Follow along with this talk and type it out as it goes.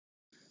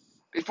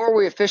Before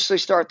we officially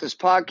start this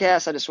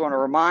podcast, I just want to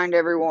remind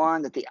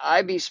everyone that the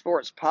IB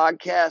Sports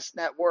Podcast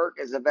Network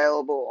is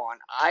available on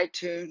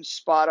iTunes,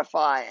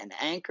 Spotify, and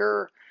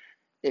Anchor.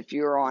 If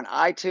you're on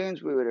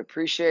iTunes, we would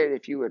appreciate it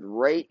if you would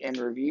rate and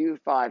review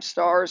 5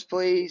 stars,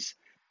 please.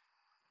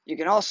 You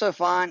can also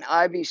find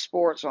IB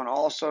Sports on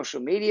all social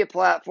media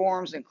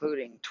platforms,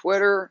 including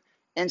Twitter,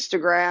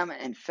 Instagram,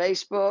 and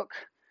Facebook.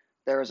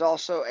 There is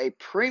also a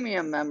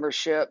premium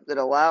membership that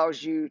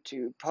allows you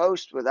to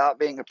post without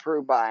being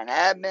approved by an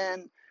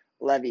admin,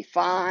 levy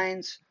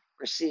fines,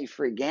 receive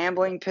free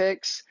gambling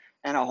picks,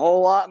 and a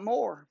whole lot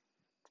more.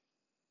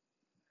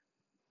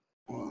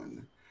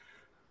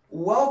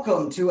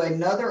 Welcome to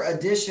another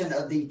edition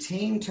of the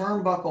Team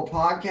Turnbuckle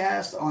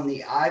podcast on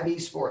the IB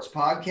Sports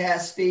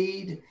Podcast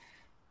feed.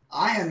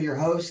 I am your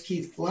host,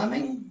 Keith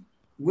Fleming.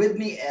 With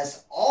me,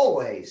 as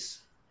always,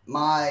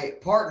 my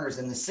partners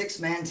in the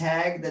six-man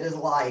tag that is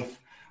life,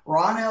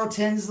 Ronell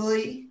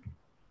Tinsley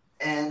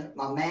and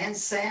my man,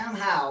 Sam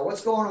Howe.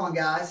 What's going on,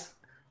 guys?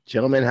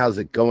 Gentlemen, how's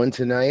it going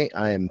tonight?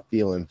 I am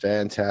feeling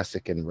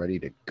fantastic and ready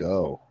to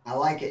go. I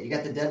like it. You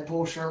got the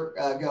Deadpool shirt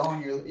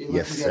going. You're looking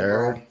yes, good,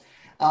 sir.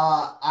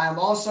 I'm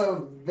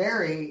also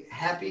very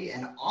happy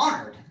and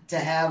honored to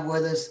have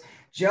with us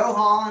Joe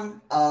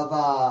Hahn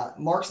of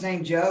Mark's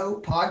Name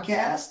Joe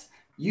podcast,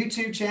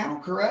 YouTube channel,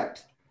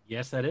 correct?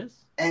 Yes, that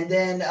is. And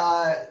then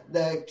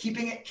the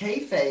Keeping It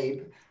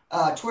Kayfabe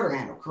Twitter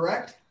handle,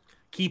 correct?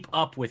 Keep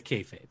Up with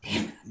Kayfabe.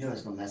 Damn it, I knew I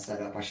was going to mess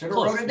that up. I should have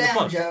wrote it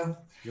down, Joe.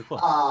 You're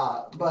close.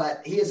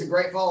 But he is a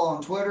great follow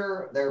on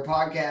Twitter. Their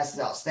podcast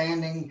is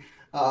outstanding.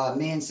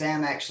 Me and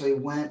Sam actually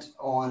went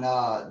on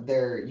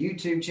their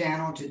YouTube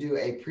channel to do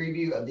a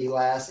preview of the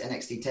last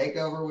NXT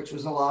TakeOver, which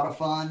was a lot of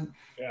fun.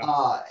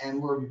 Yeah.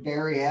 And we're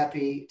very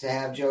happy to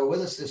have Joe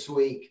with us this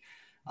week.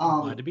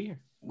 Glad to be here.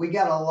 We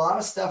got a lot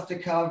of stuff to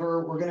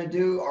cover. We're going to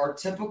do our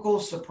typical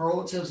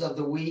superlatives of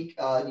the week.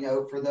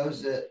 For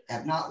those that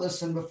have not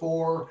listened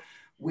before,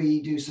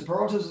 we do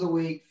superlatives of the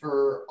week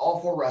for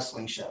all 4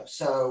 wrestling shows.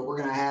 So we're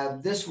going to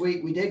have this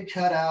week, we did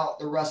cut out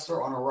the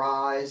Wrestler on a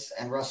Rise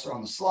and Wrestler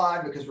on the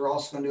Slide because we're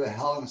also going to do a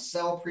Hell in a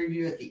Cell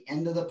preview at the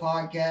end of the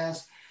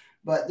podcast.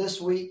 But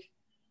this week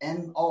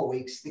and all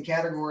weeks, the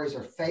categories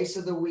are Face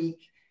of the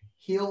Week,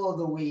 Heel of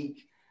the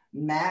Week,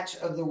 Match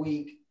of the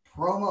Week,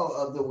 Promo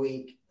of the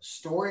Week,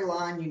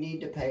 Storyline you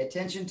need to pay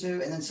attention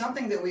to. And then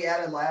something that we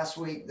added last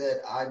week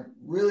that I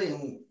really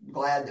am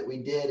glad that we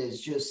did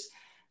is just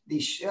the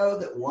show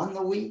that won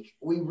the week.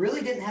 We really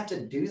didn't have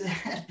to do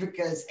that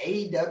because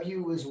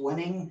AEW was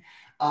winning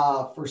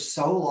for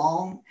so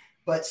long,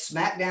 but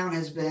SmackDown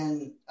has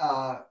been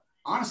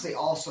honestly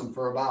awesome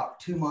for about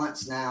 2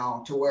 months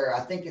now, to where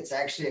I think it's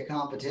actually a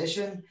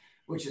competition,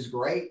 which is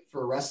great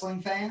for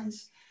wrestling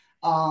fans.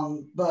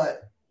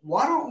 But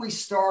why don't we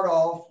start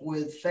off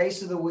with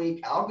Face of the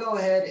Week? I'll go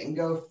ahead and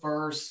go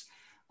first.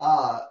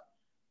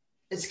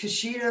 It's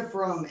Kushida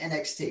from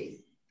NXT.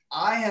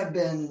 I have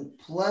been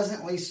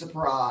pleasantly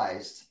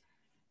surprised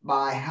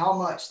by how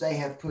much they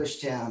have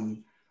pushed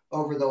him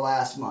over the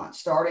last month,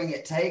 starting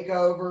at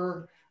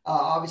TakeOver,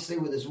 obviously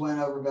with his win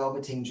over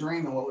Velveteen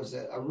Dream and what was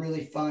a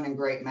really fun and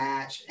great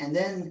match. And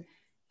then,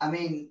 I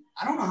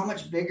don't know how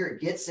much bigger it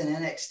gets in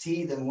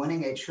NXT than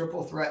winning a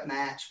triple threat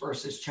match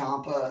versus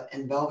Ciampa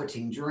and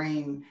Velveteen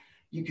Dream.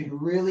 You can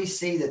really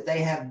see that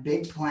they have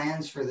big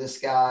plans for this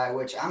guy,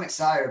 which I'm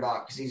excited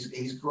about because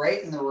he's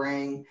great in the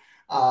ring.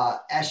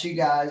 As you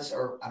guys,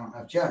 or I don't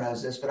know if Joe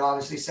knows this, but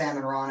obviously Sam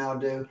and Ronell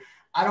do.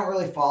 I don't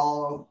really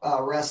follow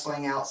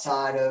wrestling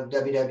outside of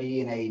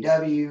WWE and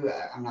AEW.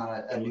 I'm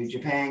not a New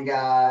Japan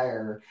guy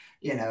or,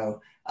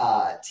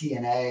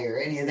 TNA or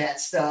any of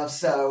that stuff.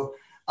 So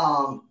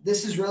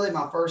this is really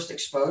my first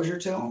exposure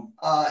to him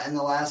in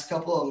the last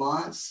couple of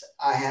months.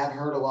 I have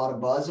heard a lot of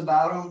buzz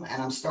about him,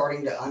 and I'm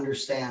starting to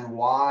understand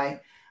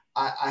why.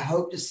 I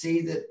hope to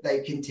see that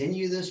they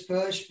continue this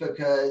push,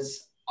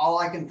 because all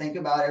I can think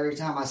about every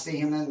time I see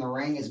him in the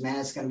ring is, man,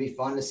 it's going to be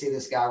fun to see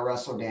this guy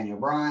wrestle Daniel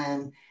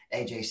Bryan,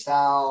 AJ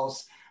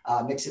Styles,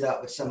 mix it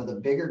up with some of the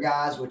bigger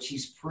guys, which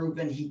he's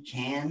proven he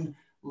can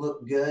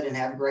look good and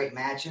have great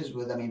matches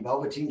with.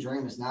 Velveteen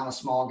Dream is not a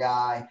small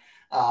guy.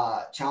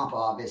 Ciampa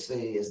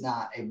obviously is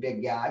not a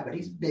big guy, but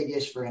he's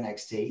big-ish for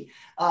NXT.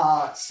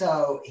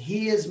 So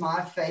he is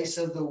my Face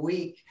of the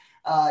Week.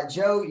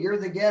 Joe, you're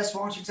the guest.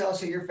 Why don't you tell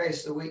us who your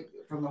Face of the Week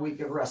from the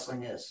week of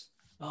wrestling is?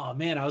 Oh,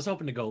 man, I was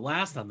hoping to go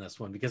last on this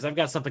one because I've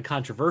got something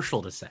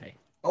controversial to say.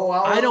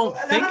 Oh,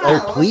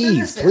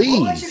 please.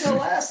 We'll let you go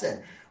last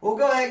then. We'll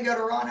go ahead and go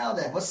to Ronell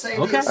then. Let's say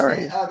okay.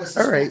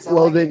 All right.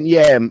 Well, then,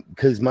 yeah,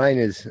 because mine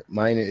is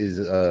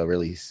a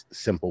really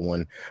simple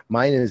one.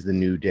 Mine is the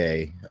New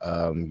Day.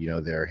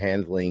 They're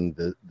handling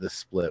the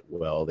split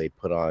well. They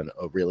put on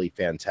a really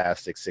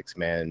fantastic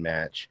 6-man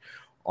match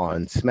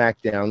on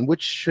SmackDown,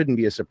 which shouldn't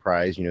be a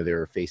surprise. They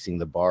were facing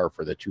the Bar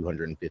for the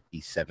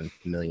 257th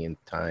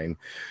millionth time.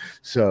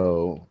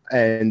 So,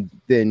 and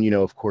then,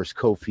 of course,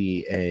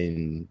 Kofi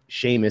and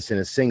Sheamus in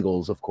a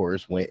singles, of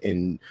course, went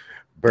and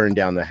burned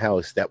down the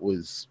house. That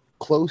was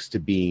close to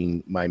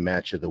being my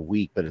match of the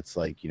week, but it's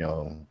like,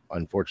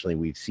 unfortunately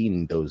we've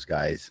seen those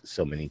guys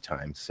so many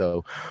times.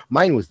 So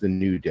mine was the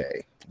New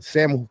Day.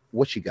 Sam,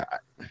 what you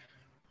got?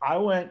 I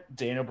went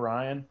Daniel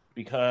Bryan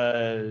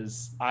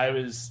because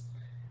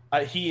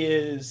he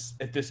is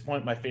at this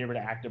point my favorite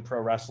active pro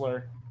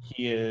wrestler.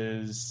 He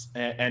is,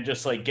 and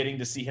just like getting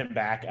to see him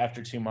back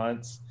after 2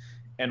 months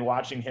and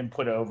watching him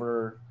put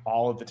over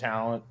all of the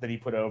talent that he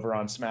put over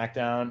on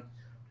SmackDown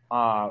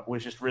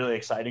was just really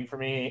exciting for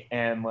me.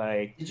 And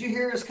like, did you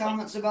hear his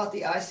comments about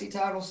the IC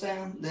title,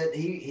 Sam? That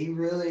he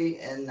really,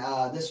 and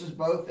this was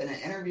both in an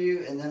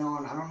interview and then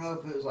on, I don't know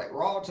if it was like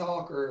Raw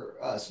Talk or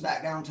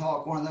SmackDown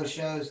Talk, one of those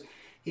shows.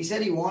 He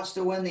said he wants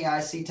to win the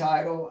IC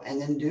title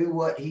and then do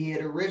what he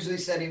had originally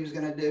said he was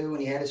going to do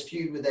when he had his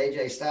feud with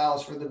AJ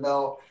Styles for the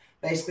belt.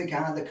 Basically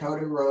kind of the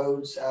Cody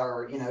Rhodes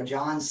or,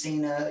 John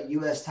Cena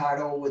U.S.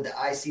 title with the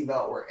IC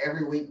belt, where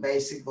every week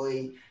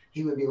basically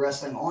he would be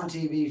wrestling on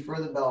TV for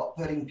the belt,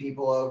 putting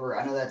people over.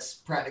 I know that's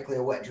practically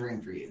a wet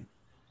dream for you.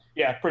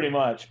 Yeah, pretty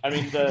much. I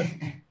mean,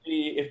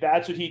 if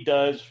that's what he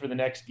does for the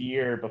next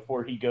year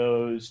before he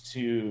goes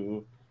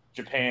to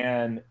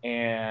Japan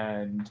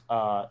and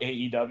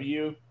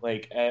AEW,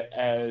 like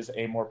as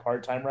a more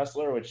part-time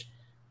wrestler, which.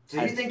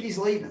 So you think he's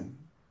leaving?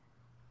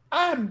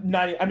 I'm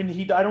not. I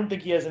mean, I don't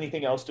think he has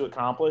anything else to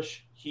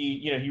accomplish.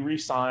 He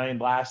re-signed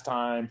last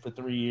time for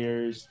 3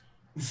 years,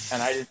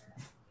 and I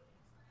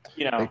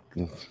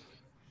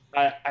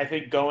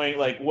think going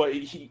like what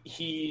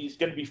he's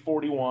going to be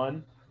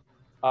 41.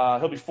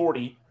 He'll be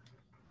 40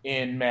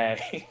 in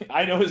May.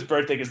 I know his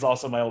birthday is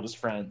also my oldest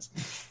friend's.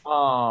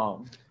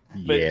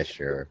 Yeah,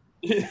 sure.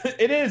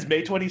 It is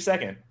May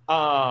 22nd.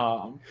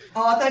 I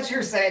thought you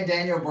were saying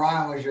Daniel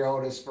Bryan was your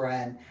oldest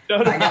friend. No.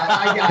 I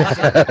got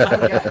you.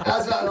 Okay. I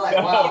was like,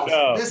 wow,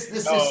 no. This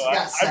just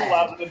got sad. I'm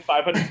allowed within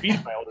 500 feet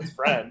of my oldest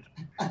friend.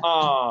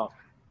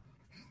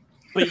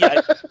 But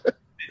yeah,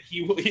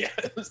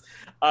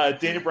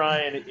 Daniel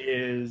Bryan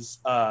is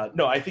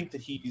no. I think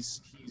that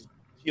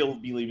he'll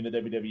be leaving the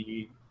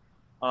WWE.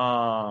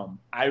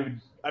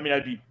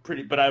 I'd be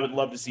pretty, but I would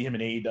love to see him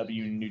in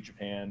AEW, New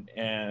Japan,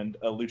 and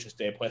a Luchas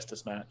de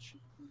Apuestas match.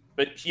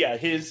 But yeah,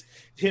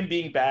 him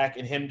being back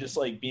and him just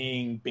like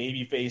being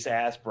babyface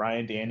ass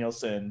Bryan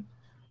Danielson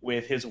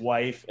with his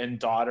wife and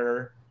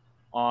daughter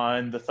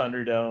on the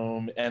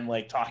Thunderdome and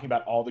like talking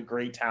about all the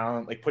great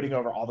talent, like putting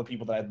over all the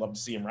people that I'd love to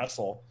see him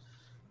wrestle.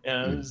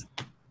 And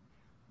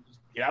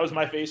that was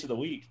my face of the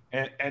week.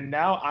 And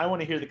now I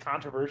want to hear the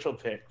controversial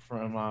pick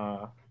from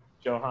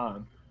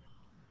Johan.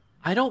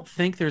 I don't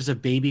think there's a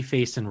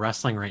babyface in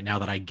wrestling right now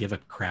that I give a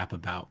crap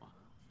about.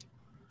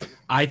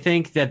 I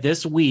think that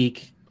this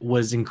week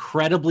was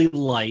incredibly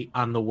light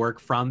on the work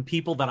from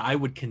people that I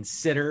would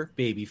consider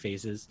baby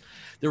faces.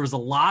 There was a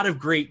lot of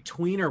great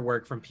tweener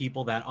work from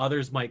people that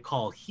others might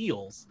call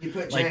heels. You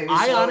put Jey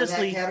Uso in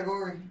that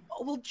category?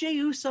 Well, Jey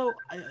Uso,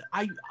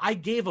 I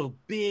gave a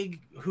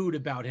big hoot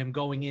about him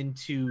going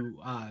into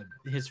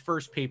his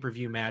first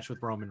pay-per-view match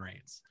with Roman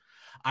Reigns.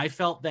 I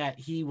felt that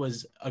he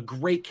was a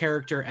great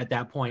character at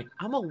that point.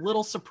 I'm a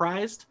little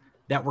surprised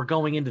that we're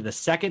going into the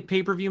second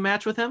pay-per-view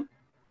match with him,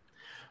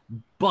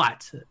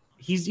 but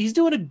he's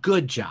doing a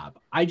good job.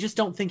 I just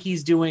don't think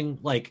he's doing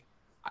like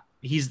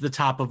he's the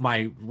top of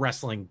my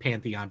wrestling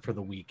pantheon for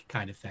the week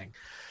kind of thing.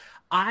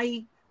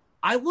 I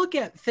look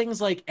at things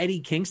like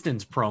Eddie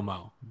Kingston's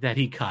promo that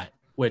he cut,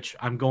 which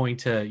I'm going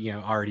to,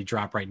 already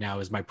drop right now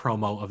as my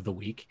promo of the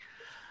week,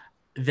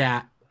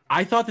 that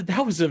I thought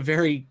that was a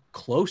very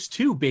close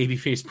to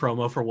babyface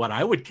promo for what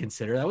I would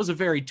consider. That was a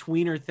very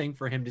tweener thing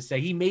for him to say.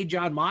 He made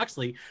Jon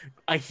Moxley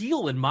a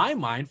heel in my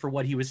mind for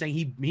what he was saying.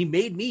 He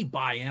made me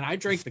buy in. I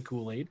drank the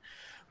Kool-Aid,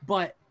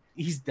 but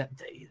he's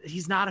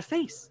not a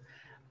face.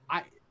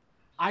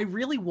 I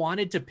really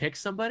wanted to pick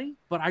somebody,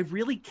 but I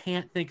really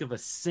can't think of a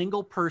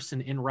single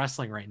person in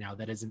wrestling right now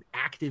that is an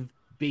active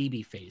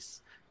babyface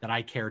that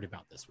I cared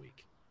about this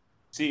week.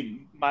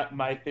 See,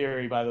 my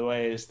theory, by the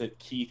way, is that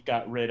Keith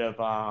got rid of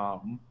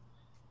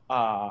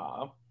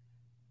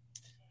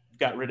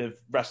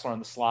Wrestler on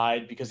the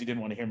Slide because he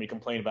didn't want to hear me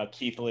complain about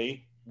Keith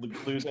Lee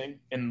losing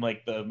in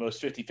like the most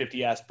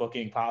 50-50 ass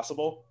booking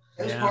possible.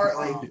 It was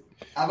partly.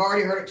 I've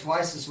already heard it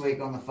twice this week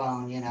on the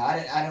phone.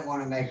 I didn't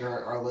want to make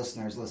our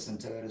listeners listen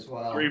to it as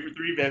well. 3 for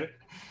 3, baby.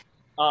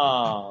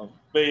 I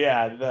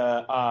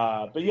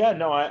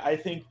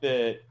think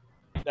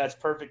that's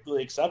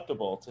perfectly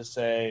acceptable to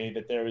say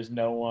that there was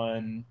no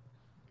one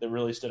that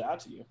really stood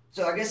out to you.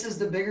 So I guess is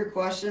the bigger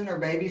question, are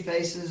baby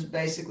faces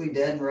basically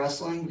dead in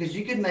wrestling? Because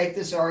you could make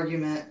this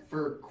argument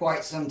for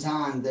quite some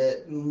time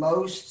that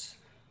most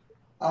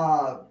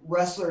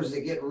wrestlers that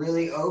get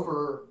really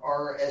over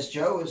are, as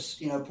Joe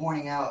is,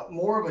 pointing out,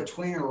 more of a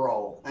tweener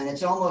role. And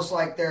it's almost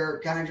like they're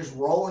kind of just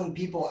rolling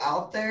people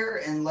out there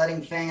and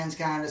letting fans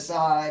kind of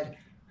decide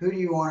who do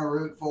you want to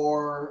root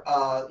for.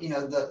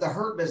 The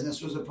Hurt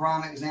Business was a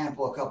prime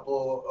example a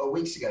couple of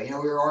weeks ago. We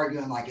were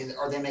arguing like,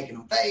 are they making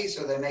them face?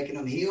 Are they making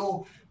them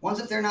heel? One's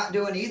if they're not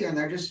doing either and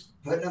they're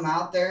just putting them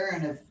out there.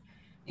 And if,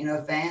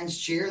 fans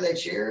cheer, they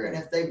cheer. And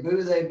if they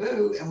boo, they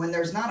boo. And when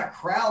there's not a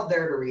crowd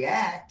there to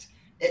react,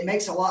 it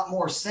makes a lot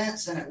more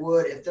sense than it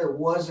would if there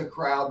was a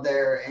crowd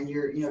there and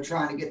you're,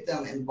 trying to get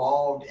them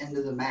involved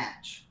into the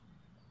match.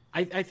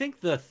 I think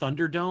the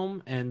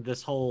Thunderdome and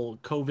this whole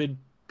COVID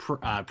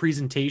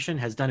presentation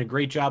has done a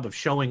great job of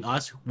showing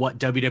us what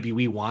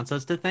WWE wants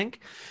us to think,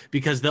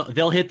 because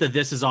they'll hit the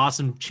 "This is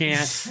awesome"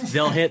 chant,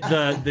 they'll hit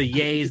the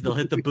yays, they'll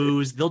hit the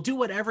boos, they'll do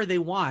whatever they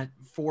want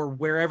for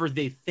wherever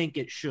they think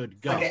it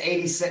should go. Like an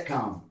 80s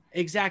sitcom.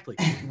 Exactly.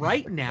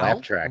 Right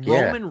now,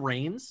 Roman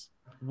Reigns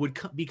would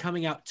be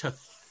coming out to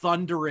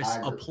thunderous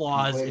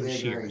applause and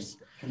cheers.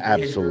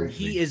 Absolutely.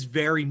 He is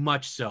very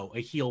much so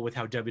a heel with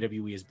how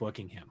WWE is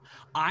booking him.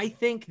 I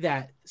think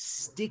that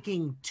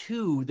sticking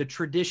to the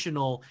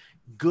traditional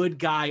good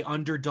guy,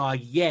 underdog,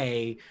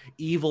 yay,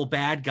 evil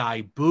bad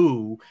guy,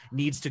 boo,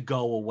 needs to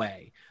go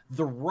away.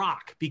 The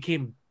Rock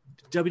became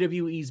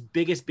WWE's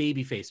biggest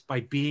babyface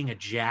by being a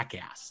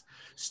jackass.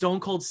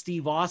 Stone Cold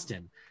Steve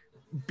Austin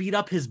beat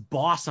up his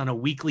boss on a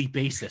weekly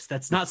basis.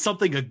 That's not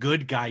something a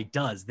good guy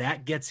does.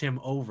 That gets him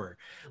over.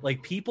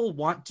 Like, people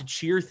want to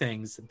cheer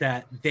things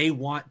that they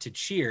want to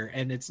cheer,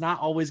 and it's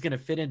not always going to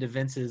fit into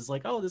Vince's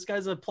like, oh, this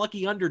guy's a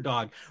plucky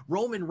underdog.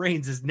 Roman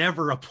Reigns is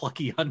never a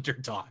plucky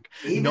underdog.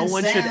 No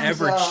one should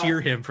ever cheer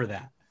him for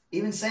that.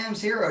 Even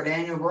Sam's hero,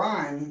 Daniel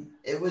Bryan,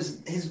 it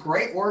was his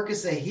great work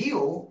as a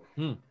heel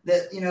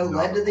that,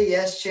 led to the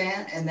yes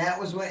chant. And that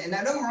was when, and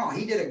now don't get me wrong,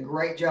 he did a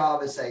great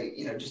job as a,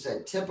 just a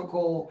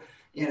typical,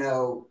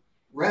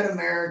 red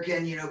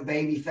American,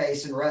 baby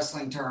face in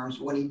wrestling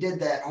terms when he did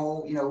that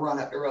whole, run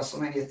up to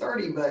WrestleMania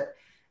 30. But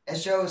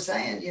as Joe was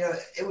saying,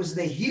 it was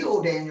the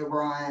heel Daniel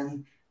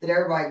Bryan that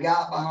everybody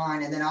got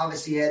behind. And then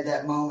obviously he had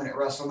that moment at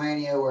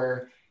WrestleMania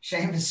where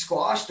Sheamus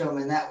squashed him,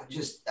 and that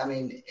just,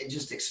 it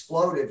just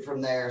exploded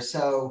from there.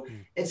 So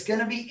it's going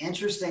to be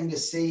interesting to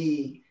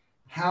see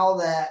how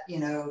that,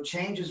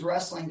 changes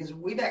wrestling, because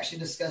we've actually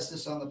discussed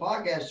this on the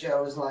podcast,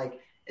 Joe, is like,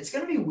 it's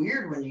going to be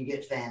weird when you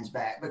get fans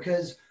back,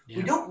 because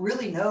we don't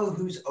really know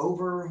who's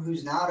over,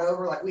 who's not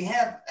over. Like, we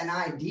have an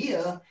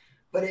idea,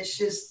 but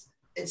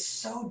it's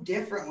so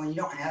different when you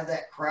don't have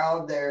that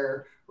crowd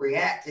there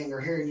reacting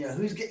or hearing,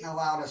 who's getting the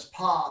loudest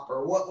pop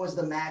or what was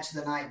the match of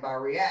the night by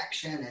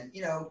reaction. And,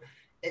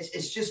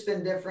 it's just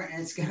been different,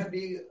 and it's going to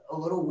be a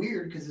little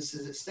weird because this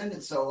is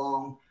extended so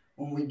long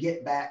when we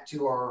get back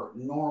to our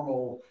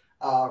normal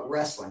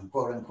wrestling,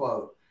 quote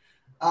unquote.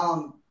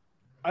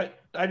 I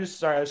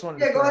just wanted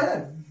to. Yeah, go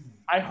ahead.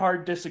 I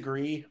hard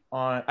disagree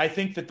on. I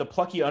think that the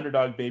plucky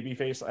underdog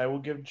babyface I will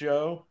give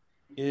Joe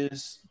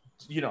is,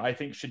 I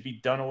think should be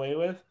done away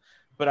with.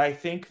 But I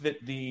think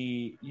that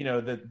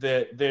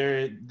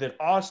that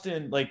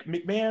Austin, like,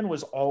 McMahon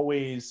was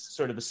always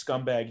sort of a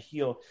scumbag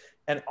heel.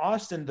 And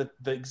Austin,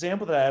 the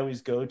example that I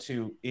always go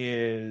to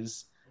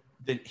is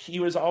that he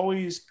was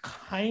always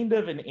kind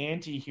of an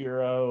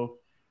anti-hero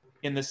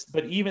in this.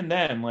 But even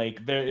then,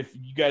 like, if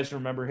you guys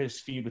remember his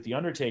feud with The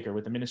Undertaker,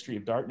 with the Ministry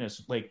of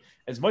Darkness, like,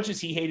 as much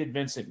as he hated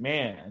Vince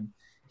McMahon,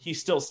 he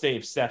still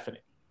saved Stephanie.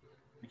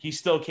 He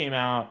still came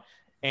out,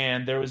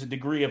 and there was a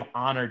degree of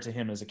honor to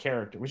him as a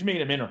character, which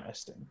made him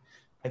interesting.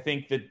 I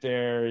think that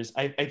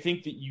I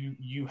think that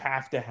you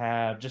have to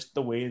have, just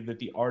the way that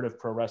the art of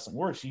pro wrestling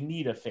works, you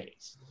need a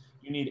face.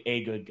 You need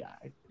a good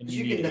guy. And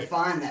you can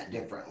define that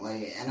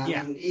differently. And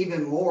I mean,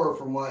 even more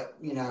from what,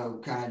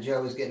 kind of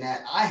Joe was getting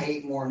at, I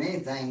hate more than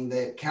anything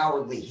the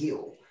cowardly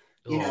heel.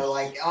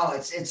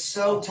 It's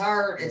so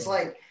tired. It's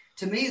like,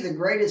 to me, the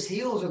greatest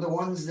heels are the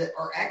ones that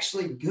are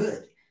actually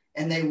good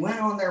and they win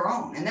on their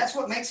own. And that's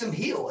what makes them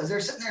heel, is they're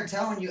sitting there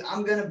telling you,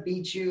 I'm going to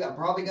beat you. I'm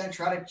probably going to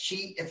try to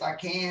cheat if I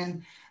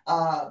can.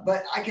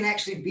 But I can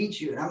actually beat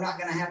you, and I'm not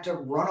going to have to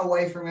run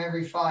away from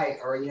every fight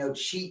or,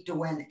 cheat to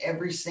win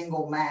every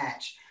single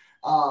match.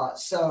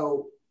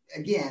 So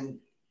again,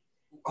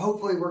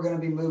 hopefully we're going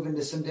to be moving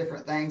to some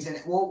different things, and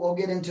we'll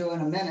get into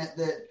in a minute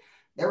that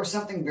there was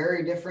something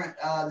very different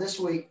this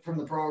week from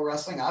the pro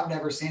wrestling. I've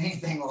never seen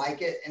anything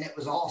like it, and it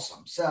was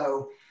awesome.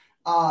 So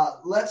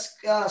let's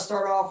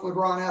start off with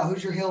Ronell.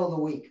 Who's your heel of the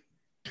week?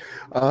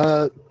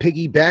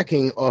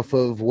 Piggybacking off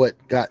of what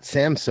got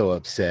Sam so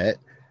upset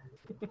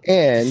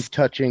and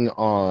touching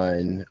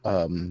on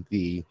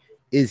the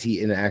is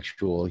he an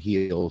actual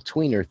heel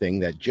tweener thing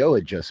that Joe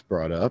had just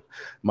brought up,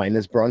 mine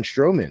is Braun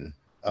Strowman.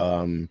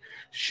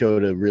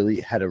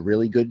 Had a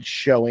really good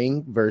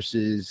showing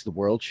versus the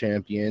world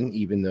champion,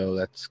 even though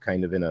that's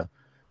kind of in a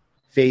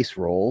face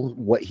role.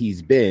 What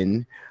he's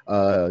been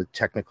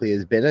technically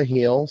has been a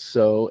heel,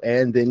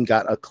 and then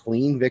got a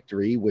clean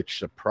victory, which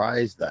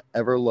surprised the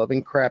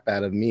ever-loving crap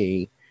out of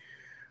me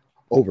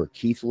over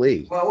Keith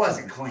Lee. Well, it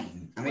wasn't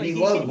clean. I mean, he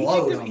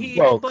low-blowed him. He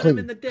him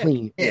in the dick.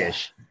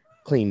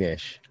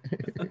 Cleanish.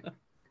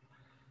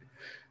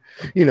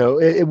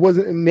 It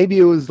wasn't, maybe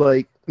it was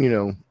like,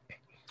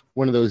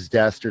 one of those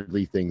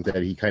dastardly things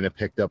that he kind of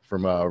picked up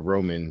from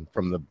Roman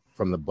from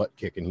the butt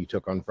kicking he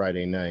took on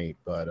Friday night.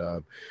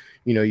 But,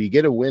 you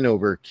get a win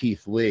over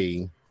Keith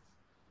Lee,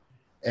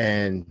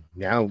 and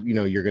now,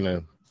 you're going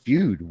to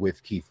feud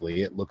with Keith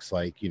Lee. It looks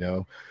like,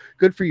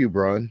 good for you,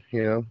 Braun.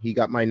 He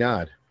got my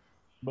nod.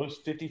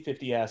 Most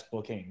 50-50 ass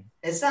booking.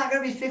 It's not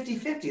going to be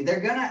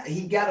 50-50.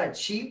 He got a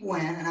cheap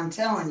win, and I'm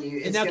telling you,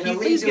 it's going to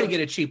lead He's going to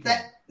get a cheap win.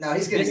 No,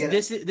 he's going to get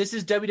this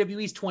is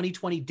WWE's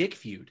 2020 dick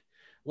feud.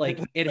 Like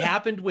it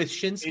happened with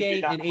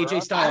Shinsuke and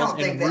AJ Styles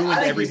and ruined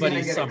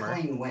everybody's summer. A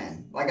clean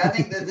win. Like I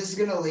think that this is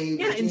going to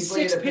lead. In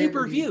 6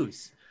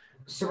 pay-per-views.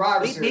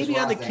 Survivor Series. Maybe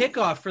on the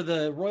kickoff for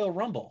the Royal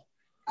Rumble.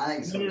 I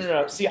think so.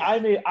 No. See,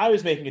 I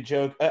was making a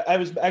joke. I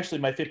was actually,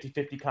 my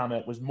 50-50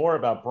 comment was more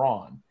about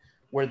Braun,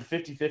 where the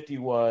 50-50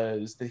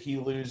 was that he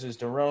loses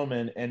to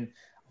Roman. And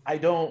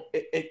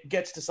it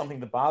gets to something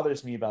that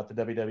bothers me about the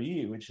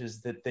WWE, which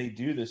is that they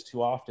do this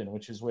too often,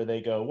 which is where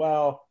they go,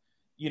 well,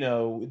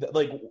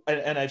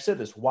 and I've said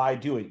this, why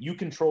do it? You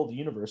control the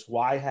universe.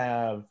 Why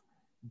have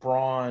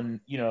Braun,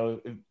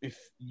 if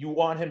you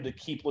want him to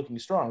keep looking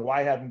strong,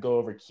 why have him go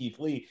over Keith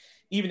Lee,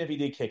 even if he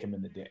did kick him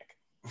in the dick?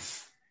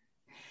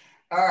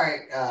 All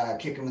right,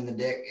 kick him in the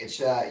dick. It's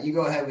you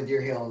go ahead with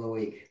your heel of the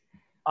week.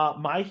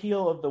 My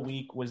heel of the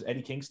week was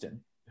Eddie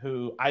Kingston,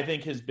 who I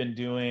think has been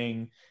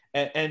doing,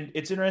 and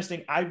it's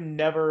interesting. I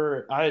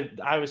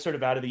was sort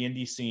of out of the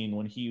indie scene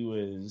when he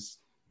was.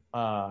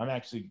 I'm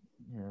actually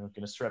going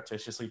to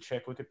surreptitiously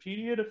check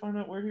Wikipedia to find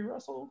out where he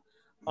wrestled.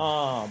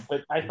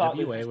 But I thought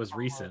WA was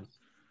recent.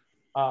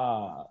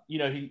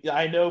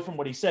 I know from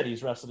what he said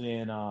he's wrestled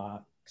in.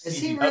 Is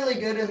he really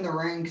good in the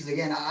ring? Because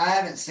again, I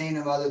haven't seen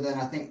him other than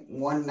I think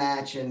one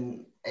match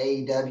in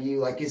AEW.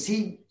 Like, is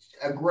he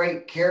a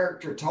great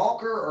character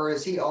talker, or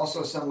is he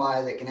also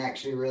somebody that can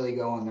actually really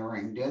go in the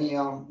ring? Do any of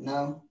y'all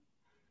know?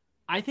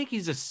 I think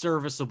he's a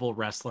serviceable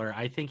wrestler.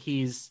 I think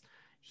he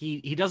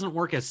doesn't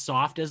work as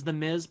soft as the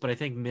Miz, but I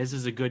think Miz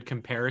is a good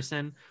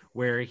comparison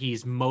where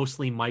he's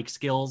mostly mic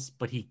skills,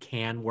 but he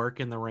can work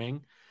in the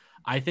ring.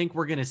 I think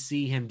we're going to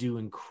see him do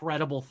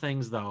incredible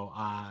things, though,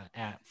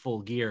 at Full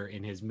Gear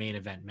in his main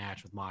event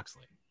match with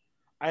Moxley.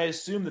 I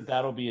assume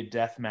that'll be a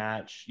death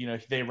match.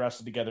 They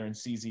wrestled together in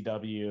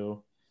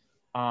CZW.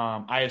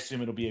 I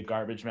assume it'll be a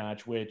garbage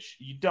match, which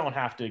you don't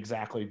have to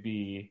exactly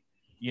be,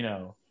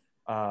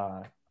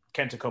 Kenta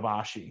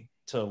Kobashi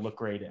to look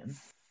great in.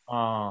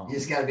 You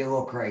just got to be a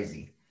little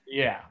crazy.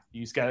 Yeah,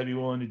 you just got to be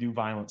willing to do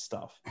violent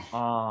stuff.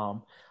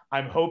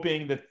 I'm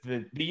hoping that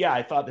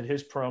I thought that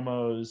his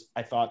promos,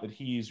 I thought that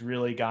he's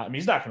really got,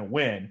 he's not going to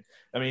win.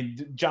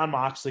 John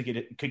Moxley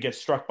could get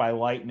struck by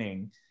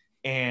lightning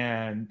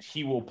and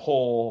he will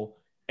pull,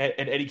 and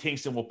Eddie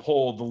Kingston will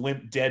pull the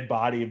limp dead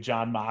body of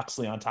John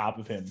Moxley on top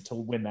of him to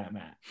win that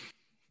match.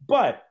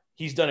 But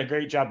he's done a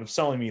great job of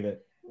selling me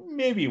that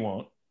maybe he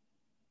won't.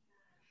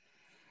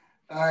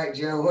 All right,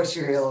 Joe, what's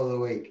your heel of the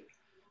week?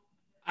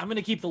 I'm going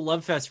to keep the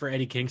love fest for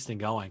Eddie Kingston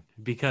going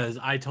because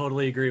I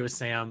totally agree with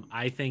Sam.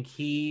 I think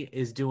he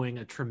is doing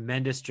a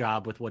tremendous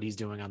job with what he's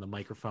doing on the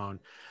microphone.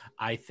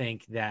 I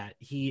think that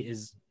he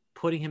is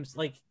putting him,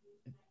 like,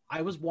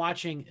 I was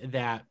watching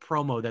that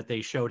promo that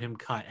they showed him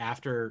cut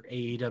after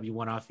AEW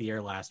went off the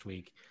air last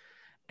week.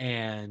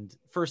 And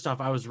first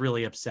off, I was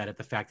really upset at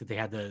the fact that they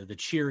had the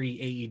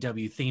cheery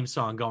AEW theme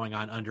song going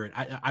on under it.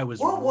 I was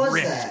what was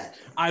ripped. That?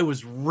 I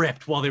was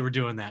ripped while they were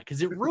doing that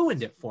because it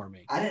ruined it for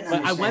me. I didn't.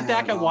 But I went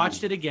back, I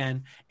watched it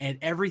again, and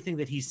everything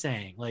that he's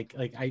saying, like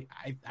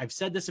I've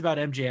said this about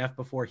MJF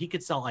before. He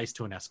could sell ice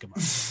to an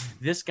Eskimo.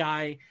 This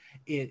guy,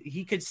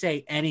 he could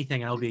say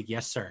anything, and I'll be like,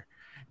 yes, sir.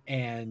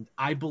 And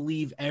I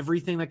believe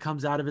everything that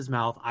comes out of his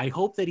mouth. I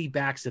hope that he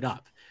backs it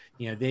up.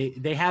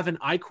 They have an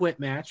I Quit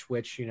match,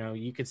 which,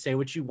 you could say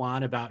what you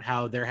want about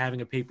how they're having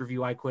a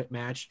pay-per-view I Quit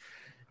match.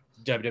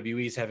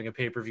 WWE's having a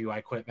pay-per-view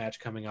I Quit match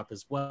coming up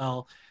as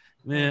well.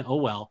 Oh,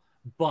 well.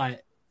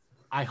 But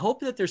I hope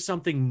that there's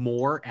something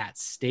more at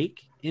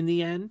stake in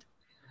the end.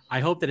 I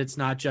hope that it's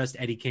not just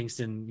Eddie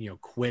Kingston,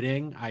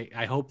 quitting.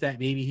 I hope that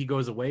maybe he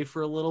goes away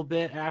for a little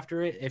bit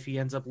after it if he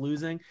ends up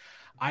losing.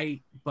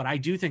 But I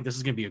do think this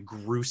is going to be a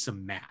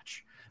gruesome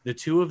match. The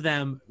two of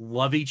them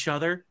love each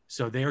other,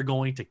 so they're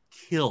going to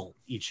kill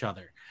each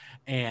other,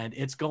 and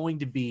it's going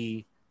to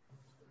be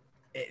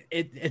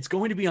it's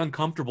going to be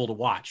uncomfortable to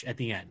watch at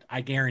the end.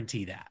 I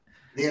guarantee that.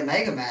 The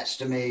Omega match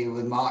to me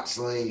with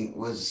Moxley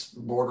was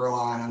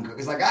borderline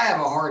because, like, I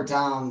have a hard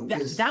time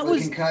with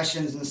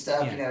concussions and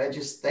stuff. Yeah.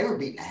 They were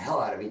beating the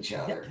hell out of each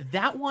other.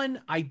 That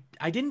one, I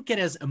didn't get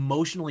as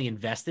emotionally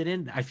invested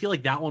in. I feel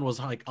like that one was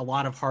like a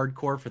lot of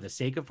hardcore for the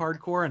sake of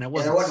hardcore, and I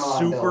wasn't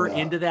super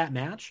into that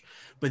match.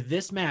 But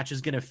this match is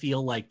going to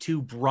feel like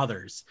two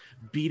brothers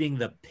beating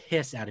the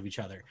piss out of each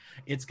other.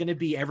 It's going to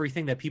be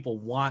everything that people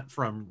want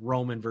from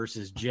Roman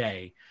versus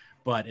Jay,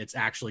 but it's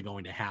actually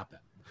going to happen.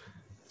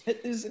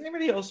 Has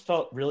anybody else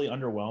felt really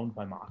underwhelmed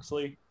by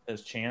Moxley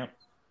as champ?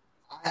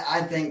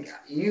 I think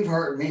you've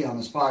heard me on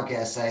this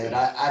podcast say that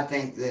I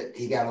think that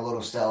he got a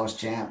little stale as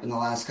champ in the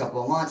last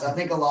couple of months. I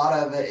think a lot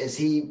of it is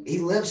he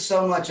lives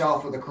so much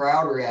off of the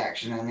crowd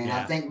reaction.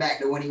 I think back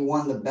to when he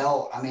won the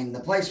belt.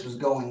 The place was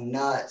going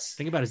nuts.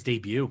 Think about his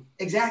debut.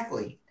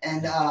 Exactly.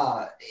 And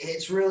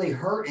it's really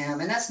hurt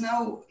him. And that's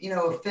no,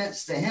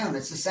 offense to him.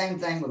 It's the same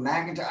thing with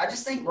McIntyre. I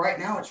just think right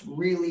now it's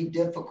really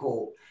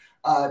difficult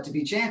to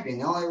be champion.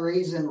 The only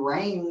reason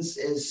Reigns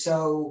is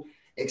so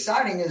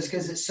exciting is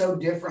because it's so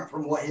different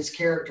from what his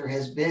character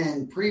has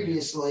been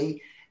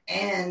previously.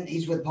 And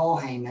he's with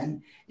Paul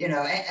Heyman,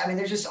 I mean,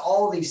 there's just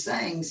all these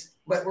things,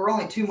 but we're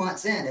only 2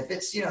 months in. If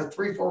it's,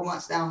 3-4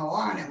 months down the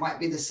line, it might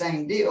be the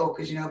same deal.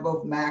 Cause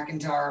both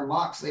McIntyre and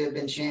Moxley have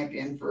been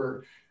champion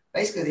for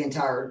basically the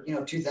entire,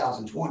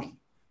 2020.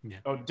 Yeah.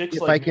 Oh, Dick's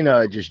if I can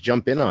just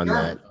jump in on Sure.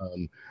 that.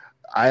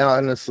 I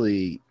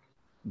honestly,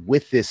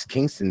 with this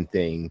Kingston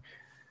thing,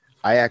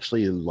 I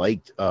actually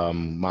liked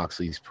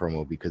Moxley's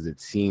promo because it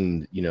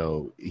seemed,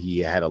 he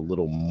had a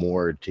little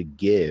more to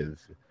give,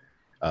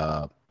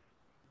 at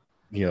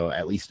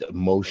least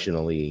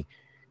emotionally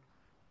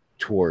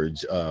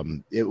towards,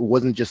 it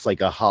wasn't just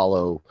like a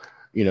hollow,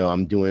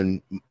 I'm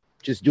doing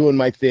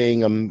my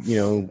thing. I'm,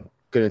 going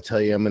to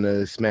tell you, I'm going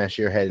to smash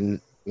your head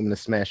and I'm going to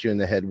smash you in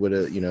the head with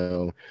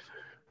a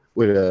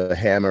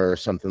hammer or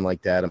something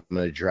like that. I'm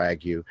going to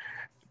drag you.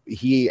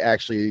 He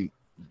actually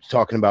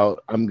talking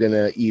about, I'm going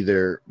to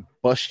either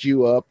bust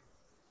you up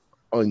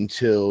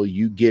until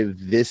you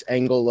give this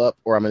angle up,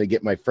 or I'm going to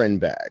get my friend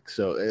back.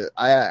 So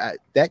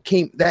that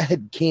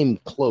came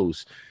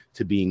close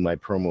to being my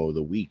promo of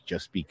the week,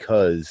 just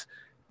because,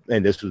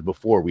 and this was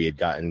before we had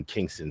gotten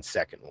Kingston's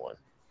second one.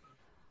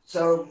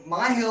 So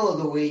my heel of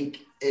the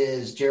week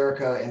is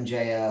Jericho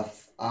MJF.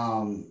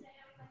 I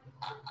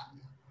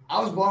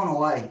was blown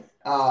away.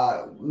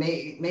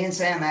 Me and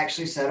Sam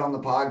actually said on the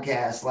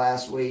podcast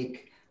last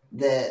week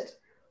that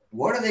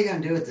what are they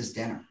going to do at this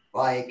dinner?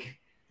 Like,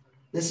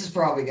 this is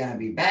probably going to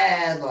be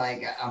bad.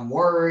 Like, I'm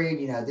worried.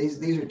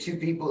 These are two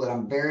people that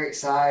I'm very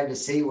excited to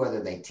see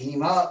whether they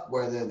team up,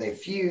 whether they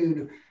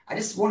feud. I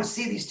just want to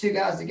see these two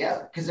guys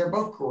together because they're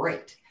both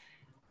great.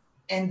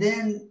 And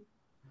then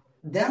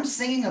them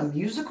singing a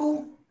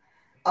musical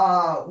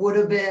would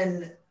have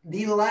been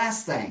the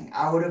last thing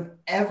I would have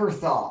ever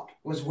thought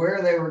was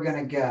where they were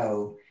going to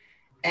go.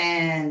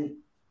 And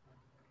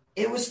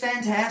it was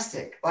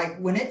fantastic. Like,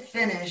 when it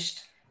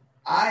finished,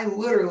 I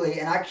literally,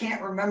 and I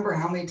can't remember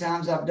how many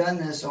times I've done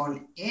this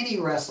on any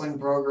wrestling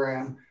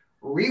program,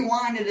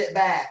 rewinded it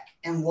back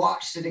and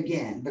watched it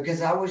again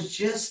because I was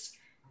just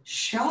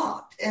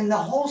shocked. And the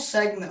whole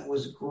segment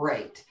was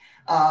great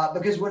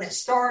because when it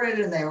started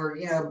and they were,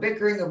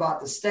 bickering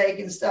about the steak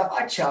and stuff,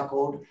 I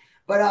chuckled,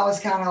 but I was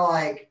kind of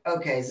like,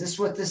 okay, is this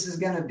what this is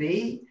going to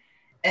be?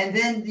 And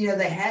then,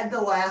 they had the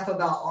laugh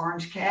about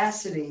Orange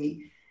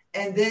Cassidy,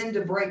 and then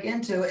to break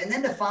into it, and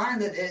then to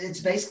find that it's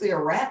basically a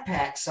Rat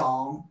Pack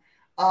song.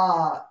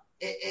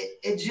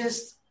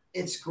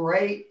 It's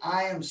great.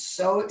 I am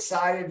so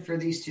excited for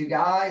these two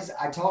guys.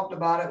 I talked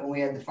about it when we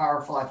had the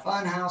Firefly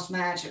Funhouse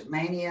match at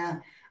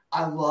Mania.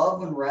 I love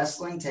when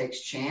wrestling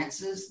takes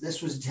chances.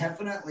 This was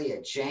definitely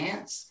a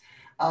chance,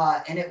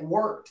 and it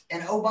worked.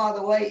 And oh, by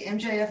the way,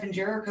 MJF and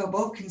Jericho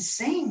both can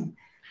sing.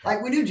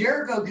 Like, we knew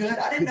Jericho could.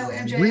 I didn't know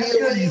MJF really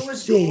could. It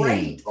was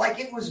great. Like,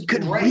 it was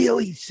could great.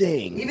 Really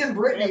sing. Even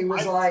Brittany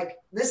was like,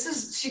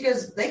 she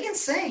goes, they can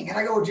sing. And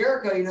I go, well,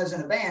 Jericho, is in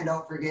a band,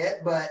 don't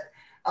forget. But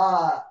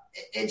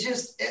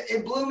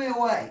it blew me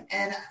away.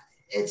 And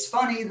it's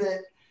funny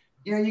that,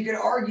 you could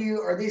argue,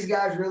 are these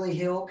guys really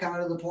heel? Kind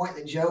of to the point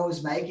that Joe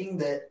was making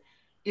that,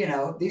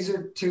 these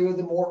are two of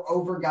the more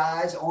over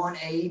guys on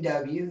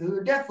AEW who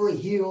are definitely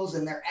heels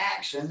in their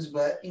actions.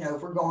 But,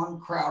 if we're going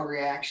crowd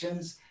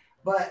reactions,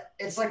 but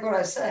it's like what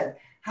I said,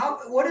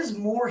 what is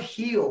more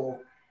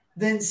heel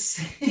than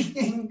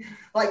singing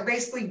like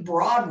basically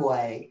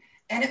Broadway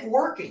and it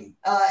working?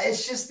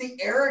 It's just the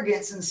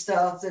arrogance and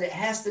stuff that it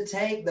has to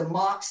take, the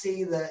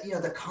moxie,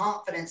 the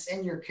confidence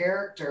in your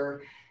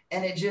character.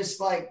 And it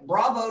just, like,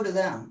 bravo to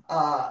them.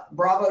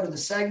 Bravo to the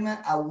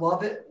segment. I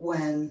love it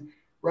when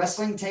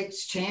wrestling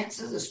takes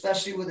chances,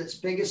 especially with its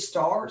biggest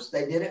stars.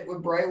 They did it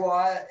with Bray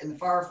Wyatt in the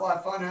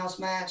Firefly Funhouse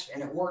match,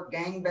 and it worked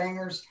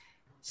gangbangers.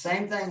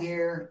 Same thing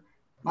here.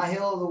 My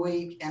heel of the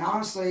week. And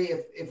honestly,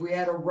 if we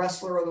had a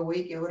wrestler of the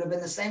week, it would have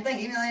been the same thing,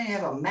 even though they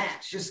didn't have a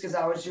match, just because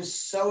I was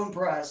just so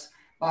impressed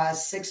by a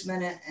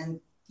 6-minute and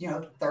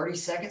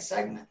 30-second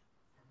segment.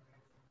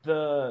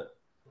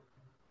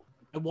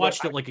 I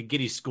watched it like a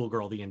giddy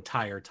schoolgirl the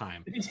entire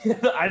time.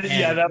 I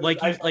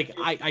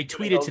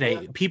tweeted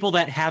today, people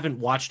that haven't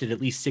watched it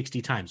at least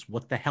 60 times,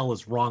 what the hell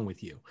is wrong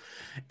with you?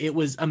 It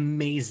was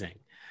amazing.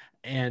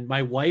 And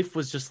my wife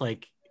was just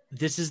like,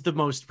 this is the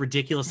most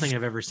ridiculous thing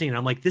I've ever seen.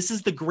 I'm like, this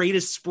is the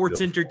greatest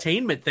sports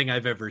entertainment thing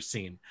I've ever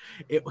seen.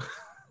 It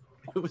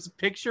was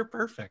picture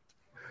perfect.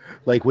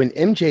 Like, when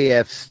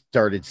MJF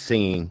started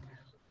singing,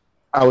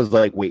 I was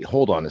like, wait,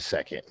 hold on a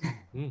second.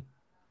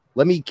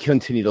 Let me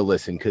continue to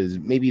listen, because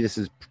maybe this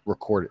is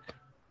recorded.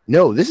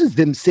 No, this is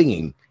them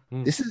singing.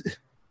 This is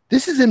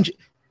MJ.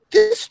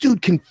 This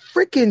dude can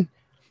freaking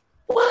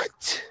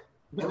what?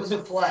 It was a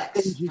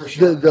flex for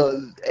sure.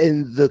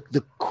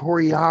 The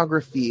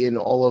choreography and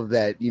all of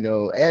that,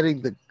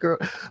 adding the girl,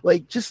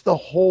 like, just the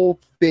whole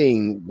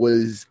thing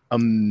was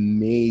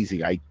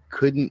amazing. I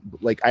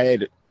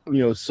had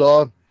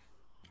saw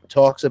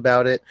talks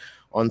about it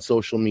on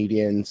social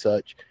media and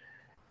such,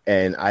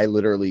 and I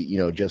literally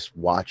just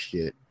watched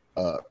it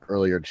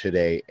earlier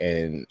today,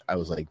 and I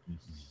was like,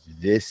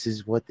 this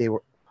is what they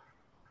were.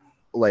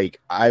 like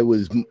I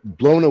was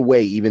blown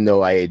away, even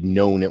though I had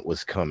known it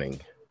was coming.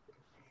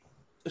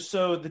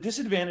 So the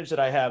disadvantage that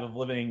I have of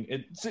living,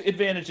 it's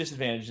advantage,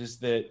 disadvantage is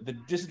that the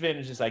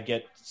disadvantage is I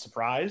get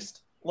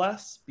surprised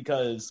less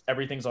because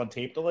everything's on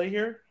tape delay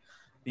here.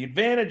 The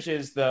advantage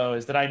is though,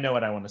 is that I know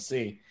what I want to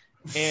see.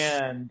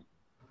 And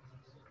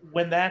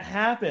when that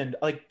happened,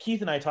 like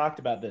Keith and I talked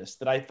about this,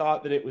 that I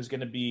thought that it was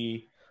going to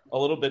be a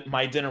little bit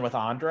My Dinner with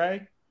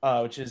Andre,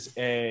 which is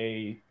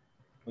a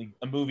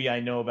movie I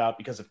know about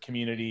because of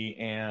Community.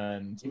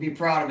 And you'd be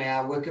proud of me.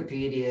 I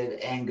Wikipedia'd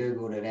and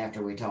Googled it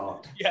after we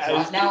talked.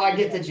 Yeah, so now I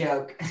get the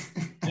joke.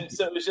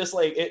 So it was just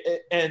like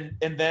and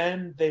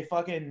then they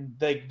fucking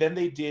then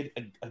they did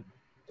a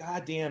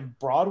goddamn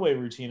Broadway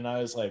routine, and I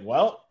was like,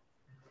 well,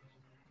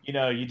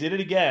 you did it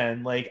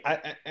again. Like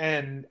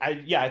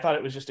I thought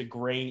it was just a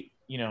great,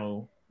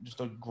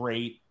 just a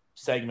great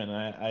segment.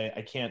 And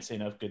I can't say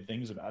enough good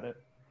things about it.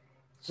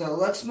 So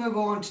let's move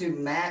on to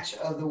match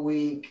of the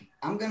week.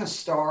 I'm going to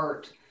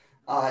start.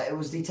 It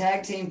was the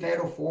tag team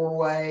fatal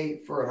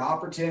four-way for an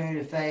opportunity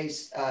to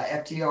face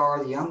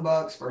FTR, the Young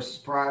Bucks versus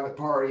Private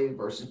Party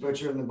versus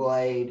Butcher and the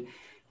Blade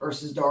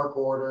versus Dark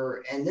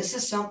Order. And this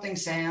is something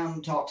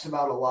Sam talks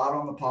about a lot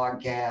on the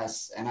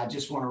podcast. And I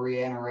just want to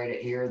reiterate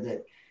it here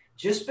that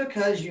just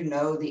because you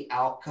know the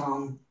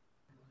outcome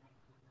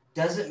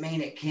doesn't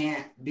mean it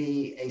can't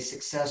be a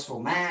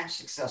successful match,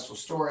 successful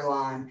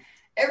storyline.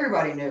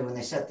 Everybody knew when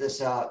they set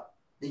this up,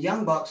 the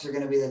Young Bucks are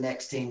going to be the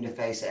next team to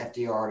face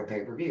FTR at a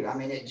pay-per-view. I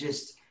mean,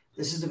 this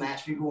is the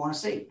match people want to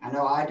see. I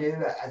know I do.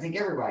 I think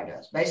everybody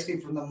does.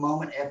 Basically, from the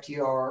moment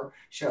FTR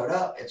showed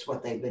up, it's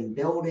what they've been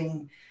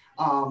building.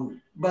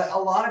 But a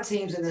lot of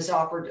teams in this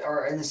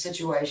are in this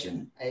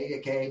situation,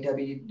 aka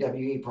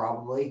WWE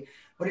probably,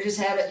 but it just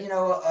had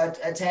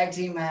a tag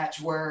team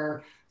match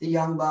where the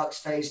Young Bucks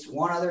faced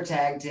one other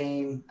tag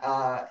team,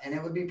 and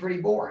it would be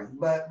pretty boring.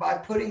 But by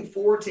putting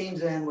 4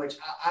 teams in, which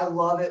I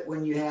love it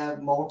when you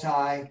have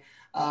multi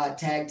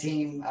tag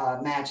team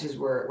matches,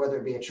 whether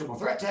it be a triple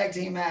threat tag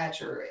team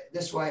match or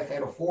this way, a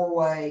fatal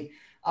 4-way,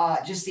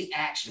 just the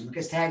action,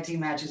 because tag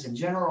team matches in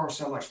general are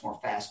so much more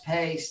fast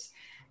paced,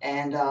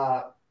 and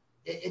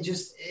it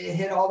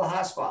hit all the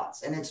high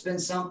spots. And it's been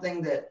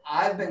something that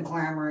I've been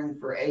clamoring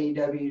for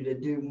AEW to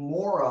do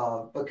more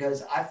of,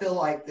 because I feel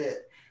like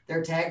that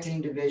their tag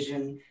team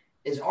division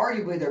is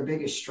arguably their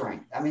biggest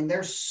strength. I mean,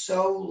 they're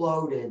so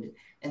loaded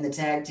in the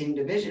tag team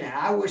division, and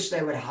I wish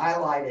they would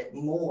highlight it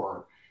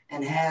more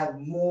and have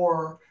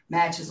more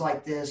matches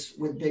like this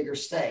with bigger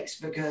stakes.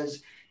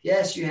 Because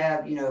yes, you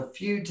have,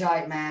 feud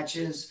type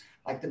matches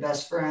like the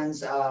Best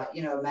Friends,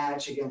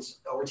 match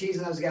against Ortiz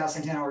and those guys,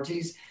 Santana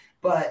Ortiz,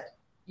 but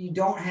you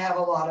don't have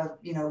a lot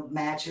of,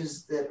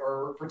 matches that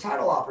are for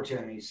title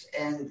opportunities.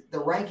 And the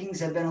rankings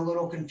have been a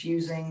little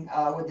confusing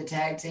with the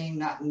tag team,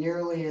 not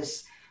nearly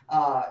as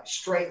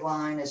straight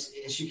line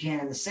as you can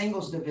in the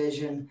singles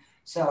division.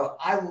 So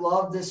I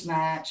love this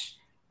match.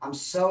 I'm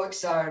so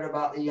excited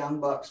about the Young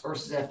Bucks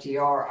versus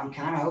FTR. I'm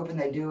kind of hoping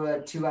they do a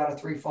 2 out of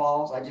 3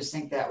 falls. I just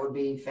think that would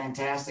be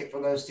fantastic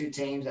for those two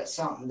teams. That's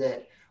something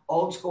that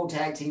old school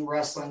tag team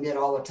wrestling did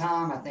all the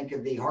time. I think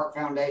of the Hart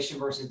Foundation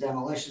versus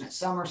Demolition at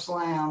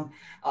SummerSlam.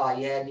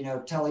 You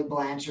had, Tully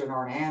Blanchard and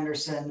Arn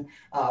Anderson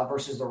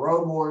versus the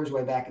Road Warriors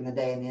way back in the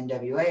day, and the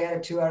NWA had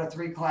a 2 out of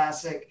 3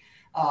 classic.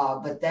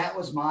 But that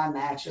was my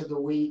match of the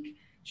week.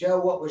 Joe,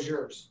 what was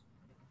yours?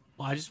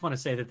 Well, I just want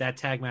to say that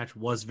tag match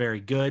was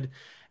very good.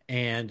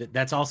 And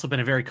that's also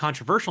been a very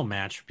controversial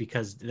match,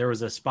 because there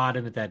was a spot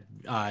in it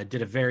that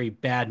did a very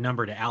bad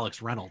number to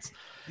Alex Reynolds.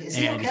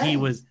 And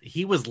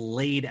he was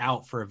laid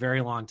out for a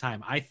very long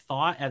time. I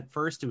thought at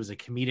first it was a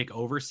comedic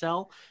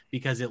oversell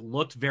because it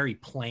looked very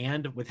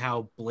planned with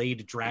how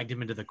Blade dragged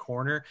him into the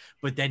corner,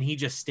 but then he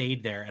just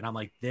stayed there. And I'm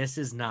like, this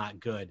is not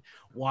good.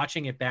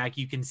 Watching it back,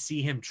 you can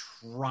see him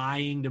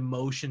trying to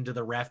motion to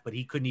the ref, but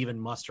he couldn't even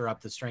muster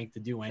up the strength to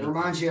do anything. It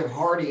reminds you of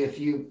Hardy a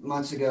few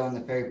months ago in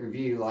the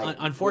pay-per-view. Like,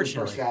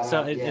 unfortunately.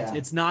 So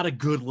it's not a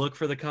good look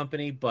for the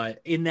company, but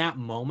in that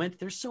moment,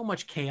 there's so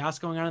much chaos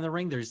going on in the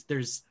ring.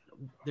 There's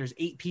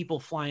 8 people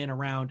flying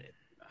around.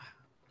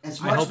 It's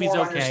much more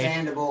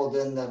understandable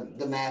than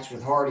the match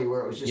with Hardy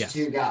where it was just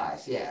 2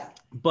 guys. Yeah.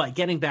 But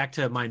getting back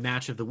to my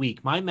match of the week,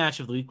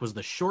 was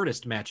the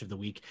shortest match of the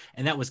week,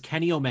 and that was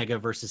Kenny Omega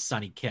versus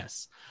Sonny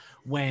Kiss.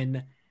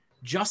 When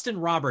Justin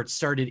Roberts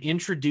started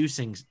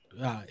introducing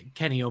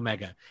Kenny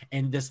Omega,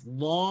 and this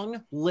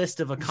long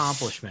list of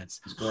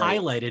accomplishments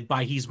highlighted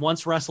by he's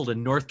once wrestled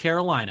in North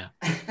Carolina,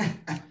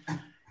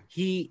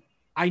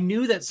 I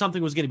knew that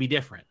something was going to be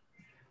different.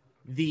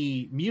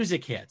 The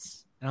music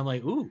hits, and I'm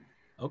like, ooh,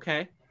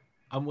 okay.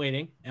 I'm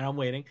waiting.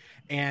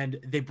 And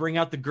they bring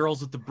out the girls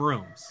with the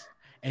brooms.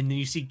 And then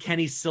you see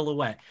Kenny's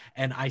silhouette.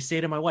 And I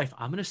say to my wife,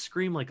 I'm going to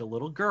scream like a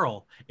little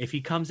girl if he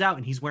comes out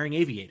and he's wearing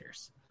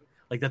aviators.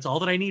 Like, that's all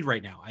that I need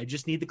right now. I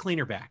just need the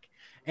cleaner back.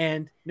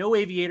 And no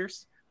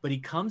aviators, but he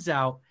comes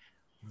out,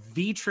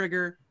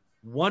 V-trigger,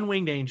 1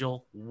 winged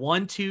angel,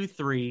 1, 2,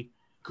 3,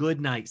 good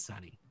night,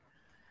 Sonny.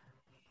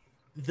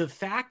 The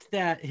fact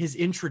that his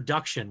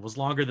introduction was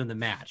longer than the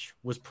match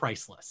was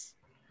priceless.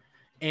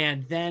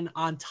 And then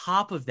on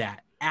top of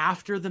that,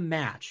 after the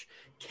match,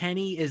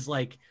 Kenny is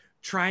like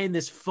trying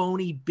this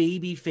phony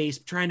baby face,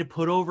 trying to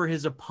put over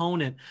his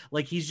opponent.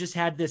 Like he's just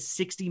had this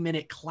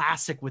 60-minute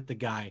classic with the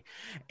guy.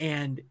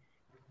 And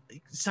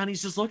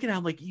Sonny's just looking at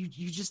him like, you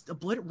just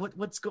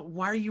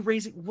why are you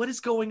raising, what is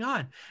going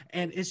on?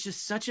 And it's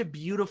just such a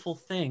beautiful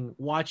thing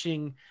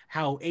watching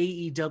how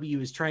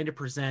AEW is trying to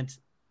present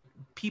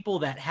people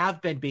that have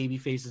been baby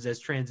faces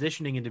as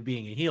transitioning into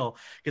being a heel,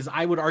 because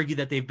I would argue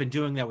that they've been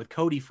doing that with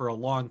Cody for a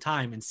long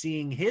time, and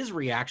seeing his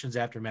reactions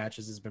after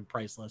matches has been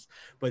priceless.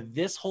 But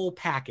this whole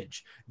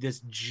package,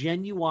 this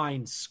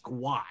genuine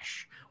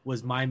squash,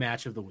 was my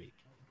match of the week.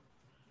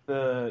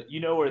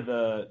 Where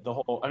the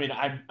whole, I mean,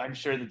 I'm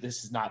sure that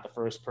this is not the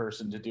first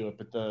person to do it,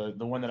 but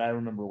the one that I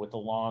remember with the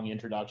long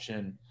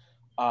introduction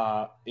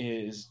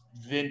is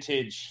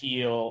vintage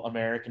heel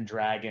American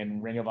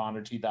Dragon Ring of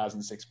Honor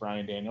 2006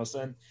 Bryan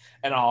Danielson,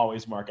 and I'll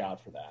always mark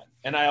out for that.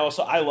 And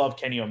I love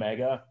Kenny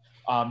Omega.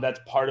 That's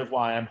part of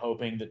why I'm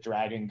hoping that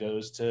Dragon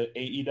goes to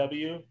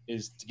AEW,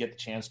 is to get the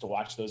chance to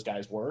watch those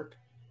guys work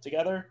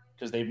together,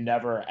 because they've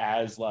never,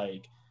 as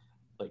like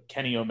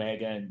Kenny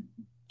Omega and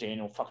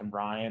Daniel fucking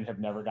Bryan have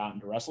never gotten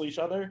to wrestle each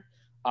other.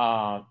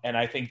 And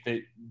I think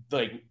that,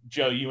 like,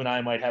 Joe, you and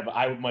I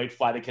might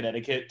fly to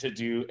Connecticut to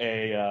do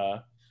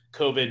a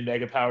COVID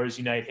Mega Powers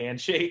Unite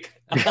handshake.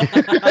 If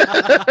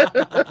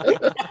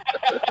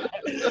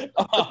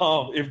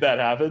that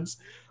happens.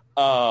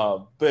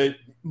 But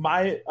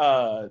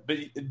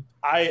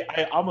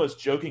I almost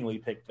jokingly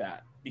picked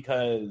that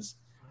because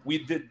we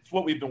did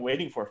what we've been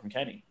waiting for from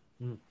Kenny.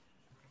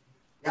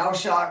 I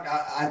was shocked.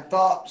 I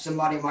thought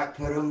somebody might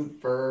put him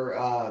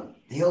for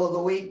heel of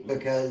the week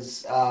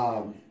because,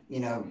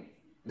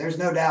 there's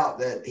no doubt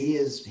that he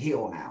is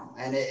heel now.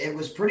 And it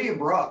was pretty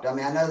abrupt. I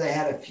mean, I know they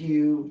had a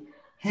few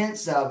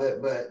hints of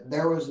it, but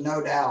there was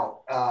no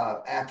doubt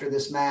after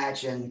this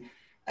match. And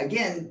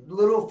again,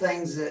 little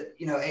things that,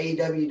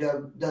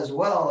 AEW does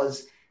well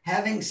is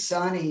having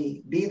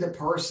Sonny be the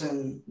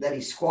person that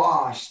he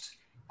squashed,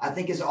 I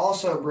think is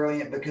also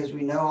brilliant, because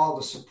we know all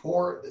the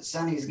support that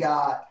Sonny's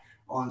got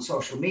on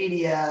social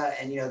media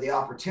and, the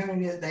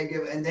opportunity that they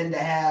give. And then to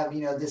have,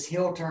 this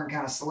heel turn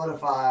kind of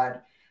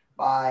solidified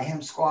by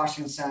him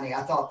squashing Sonny,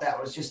 I thought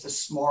that was just a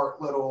smart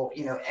little,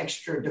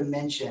 extra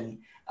dimension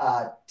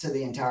to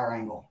the entire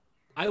angle.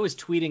 I was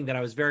tweeting that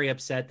I was very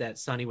upset that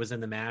Sonny was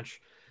in the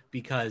match,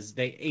 because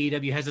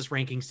AEW has this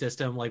ranking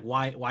system. Like,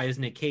 why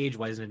isn't it Cage?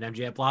 Why isn't it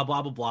MJF? Blah,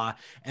 blah, blah, blah.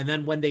 And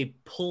then when they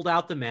pulled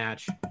out the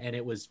match and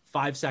it was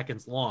 5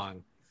 seconds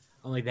long,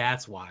 I'm like,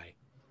 that's why.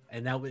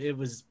 And it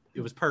was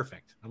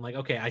perfect. I'm like,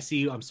 okay, I see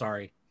you. I'm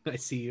sorry. I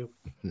see you.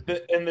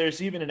 And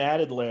there's even an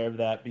added layer of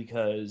that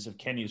because of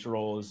Kenny's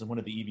role as one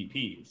of the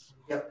EVPs.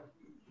 Yep.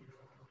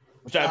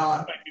 Which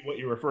might be what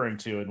you're referring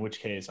to, in which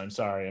case, I'm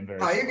sorry. I'm very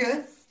sorry. You're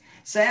good.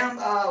 Sam,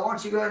 why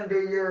don't you go ahead and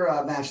do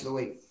your match of the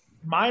week?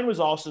 Mine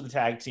was also the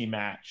tag team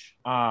match,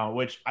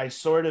 which I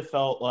sort of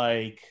felt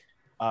like,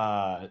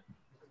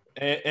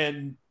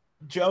 and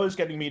Joe is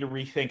getting me to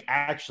rethink,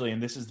 actually,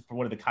 and this is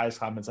one of the Kai's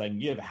comments I can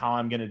give, how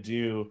I'm going to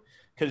do,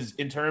 because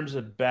in terms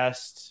of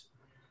best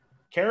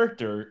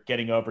character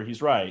getting over,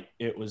 he's right.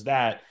 It was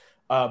that.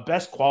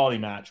 Best quality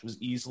match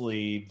was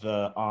easily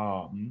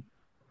the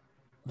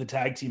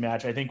tag team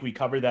match. I think we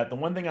covered that. The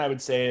one thing I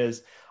would say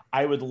is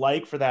I would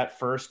like for that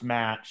first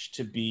match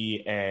to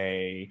be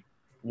a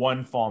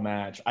one fall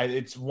match.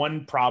 It's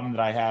one problem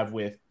that I have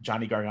with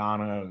Johnny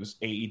Gargano's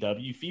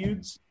AEW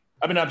feuds.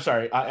 I mean, I'm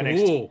sorry,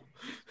 NXT.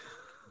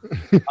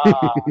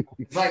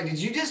 Like, did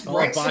you just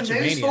break some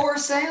news for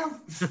us,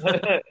 Sam?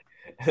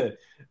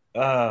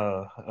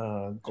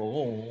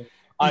 Goal.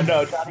 I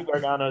know Johnny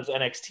Gargano's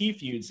NXT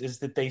feuds is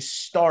that they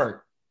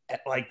start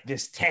at like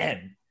this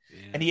 10. Yeah.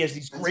 And he has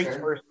these great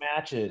first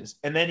matches,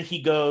 and then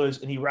he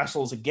goes and he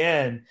wrestles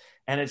again,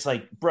 and it's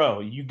like, bro,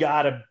 you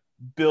gotta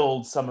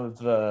build some of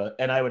the,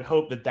 and I would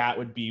hope that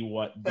would be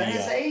what. But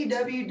has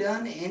AEW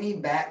done any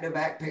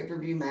back-to-back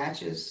pay-per-view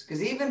matches?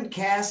 Because even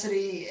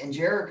Cassidy and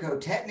Jericho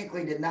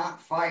technically did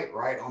not fight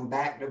right on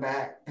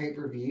back-to-back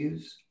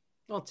pay-per-views.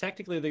 Well,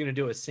 technically they're going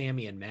to do it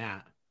Sammy and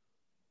Matt.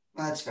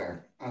 That's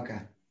fair.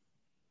 Okay.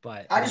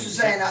 But I just was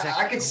saying,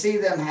 I could see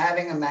them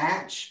having a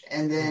match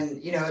and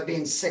then, it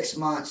being 6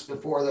 months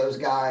before those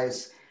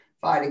guys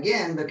fight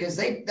again, because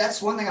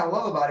that's one thing I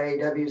love about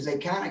AEW is they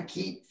kind of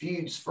keep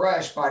feuds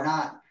fresh by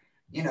not,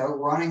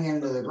 running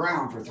into the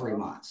ground for 3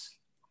 months.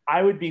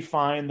 I would be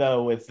fine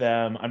though with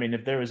them. I mean,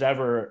 if there was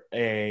ever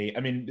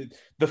the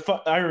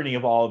irony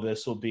of all of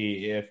this will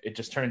be if it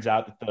just turns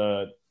out that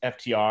the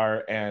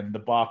FTR and the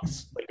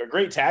Bucks are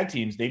great tag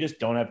teams. They just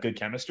don't have good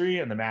chemistry,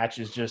 and the match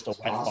is just a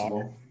wet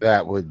ball.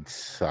 That would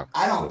suck.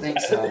 I don't think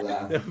so,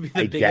 though. That would be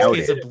the biggest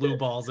case of blue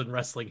balls in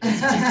wrestling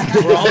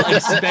history. We're all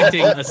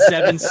expecting a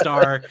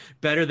 7-star,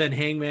 better than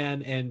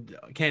Hangman and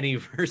Kenny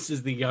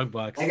versus the Young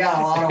Bucks. They got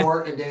a lot of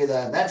work to do,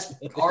 though. That's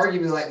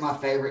arguably like my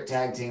favorite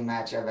tag team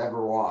match I've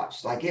ever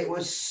watched. Like, it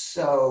was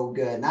so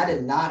good, and I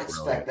did not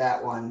expect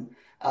that one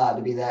to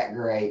be that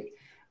great.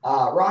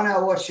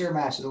 Ronell, what's your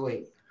match of the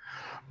week?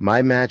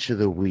 My match of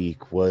the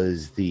week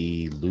was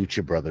the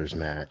Lucha Brothers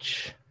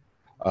match.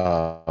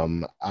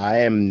 I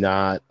am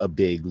not a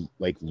big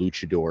like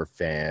luchador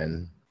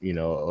fan,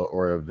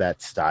 or of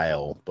that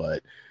style,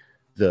 but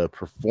the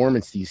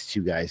performance these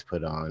two guys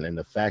put on and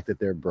the fact that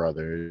they're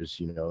brothers,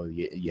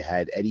 you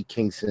had Eddie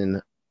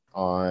Kingston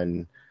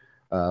on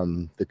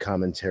the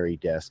commentary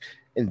desk,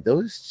 and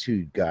those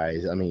two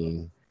guys, I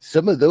mean,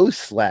 some of those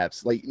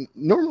slaps, like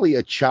normally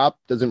a chop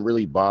doesn't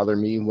really bother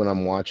me when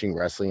I'm watching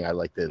wrestling. I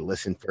like to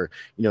listen for,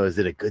 is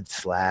it a good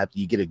slap?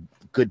 You get a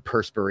good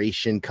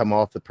perspiration come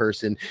off the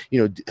person,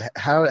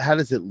 how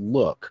does it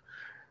look?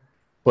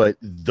 But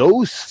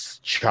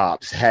those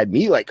chops had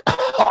me like,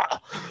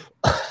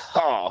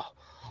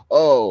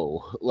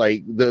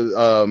 like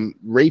the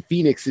Ray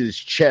Phoenix's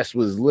chest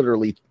was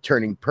literally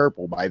turning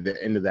purple by the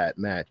end of that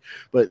match.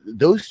 But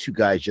those two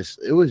guys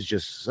it was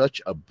just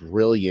such a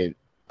brilliant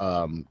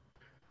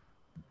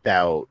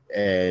bout,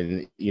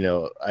 and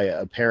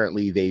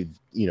apparently they've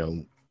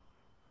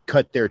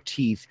cut their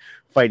teeth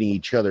fighting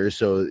each other,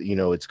 so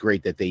it's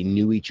great that they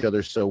knew each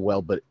other so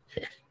well. But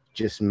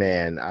just,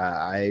 man,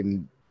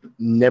 I'm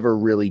never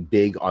really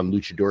big on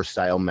luchador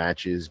style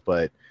matches,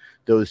 but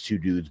those two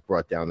dudes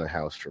brought down the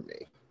house for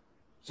me.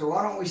 So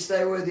why don't we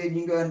stay with you and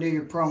you can go ahead and do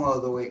your promo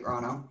of the week,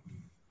 Rano?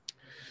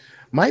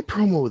 My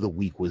promo of the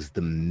week was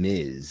The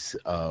Miz,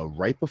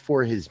 right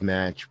before his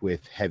match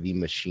with Heavy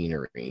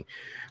Machinery.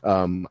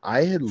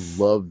 I had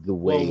loved the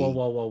way...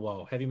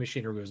 Whoa. Heavy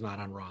Machinery was not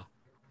on Raw.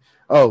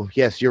 Oh,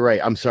 yes, you're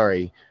right. I'm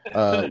sorry.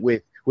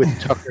 With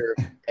Tucker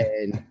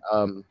and...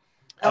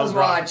 that was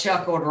why I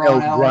chuckled,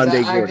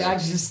 Rano. I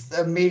just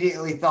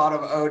immediately thought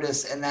of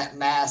Otis in that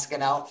mask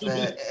and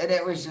outfit. And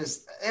it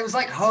was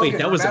like Hogan. Wait,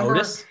 that was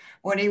Otis?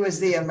 When he was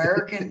the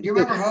American, do you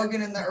remember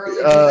Hogan in the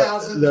early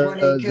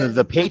 2000s?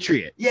 The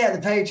Patriot. Yeah, the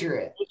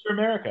Patriot. It's for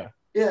America.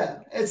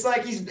 Yeah, it's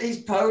like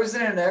he's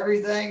posing and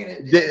everything.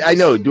 And I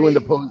know, doing the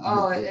pose.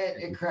 Oh,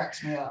 it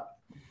cracks me up.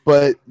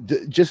 But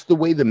just the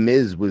way the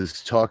Miz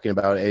was talking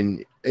about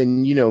it,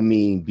 and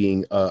me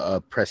being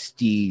a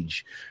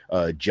prestige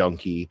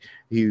junkie,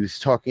 he was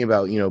talking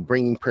about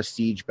bringing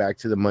prestige back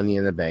to the Money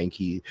in the Bank.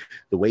 The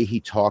way he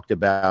talked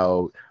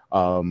about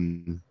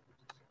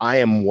I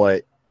am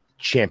what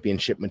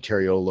championship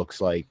material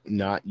looks like,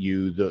 not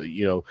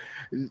you.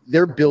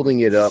 They're building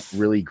it up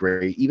really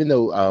great, even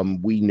though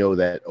we know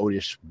that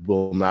Otis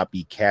will not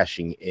be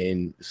cashing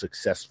in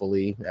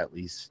successfully, at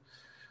least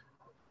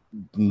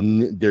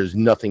there's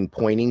nothing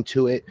pointing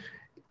to it.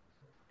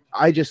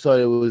 I just thought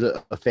it was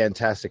a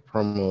fantastic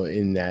promo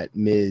in that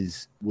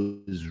Miz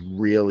was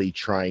really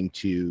trying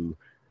to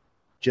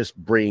just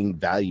bring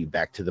value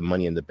back to the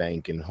Money in the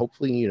Bank, and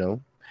hopefully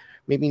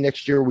maybe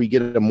next year we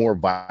get a more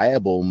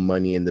viable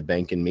Money in the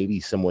Bank, and maybe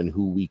someone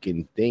who we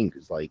can think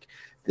is like,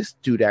 this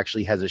dude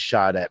actually has a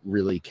shot at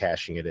really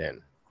cashing it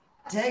in.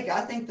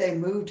 I think they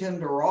moved him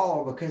to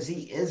Raw because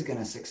he is going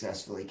to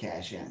successfully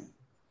cash in.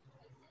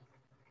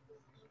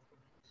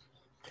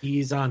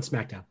 He's on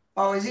SmackDown.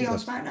 Oh, is he on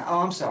SmackDown? Oh,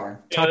 I'm sorry.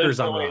 Tucker's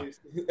on Raw.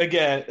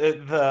 Again,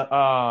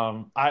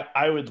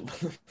 I would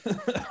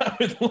I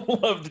would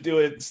love to do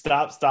it.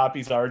 Stop.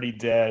 He's already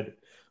dead.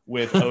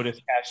 With Otis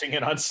cashing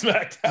in on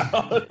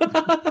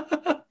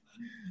SmackDown.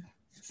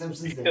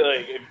 Simpsons.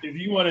 Like, if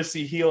you want to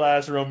see heel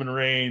ass Roman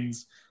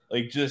Reigns,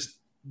 like, just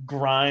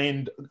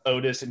grind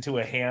Otis into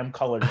a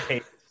ham-colored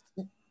cake.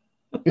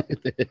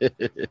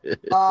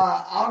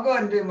 I'll go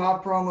ahead and do my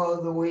promo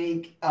of the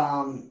week.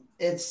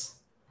 It's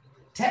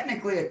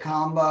technically a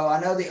combo. I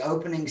know the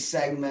opening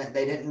segment,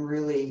 they didn't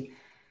really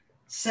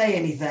say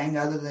anything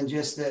other than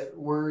just that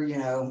we're,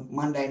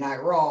 Monday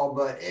Night Raw,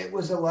 but it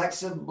was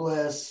Alexa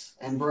Bliss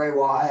and Bray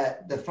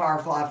Wyatt, the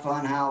Firefly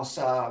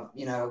Funhouse,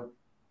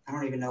 I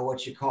don't even know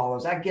what you call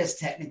those. I guess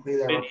technically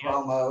they're a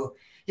promo.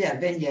 Yeah,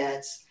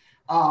 vignettes.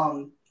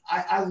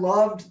 I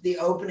loved the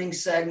opening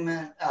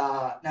segment.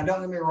 Now,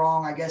 don't get me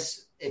wrong. I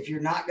guess if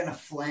you're not going to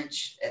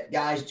flinch at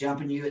guys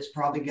jumping you, it's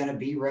probably going to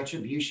be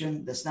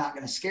Retribution. That's not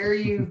going to scare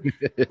you.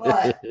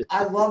 But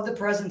I love the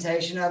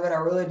presentation of it. I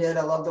really did.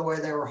 I love the way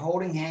they were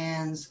holding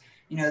hands.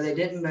 They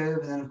didn't move.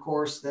 And then, of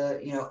course,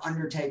 the,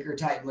 Undertaker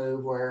type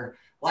move where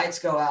lights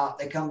go out,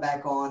 they come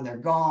back on, they're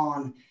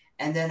gone.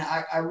 And then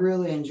I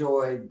really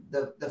enjoyed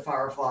the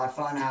Firefly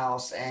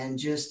Funhouse and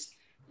just,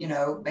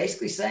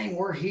 basically saying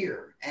we're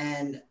here.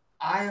 And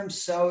I am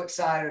so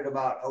excited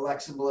about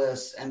Alexa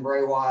Bliss and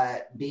Bray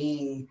Wyatt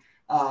being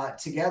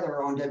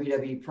together on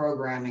WWE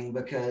programming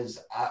because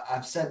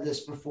I've said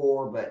this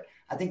before, but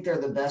I think they're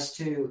the best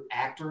two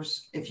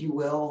actors, if you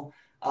will,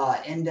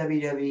 in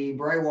WWE.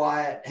 Bray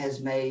Wyatt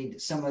has made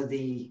some of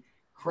the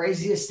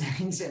craziest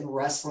things in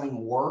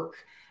wrestling work.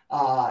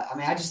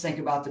 I just think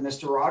about the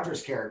Mr.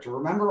 Rogers character.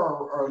 Remember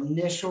our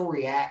initial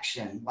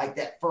reaction, like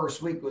that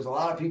first week, was a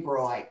lot of people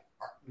are like,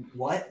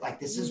 what? Like,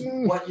 this is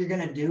what you're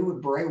going to do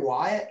with Bray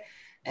Wyatt?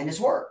 And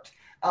it's worked.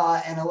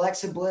 And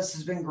Alexa Bliss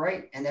has been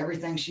great in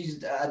everything she's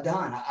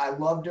done. I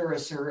loved her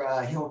as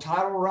her heel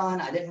title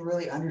run. I didn't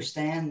really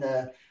understand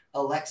the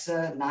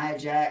Alexa Nia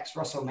Jax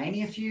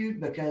WrestleMania feud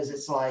because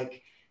it's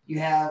like you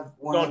have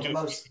one of the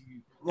most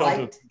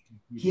liked.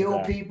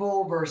 heel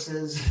people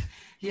versus,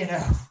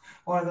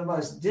 one of the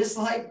most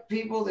disliked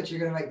people that you're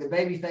going to make the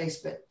baby face.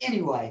 But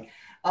anyway,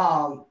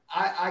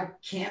 I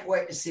can't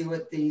wait to see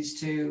what these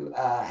two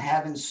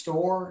have in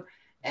store.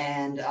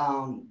 And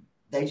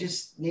they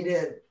just need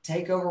to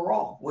take over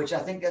Raw, which I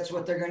think that's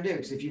what they're going to do.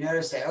 Because if you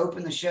notice, they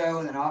opened the show,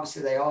 and then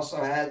obviously they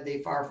also had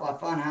the Firefly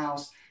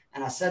Funhouse.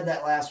 And I said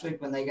that last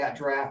week when they got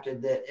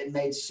drafted, that it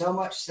made so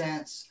much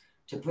sense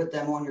to put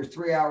them on your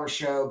 3-hour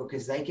show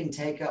because they can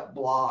take up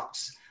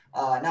blocks,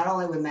 not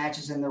only with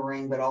matches in the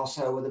ring, but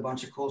also with a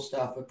bunch of cool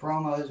stuff with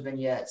promos,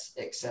 vignettes,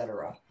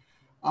 etc.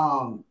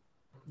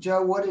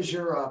 Joe, what is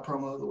your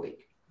promo of the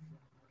week?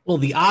 Well,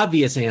 the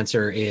obvious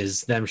answer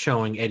is them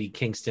showing Eddie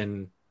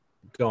Kingston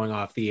going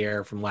off the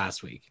air from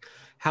last week.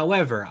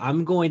 However,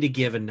 I'm going to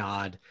give a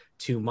nod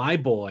to my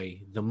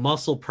boy, the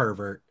muscle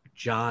pervert,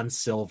 John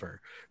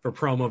Silver, for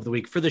promo of the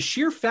week, for the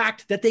sheer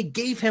fact that they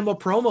gave him a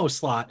promo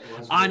slot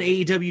on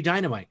AEW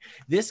Dynamite.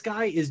 This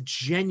guy is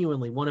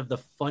genuinely one of the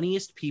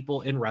funniest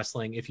people in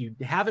wrestling. If you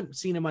haven't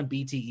seen him on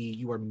BTE,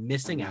 you are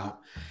missing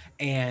out.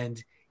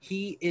 And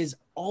he is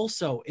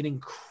also an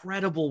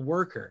incredible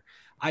worker.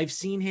 I've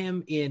seen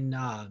him in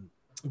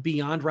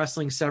Beyond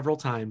Wrestling several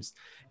times,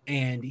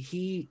 and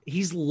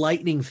he's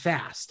lightning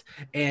fast,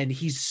 and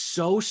he's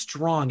so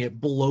strong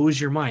it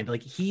blows your mind.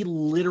 Like, he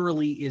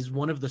literally is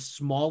one of the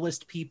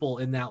smallest people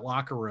in that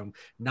locker room,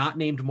 not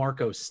named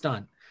Marco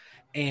Stunt.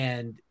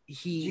 And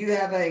do you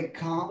have a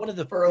comp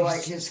for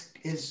like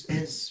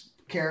his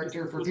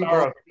character for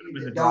people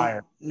that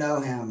don't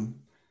know him?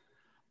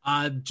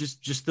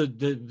 Just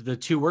the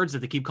two words that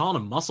they keep calling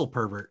him, muscle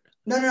pervert.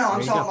 No.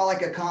 I'm talking about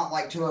like a comp,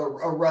 like to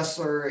a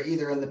wrestler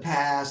either in the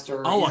past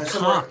or. A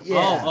comp. Yeah.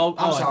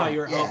 I thought you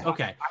were. Yeah.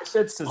 Okay. I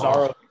said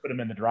Cesaro if you put him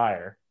in the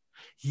dryer.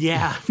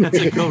 Yeah, that's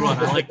a good one.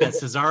 I like that.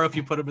 Cesaro if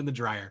you put him in the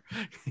dryer.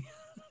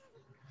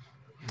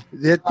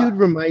 That dude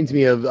reminds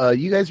me of.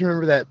 You guys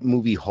remember that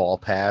movie Hall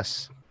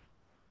Pass?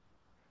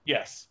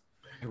 Yes.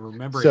 I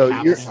remember. So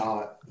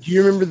do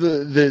you remember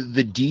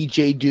the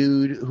DJ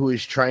dude who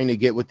is trying to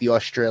get with the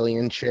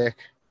Australian chick?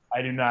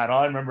 I do not.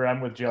 All I remember,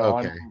 I'm with Joe.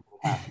 Okay.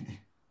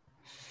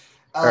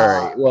 All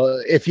right.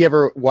 Well, if you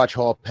ever watch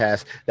Hall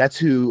Pass, that's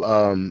who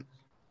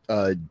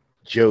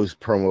Joe's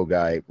promo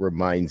guy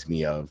reminds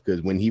me of,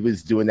 because when he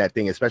was doing that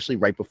thing, especially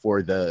right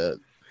before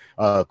the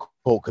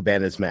Colt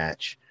Cabana's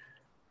match,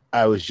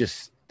 I was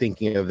just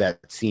thinking of that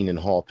scene in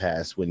Hall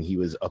Pass when he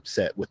was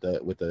upset with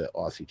the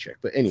Aussie chick.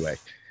 But anyway,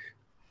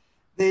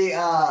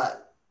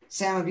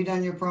 Sam, have you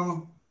done your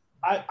promo?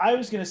 I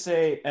was going to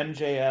say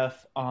MJF,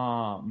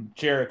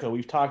 Jericho.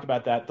 We've talked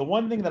about that. The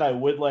one thing that I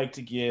would like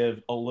to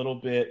give a little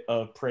bit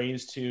of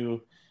praise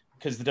to,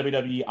 because the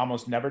WWE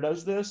almost never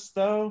does this,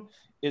 though,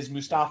 is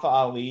Mustafa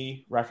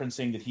Ali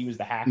referencing that he was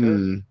the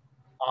hacker.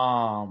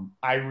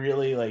 I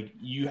really like,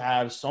 you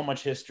have so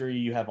much history,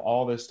 you have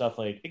all this stuff,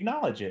 like,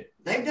 acknowledge it.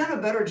 They've done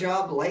a better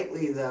job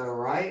lately though,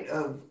 right?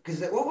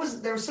 Because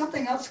there was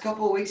something else a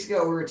couple of weeks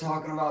ago we were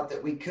talking about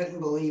that we couldn't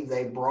believe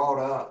they brought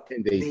up,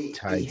 and they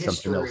tied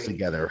something else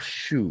together.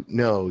 Shoot,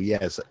 no,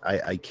 yes,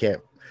 I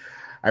can't.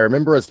 I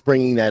remember us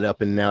bringing that up,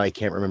 and now I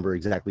can't remember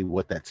exactly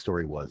what that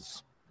story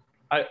was.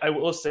 I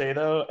will say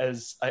though,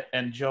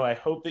 and Joe, I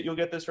hope that you'll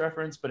get this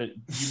reference, but you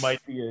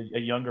might be a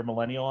younger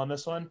millennial on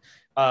this one.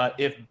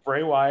 If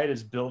Bray Wyatt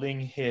is building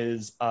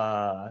his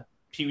Dark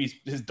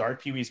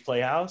Pee-wee's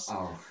Playhouse,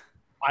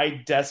 I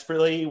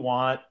desperately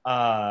want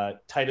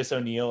Titus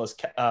O'Neil as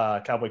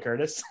Cowboy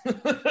Curtis,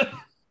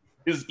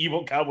 his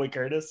evil Cowboy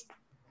Curtis.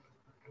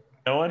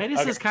 No one.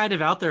 Titus is kind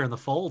of out there in the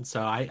fold,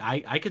 so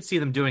I could see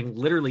them doing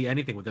literally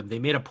anything with him. They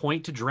made a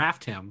point to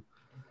draft him.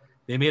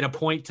 They made a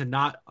point to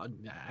not.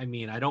 I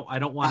mean, I don't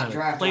want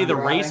to play the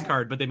race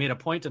card, but they made a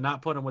point to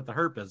not put him with the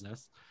Hurt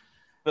Business.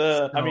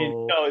 I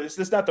mean, no, this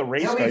is not the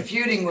race card. He'll be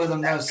feuding with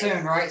him though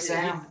soon, right,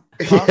 Sam?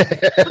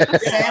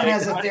 Sam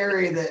has a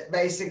theory that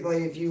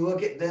basically, if you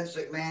look at Vince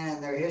McMahon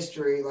and their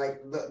history,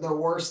 like the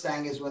worst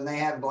thing is when they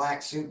have black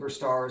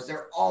superstars,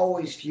 they're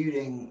always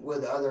feuding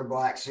with other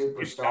black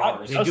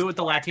superstars. They do it with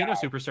the Latino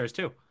superstars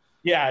too.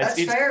 Yeah,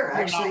 that's fair.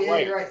 Actually, yeah,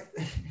 you're right.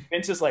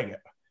 Vince is like,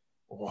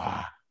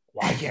 wow.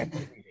 Why can't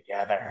they be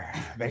together?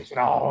 They should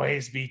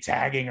always be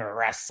tagging or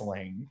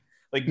wrestling.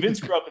 Like,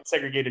 Vince grew up in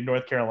segregated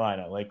North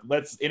Carolina. Like,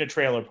 in a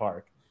trailer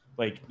park.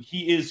 Like,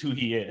 he is who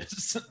he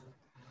is.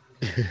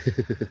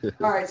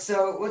 All right,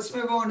 so let's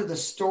move on to the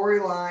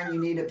storyline you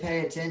need to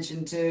pay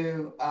attention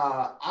to.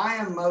 I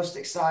am most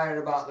excited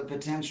about the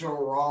potential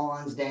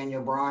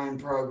Rollins-Daniel Bryan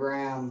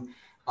program.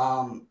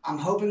 I'm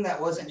hoping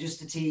that wasn't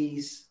just a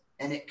tease,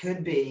 and it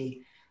could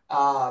be,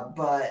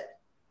 but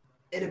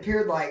it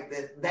appeared like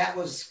that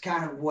was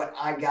kind of what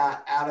I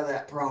got out of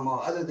that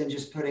promo, other than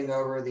just putting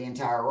over the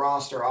entire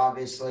roster,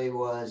 obviously,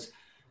 was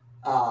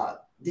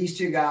these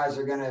two guys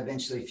are going to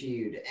eventually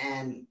feud.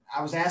 And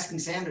I was asking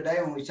Sam today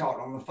when we talked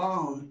on the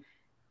phone,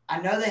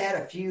 I know they had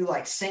a few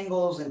like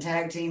singles and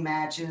tag team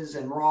matches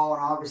and Raw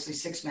and obviously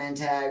 6-man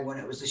tag when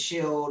it was a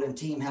Shield and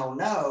Team Hell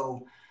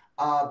No,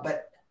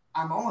 but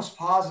I'm almost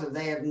positive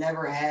they have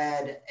never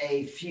had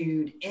a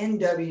feud in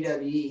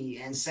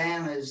WWE, and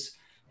Sam is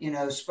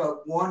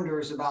spoke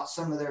wonders about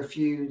some of their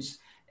feuds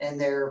and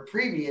their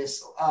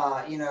previous,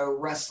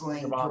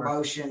 wrestling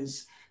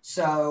promotions.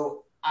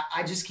 So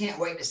I just can't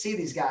wait to see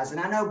these guys. And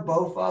I know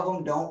both of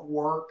them don't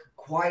work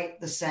quite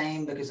the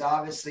same because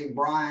obviously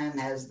Bryan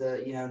has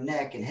the,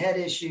 neck and head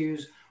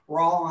issues.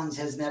 Rollins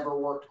has never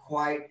worked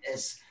quite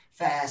as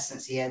fast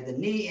since he had the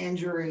knee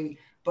injury,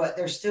 but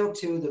they're still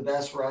two of the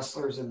best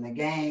wrestlers in the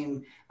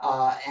game.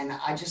 And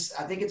I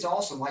think it's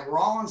awesome. Like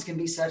Rollins can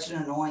be such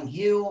an annoying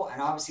heel.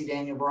 And obviously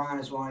Daniel Bryan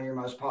is one of your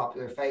most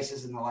popular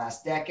faces in the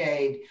last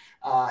decade.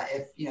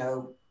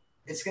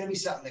 It's going to be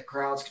something that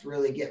crowds could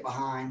really get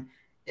behind.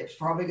 It's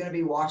probably going to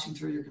be watching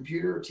through your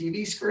computer or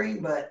TV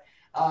screen, but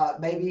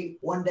maybe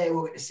one day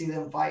we'll get to see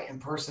them fight in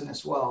person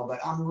as well. But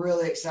I'm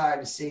really excited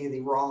to see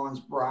the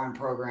Rollins-Bryan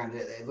program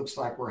that it looks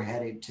like we're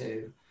headed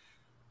to.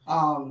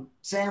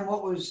 Sam,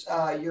 what was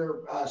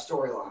your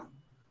storyline?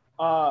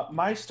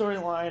 My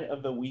storyline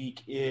of the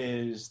week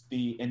is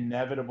the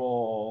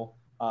inevitable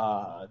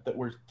that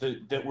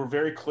we're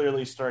very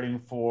clearly starting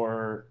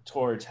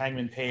towards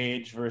Hangman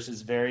Page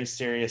versus very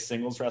serious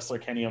singles wrestler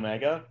Kenny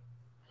Omega.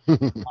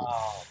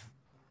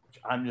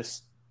 I'm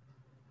just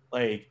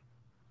like,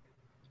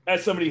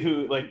 as somebody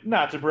who, like,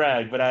 not to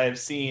brag, but I've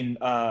seen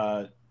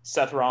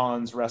Seth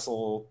Rollins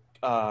wrestle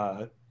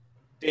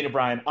Daniel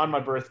Bryan on my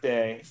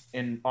birthday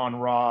on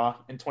Raw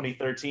in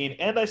 2013,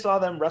 and I saw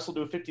them wrestle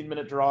to a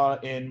 15-minute draw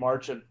in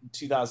March of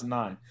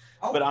 2009.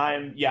 Oh, but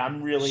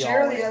I'm really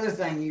share the other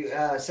thing you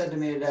said to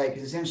me today,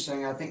 because it's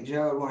interesting. I think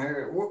Joe would want to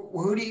hear it.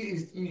 Who do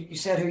you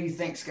said who you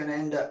think's going to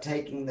end up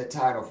taking the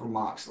title from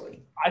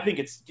Moxley? I think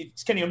it's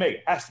Kenny Omega.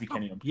 It has to be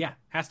Kenny Omega. Yeah,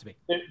 has to be.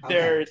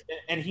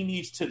 And he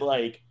needs to,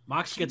 like,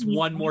 Mox gets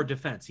one more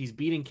defense. He's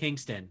beating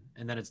Kingston,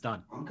 and then it's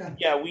done. Okay.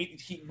 Yeah,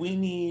 we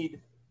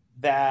need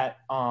that.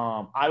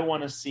 I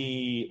want to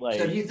see, like.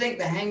 So do you think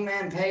the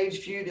Hangman Page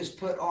feud is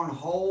put on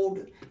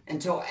hold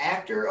until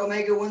after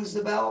Omega wins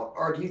the belt,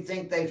 or do you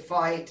think they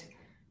fight?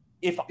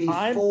 That's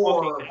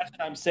what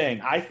I'm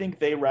saying. I think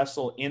they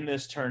wrestle in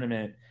this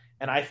tournament,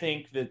 and I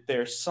think that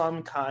there's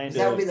some kind of.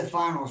 That would be the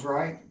finals,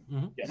 right?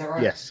 Mm-hmm. Is that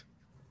right? Yes.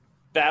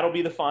 That'll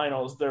be the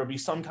finals. There'll be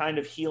some kind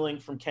of healing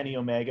from Kenny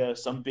Omega,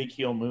 some big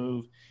heel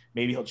move.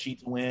 Maybe he'll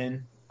cheat to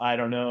win. I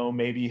don't know.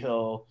 Maybe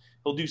he'll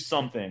do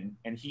something,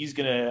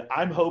 and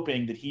I'm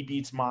hoping that he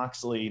beats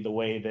Moxley the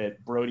way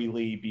that Brody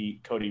Lee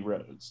beat Cody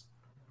Rhodes.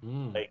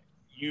 Like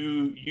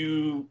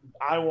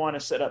I want to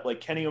set up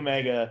like Kenny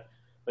Omega.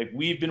 Like,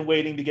 we've been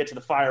waiting to get to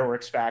the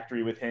fireworks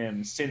factory with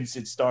him since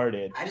it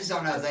started. I just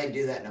don't know if they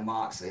do that to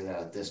Moxley though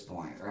at this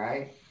point,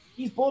 right?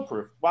 He's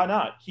bulletproof. Why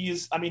not?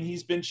 He's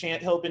been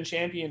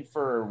champion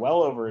for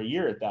well over a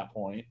year at that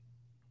point.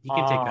 He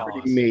can take that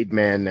loss. Made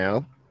man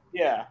now.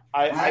 Yeah,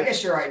 I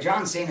guess you're right.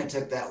 John Cena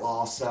took that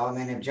loss, so I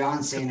mean, if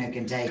John Cena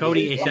can take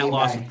Cody ate that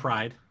loss with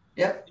pride.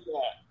 Yep.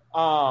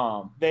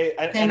 Yeah. They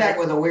came back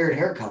with a weird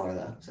hair color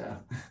though, so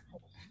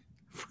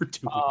for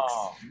 2 weeks.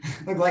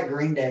 Looked like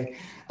Green Day.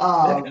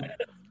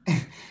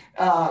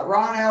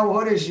 Ronell,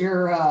 what is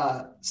your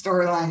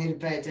storyline you need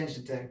to pay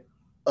attention to?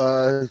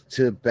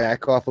 To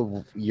back off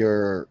of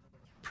your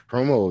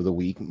promo of the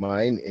week,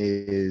 mine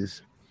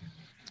is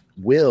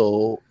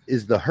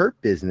is the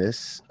Hurt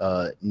Business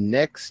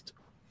next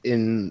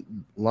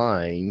in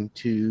line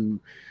to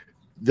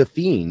the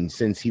Fiend,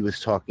 since he was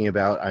talking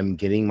about I'm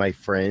getting my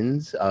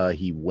friends.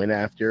 He went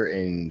after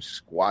and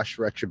squashed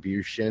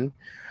Retribution.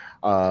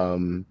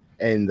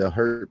 And the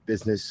Hurt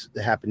Business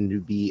happened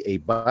to be a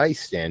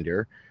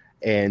bystander,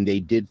 and they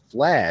did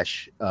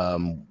flash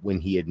when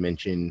he had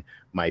mentioned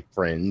my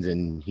friends,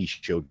 and he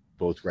showed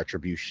both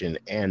Retribution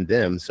and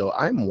them. So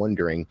I'm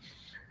wondering,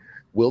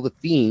 will the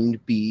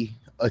Fiend be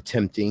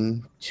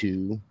attempting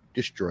to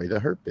destroy the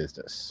Hurt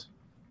Business?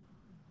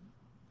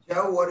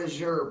 Joe, what is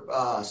your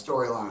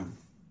storyline?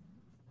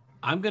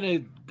 I'm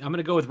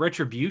gonna go with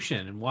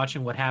Retribution and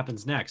watching what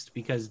happens next,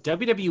 because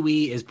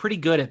WWE is pretty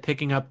good at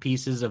picking up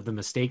pieces of the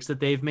mistakes that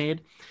they've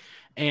made.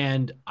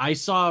 And we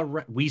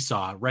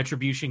saw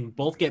Retribution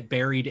both get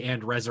buried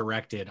and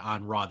resurrected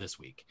on Raw this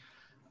week.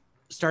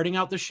 Starting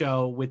out the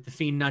show with the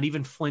Fiend not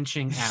even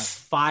flinching at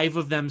 5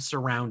 of them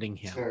surrounding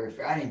him.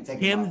 I didn't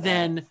think him about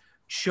then that.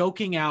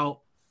 choking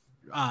out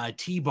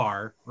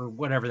T-Bar, or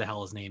whatever the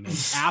hell his name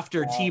is,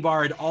 after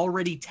T-Bar had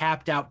already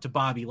tapped out to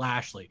Bobby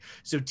Lashley.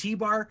 So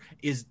T-Bar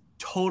is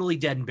totally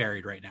dead and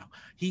buried right now.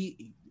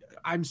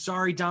 I'm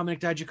sorry, Dominic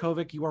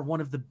Dijakovic, you are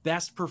one of the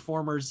best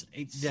performers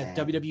that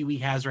WWE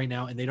has right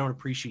now, and they don't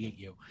appreciate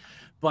you.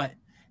 But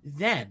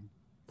then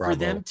for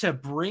them to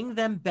bring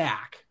them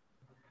back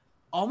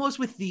almost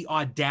with the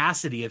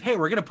audacity of, hey,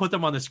 we're going to put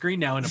them on the screen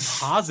now in a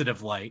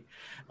positive light.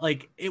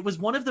 Like, it was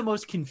one of the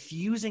most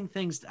confusing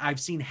things I've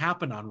seen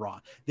happen on Raw.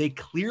 They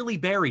clearly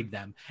buried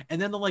them.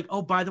 And then they're like,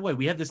 oh, by the way,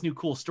 we have this new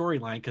cool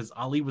storyline because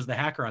Ali was the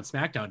hacker on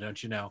SmackDown,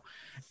 don't you know?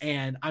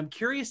 And I'm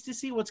curious to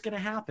see what's going to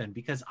happen,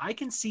 because I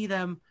can see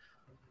them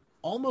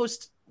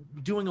almost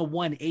doing a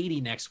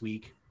 180 next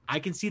week. I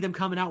can see them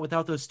coming out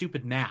without those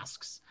stupid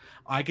masks.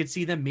 I could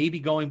see them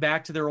maybe going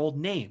back to their old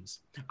names.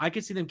 I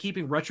could see them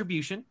keeping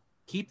Retribution,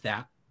 keep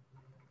that.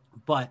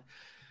 But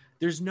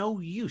there's no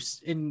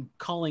use in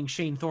calling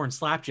Shane Thorne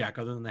Slapjack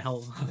other than the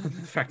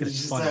fact that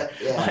it's funny.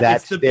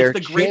 That's it's their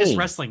the greatest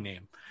wrestling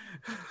name.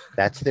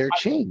 That's their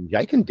change.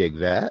 I can dig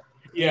that.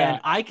 Yeah.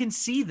 And I can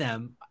see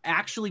them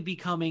actually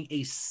becoming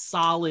a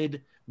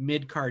solid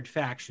mid-card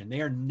faction.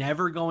 They are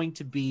never going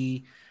to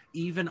be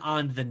even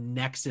on the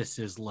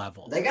Nexus's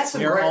level. They got some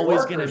They're great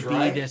always going to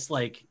be this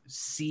like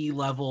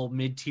C-level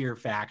mid-tier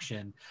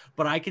faction,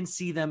 but I can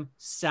see them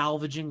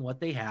salvaging what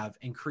they have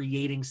and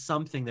creating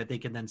something that they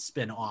can then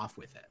spin off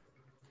with it.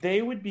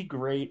 They would be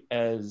great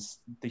as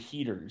the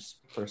heaters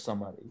for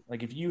somebody.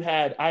 Like if you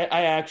had, I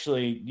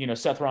actually,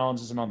 Seth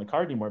Rollins isn't on the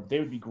card anymore, but they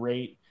would be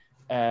great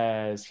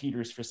as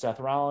heaters for Seth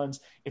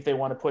Rollins. If they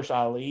want to push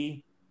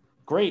Ali,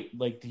 great.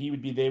 Like they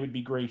would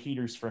be great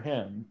heaters for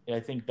him. I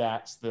think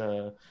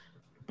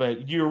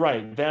but you're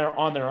right. They're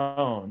on their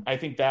own. I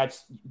think that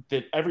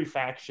every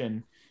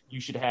faction you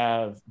should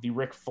have the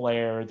Ric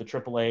Flair, the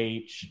Triple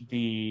H,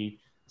 the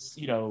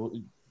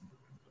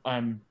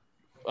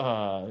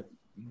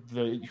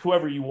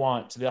whoever you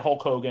want, the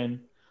Hulk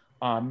Hogan.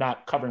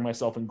 Not covering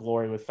myself in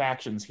glory with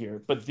factions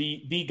here, but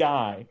the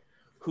guy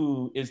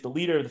who is the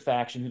leader of the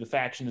faction, who the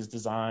faction is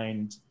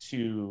designed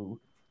to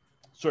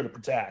sort of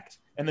protect,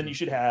 and then you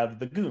should have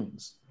the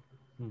goons.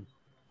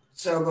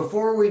 So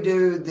before we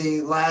do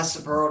the last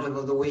superlative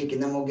of the week,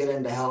 and then we'll get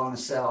into Hell in a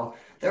Cell,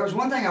 there was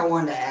one thing I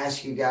wanted to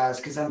ask you guys,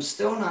 because I'm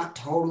still not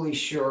totally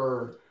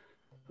sure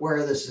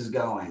where this is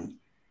going.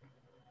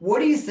 What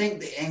do you think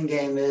the end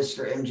game is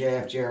for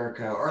MJF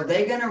Jericho? Are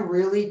they going to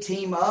really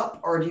team up,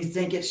 or do you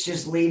think it's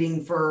just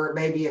leading for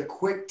maybe a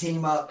quick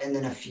team up and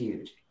then a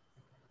feud?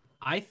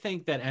 I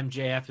think that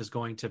MJF is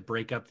going to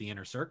break up the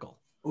Inner Circle.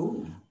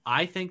 Ooh.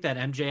 I think that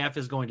MJF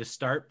is going to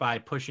start by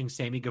pushing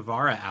Sammy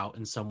Guevara out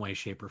in some way,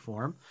 shape, or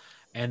form.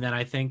 And then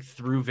I think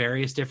through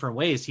various different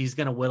ways, he's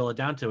going to whittle it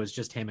down to it's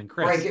just him and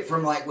Chris. Break it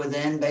from like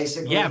within,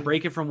 basically. Yeah,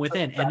 break it from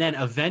within. And then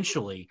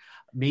eventually,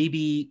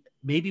 maybe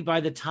by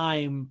the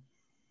time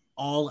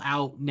All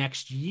Out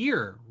next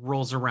year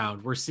rolls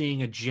around, we're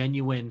seeing a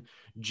genuine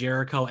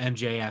Jericho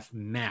MJF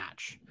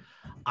match.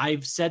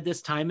 I've said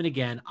this time and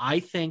again. I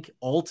think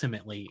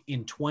ultimately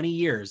in 20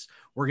 years,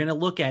 we're going to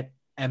look at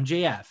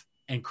MJF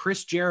and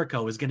Chris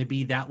Jericho is going to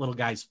be that little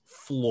guy's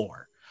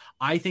floor.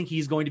 I think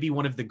he's going to be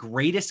one of the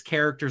greatest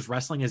characters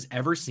wrestling has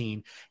ever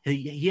seen.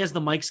 He has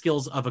the mic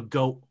skills of a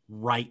GOAT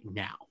right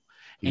now.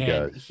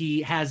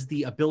 He has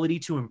the ability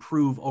to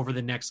improve over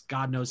the next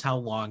God knows how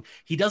long.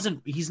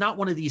 He's not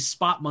one of these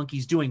spot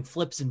monkeys doing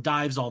flips and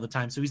dives all the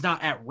time. So he's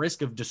not at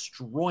risk of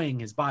destroying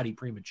his body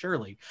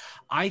prematurely.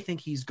 I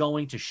think he's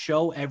going to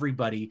show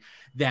everybody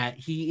that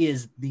he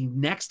is the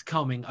next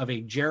coming of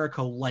a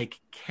Jericho-like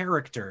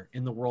character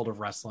in the world of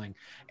wrestling.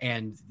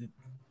 And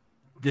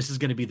this is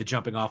going to be the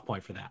jumping off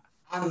point for that.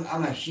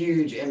 I'm a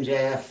huge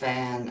MJF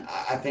fan.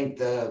 I think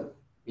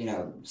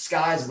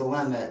sky's the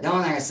limit. The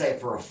only thing I say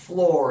for a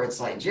floor, it's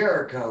like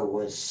Jericho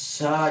was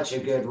such a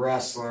good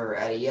wrestler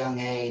at a young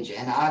age.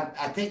 And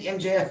I think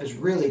MJF is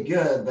really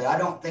good, but I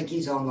don't think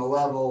he's on the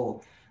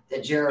level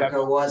that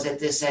Jericho was at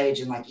this age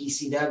in like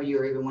ECW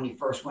or even when he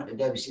first went to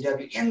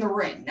WCW in the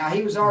ring. Now,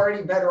 he was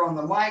already better on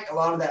the mic. A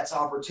lot of that's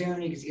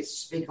opportunity because he gets to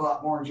speak a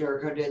lot more than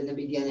Jericho did in the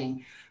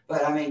beginning.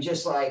 But I mean,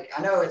 just like,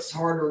 I know it's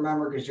hard to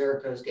remember because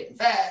Jericho's getting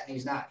fat and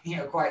he's not,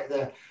 quite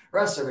the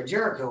wrestler, but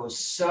Jericho was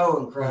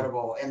so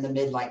incredible in the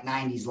mid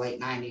 90s, late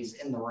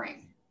 90s in the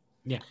ring.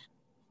 Yeah.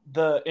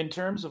 In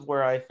terms of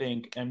where I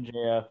think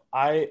MJF,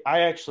 I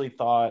actually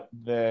thought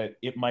that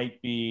it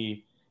might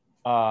be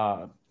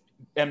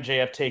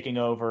MJF taking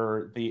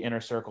over the Inner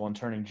Circle and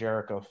turning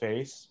Jericho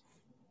face.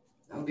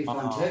 That would be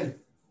fun too.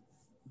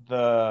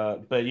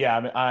 But yeah,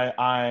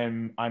 I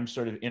mean, I'm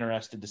sort of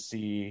interested to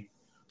see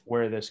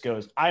where this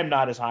goes. I'm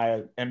not as high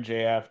as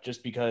MJF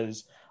just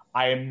because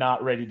I am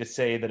not ready to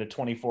say that a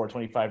 24,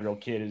 25-year-old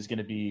kid is going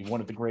to be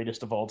one of the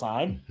greatest of all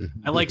time.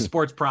 I like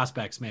sports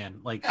prospects, man.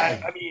 Like,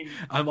 I mean,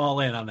 I'm all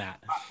in on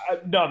that.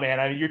 No, man.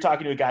 I mean, you're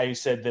talking to a guy who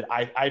said that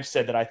I've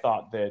said that I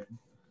thought that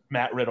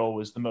Matt Riddle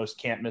was the most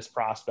can't miss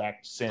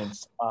prospect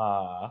since.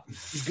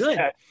 He's good.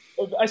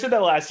 I said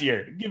that last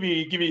year. Give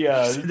me. You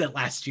said that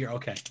last year.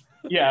 Okay.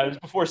 Yeah, it was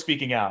before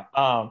speaking out.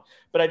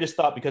 But I just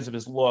thought because of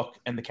his look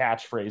and the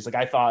catchphrase, like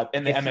I thought,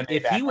 and the MMA.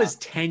 If he was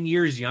 10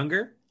 years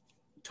younger,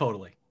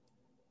 totally.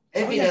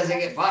 If he doesn't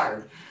get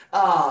fired.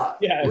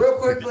 Real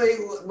quickly,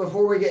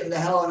 before we get into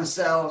Hell in a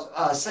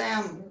Cell,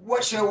 Sam,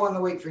 what show won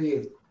the week for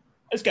you?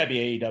 It's got to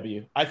be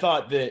AEW. I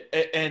thought that,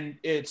 and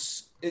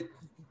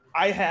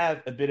I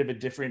have a bit of a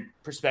different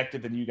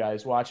perspective than you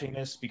guys watching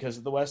this because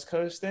of the West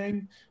Coast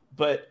thing,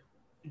 but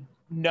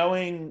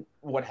knowing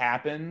what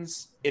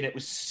happens, and it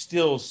was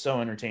still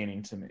so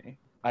entertaining to me.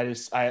 I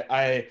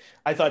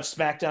thought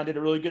SmackDown did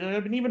a really good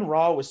job, and even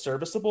Raw was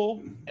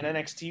serviceable, and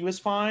NXT was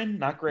fine,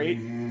 not great.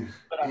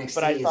 But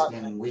I thought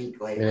has been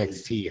weak lately.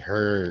 NXT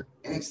hurt.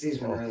 NXT's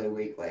been really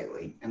weak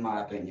lately, in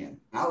my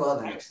opinion. I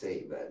love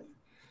NXT, but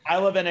I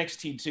love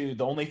NXT too.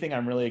 The only thing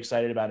I'm really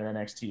excited about in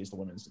NXT is the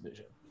women's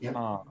division. Yep.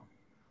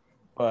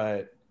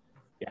 But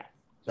yeah,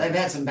 they've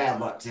had some bad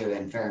luck too.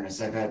 In fairness,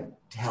 they've had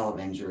hell of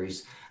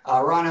injuries.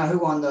 Rhino, who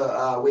won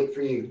the week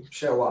for you,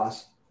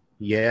 show-wise?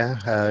 Yeah,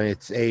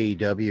 it's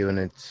AEW, and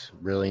it's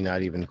really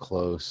not even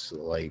close.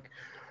 Like,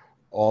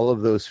 all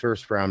of those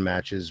first round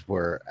matches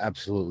were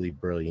absolutely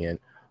brilliant.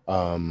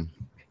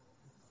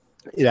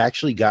 It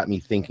actually got me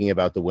thinking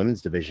about the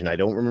women's division. I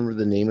don't remember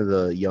the name of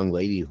the young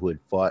lady who had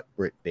fought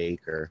Britt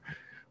Baker,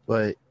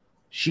 but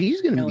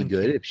she's going to be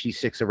good if she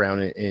sticks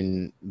around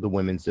in the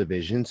women's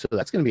division. So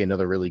that's going to be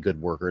another really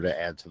good worker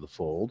to add to the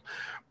fold.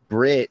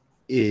 Britt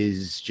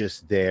is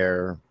just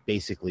there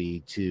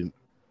basically to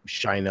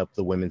shine up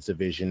the women's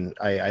division.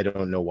 I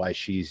don't know why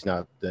she's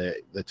not the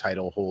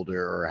title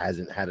holder or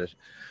hasn't had a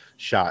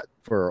shot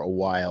for a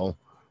while,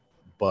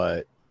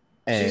 but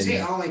she's the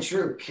only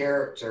true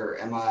character,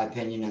 in my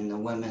opinion, in the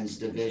women's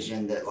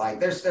division. That, like,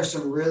 there's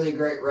some really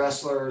great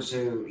wrestlers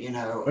who, you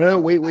know. No,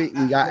 wait, we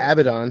got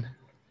Abaddon.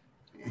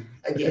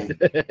 Again,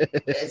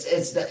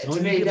 it's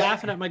to me,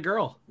 laughing at my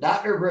girl,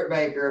 Dr. Britt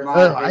Baker, in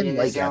my opinion,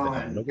 I like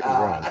Abaddon.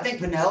 I think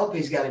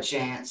Penelope's got a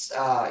chance,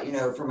 you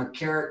know, from a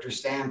character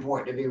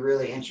standpoint, to be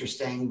really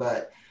interesting.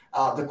 But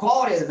the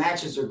quality of the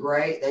matches are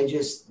great.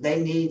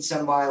 They need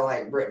somebody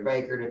like Britt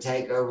Baker to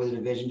take over the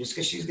division, just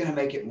because she's going to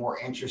make it more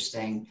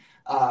interesting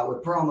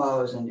with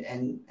promos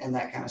and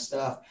that kind of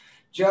stuff.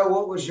 Joe,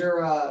 what was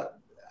your?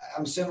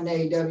 I'm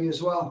assuming AEW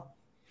as well.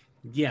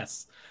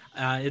 Yes.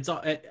 It's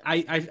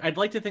I'd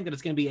like to think that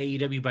it's going to be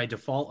AEW by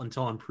default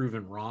until I'm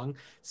proven wrong.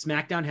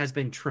 SmackDown has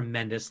been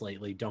tremendous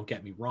lately. Don't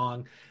get me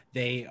wrong.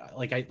 They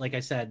like I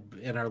said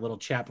in our little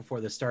chat before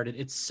this started,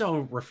 it's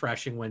so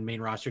refreshing when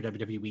main roster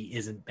WWE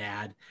isn't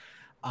bad.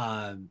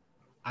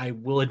 I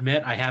will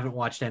admit I haven't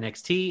watched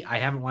NXT. I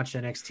haven't watched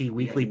NXT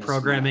weekly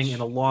programming in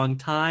a long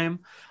time.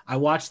 I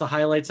watched the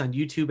highlights on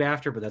YouTube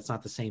after, but that's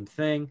not the same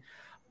thing.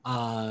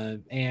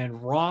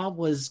 And Raw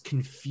was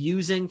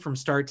confusing from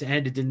start to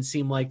end. It didn't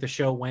seem like the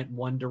show went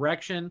one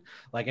direction.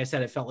 Like I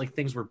said, it felt like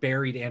things were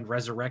buried and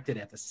resurrected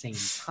at the same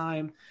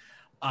time.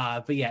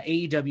 But yeah,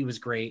 AEW was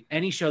great.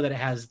 Any show that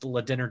has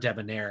La Dinner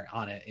Debonair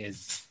on it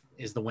is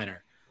the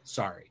winner.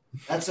 Sorry.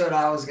 That's what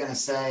I was going to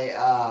say.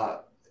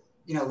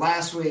 You know,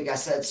 last week I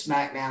said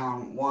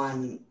SmackDown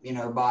won, you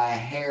know, by a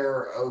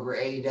hair over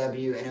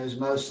AEW. And it was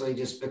mostly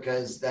just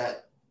because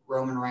that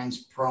Roman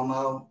Reigns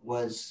promo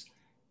was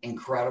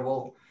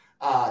incredible.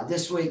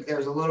 This week,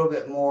 there's a little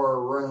bit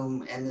more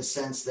room in the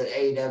sense that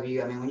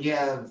AEW, I mean, when you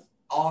have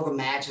all the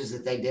matches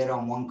that they did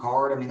on one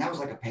card, I mean, that was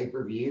like a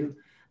pay-per-view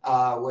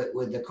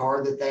with the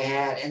card that they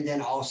had. And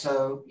then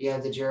also you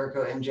have the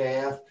Jericho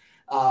MJF.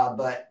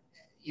 But,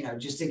 you know,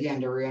 just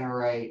again, to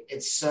reiterate,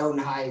 it's so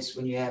nice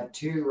when you have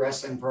two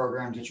wrestling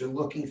programs that you're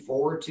looking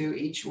forward to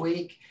each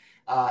week.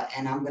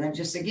 And I'm going to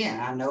just,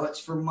 again, I know it's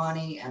for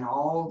money and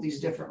all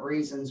these different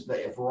reasons, but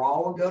if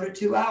Raw would go to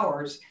 2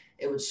 hours,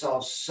 it would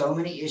solve so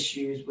many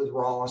issues with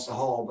Raw as a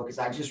whole, because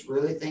I just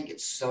really think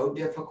it's so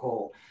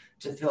difficult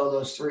to fill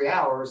those 3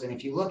 hours. And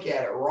if you look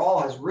at it, Raw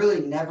has really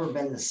never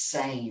been the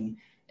same,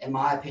 in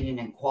my opinion,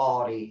 in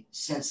quality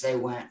since they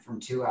went from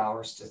 2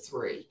 hours to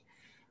 3.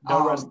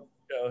 No wrestling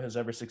show has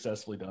ever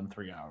successfully done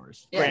 3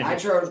 hours. Yeah,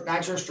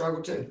 Nitro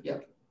struggled too.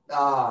 Yep.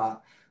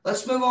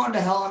 Let's move on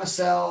to Hell in a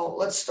Cell.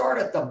 Let's start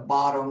at the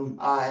bottom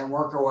and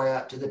work our way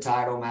up to the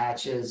title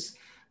matches.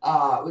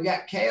 We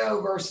got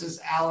KO versus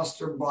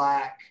Aleister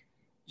Black.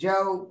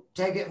 Joe,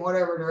 take it in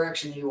whatever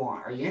direction you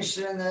want. Are you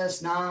interested in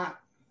this? Not?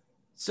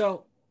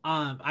 So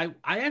I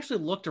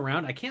actually looked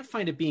around. I can't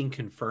find it being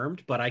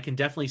confirmed, but I can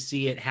definitely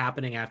see it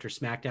happening after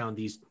SmackDown,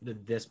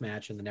 this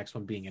match and the next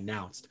one being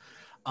announced.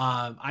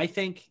 I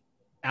think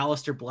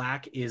Aleister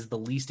Black is the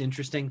least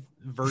interesting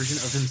version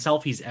of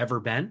himself he's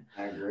ever been.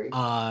 I agree.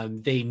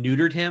 They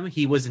neutered him.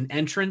 He was an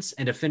entrance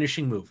and a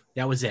finishing move.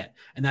 That was it.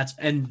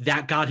 And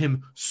that got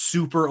him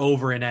super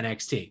over in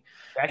NXT.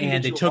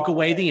 And they took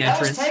away the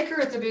entrance.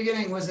 Taker at the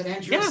beginning was an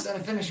entrance and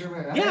a finisher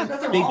move.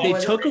 They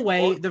took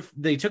away the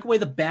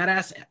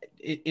badass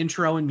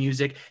intro and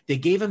music. They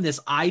gave him this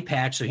eye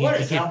patch so he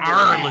became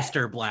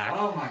Aleister Black.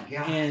 Oh my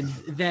god! And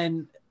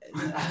then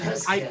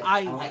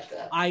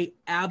I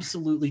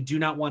absolutely do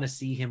not want to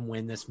see him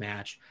win this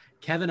match.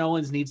 Kevin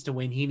Owens needs to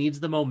win. He needs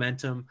the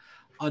momentum.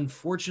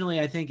 Unfortunately,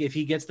 I think if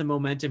he gets the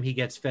momentum, he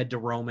gets fed to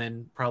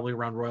Roman probably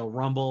around Royal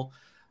Rumble.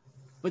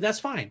 But that's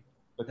fine.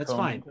 That's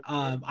fine.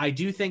 I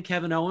do think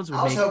Kevin Owens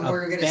would make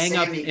a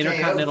bang-up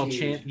Intercontinental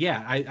champion.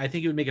 Yeah, I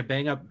think he would make a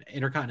bang-up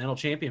Intercontinental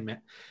champion.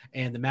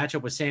 And the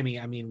matchup with Sammy,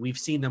 I mean, we've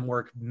seen them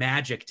work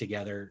magic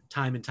together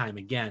time and time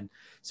again.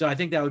 So I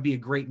think that would be a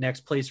great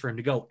next place for him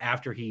to go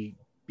after he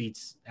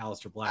beats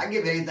Aleister Black. I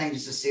give anything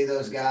just to see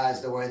those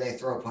guys, the way they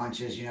throw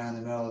punches, you know, in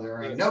the middle of the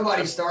ring.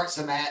 Nobody starts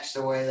a match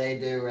the way they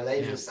do, or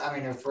they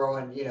they're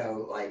throwing, you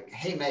know, like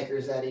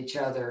haymakers at each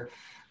other.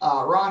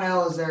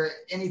 Ronell, is there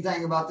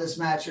anything about this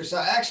match? Or so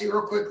actually,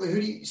 real quickly,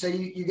 who do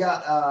you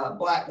got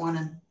Black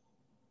winning?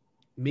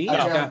 Me?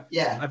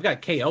 I've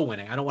got KO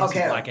winning. I don't want to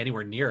see Black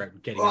anywhere near it.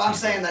 I'm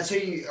saying that's who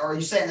you are. You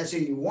saying that's who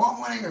you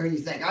want winning, or who you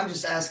think? I'm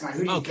just asking, like,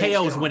 who do you think?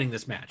 KO is winning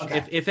this match.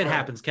 Okay. If it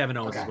happens, Kevin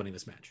Owens is winning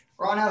this match.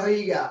 Ronell, who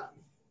you got?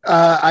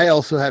 I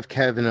also have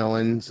Kevin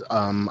Owens.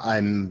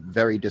 I'm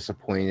very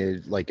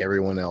disappointed, like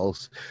everyone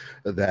else,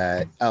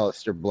 that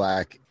Aleister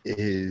Black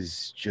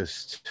is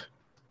just.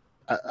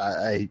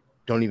 I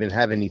don't even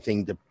have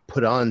anything to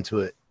put onto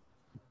it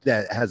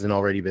that hasn't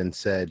already been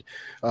said.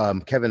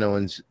 Kevin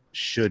Owens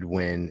should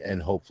win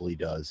and hopefully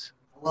does.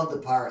 I love the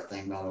pirate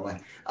thing, by the way.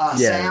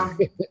 Yeah. Sam?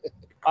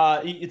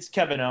 It's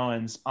Kevin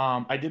Owens.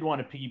 I did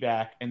want to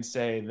piggyback and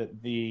say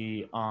that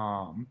the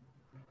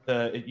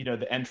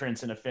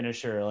entrance and a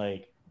finisher,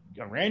 like,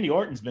 Randy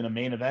Orton's been a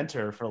main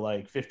eventer for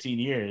like 15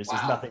 years. Wow.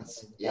 There's nothing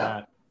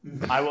that.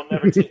 I will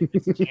never take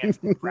this chance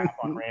to crap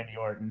on Randy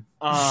Orton.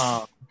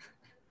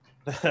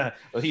 The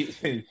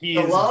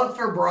love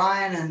for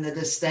Brian and the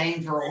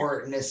disdain for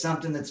Orton is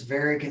something that's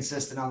very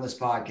consistent on this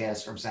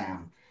podcast from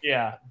Sam.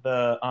 Yeah,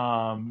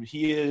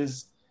 he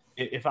is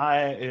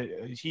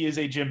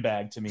a gym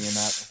bag to me in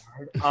that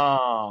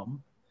regard.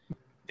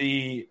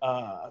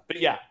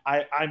 But yeah,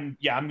 I'm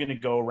gonna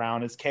go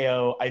around as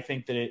KO. I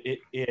think that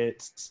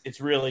it's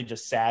really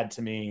just sad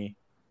to me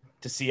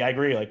to see. I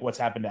agree, like what's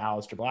happened to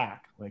Aleister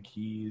Black. Like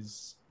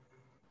he's,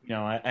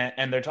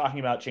 and they're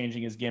talking about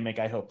changing his gimmick.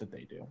 I hope that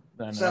they do.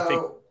 Then I'm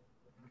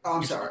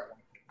sorry.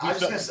 I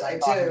was gonna say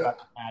too. About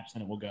the match,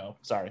 then it will go.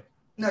 Sorry.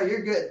 No,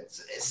 you're good.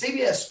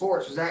 CBS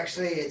Sports was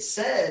actually, it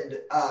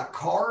said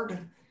card.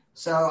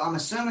 So I'm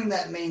assuming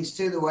that means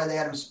too, the way they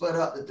had them split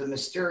up, that the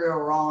Mysterio,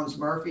 Rollins,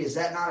 Murphy, is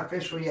that not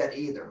official yet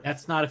either?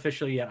 That's not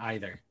official yet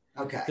either.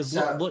 Okay.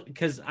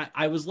 Because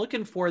I was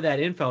looking for that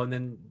info and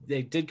then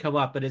they did come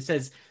up, but it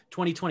says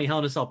 2020 Hell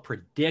in a Cell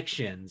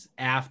predictions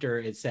after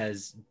it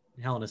says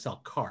Hell in a Cell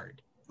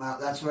card. Well,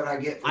 that's what I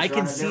get. I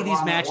can see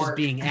these matches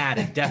being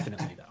added,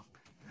 definitely, though.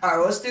 All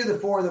right, let's do the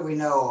four that we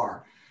know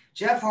are.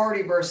 Jeff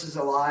Hardy versus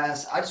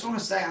Elias. I just want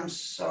to say I'm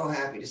so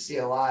happy to see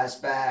Elias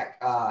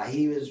back.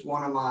 He was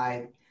one of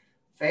my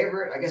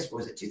favorite, I guess,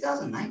 was it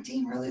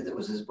 2019 really that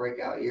was his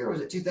breakout year? Or was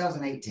it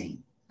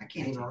 2018? I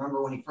can't even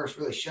remember when he first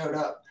really showed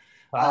up.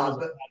 But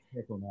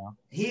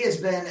he has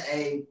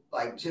been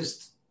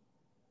just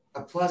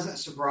a pleasant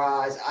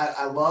surprise.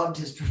 I loved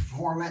his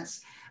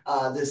performance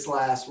this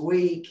last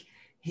week.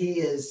 He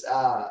is,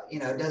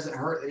 it doesn't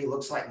hurt that he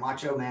looks like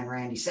Macho Man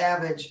Randy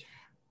Savage.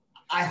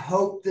 I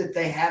hope that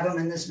they have him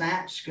in this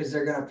match because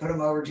they're going to put him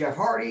over Jeff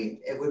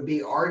Hardy. It would be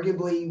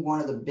arguably one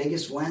of the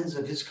biggest wins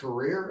of his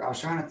career. I was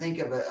trying to think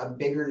of a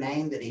bigger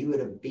name that he would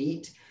have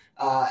beat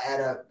at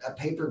a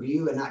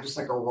pay-per-view and not just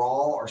like a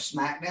Raw or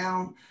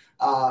SmackDown.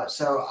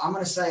 So I'm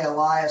going to say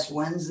Elias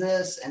wins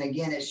this. And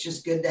again, it's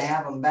just good to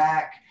have him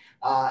back.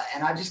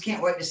 And I just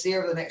can't wait to see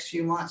over the next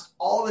few months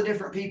all the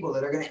different people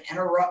that are going to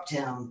interrupt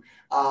him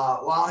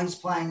while he's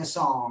playing a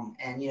song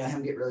and,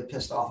 him get really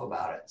pissed off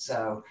about it.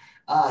 So,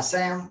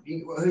 Sam,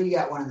 who you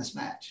got winning this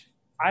match?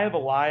 I have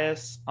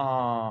Elias.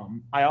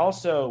 I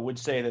also would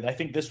say that I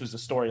think this was the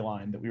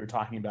storyline that we were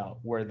talking about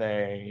where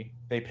they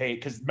paid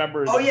because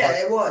remember. Oh yeah,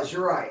 it was.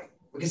 You're right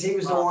because he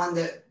was the one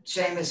that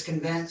Sheamus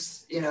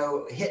convinced,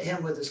 hit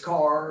him with his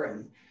car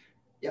and.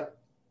 Yep.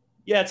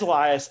 Yeah, it's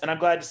Elias, and I'm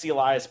glad to see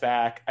Elias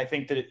back. I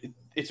think that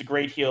it's a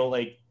great heel.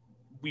 Like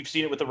we've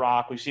seen it with The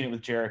Rock, we've seen it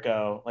with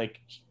Jericho. Like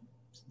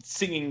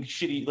singing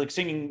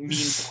mean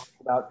songs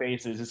about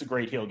faces. It's a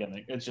great heel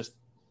gimmick. It's just.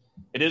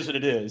 It is what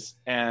it is,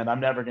 and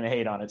I'm never going to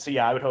hate on it. So,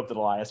 yeah, I would hope that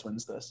Elias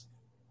wins this.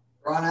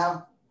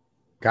 Ronald?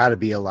 Got to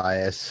be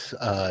Elias.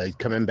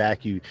 Coming back,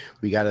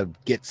 we got to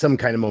get some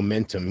kind of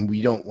momentum.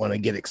 We don't want to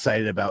get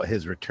excited about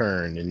his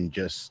return and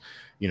just,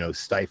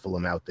 stifle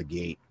him out the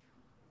gate.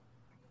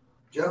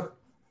 Joe?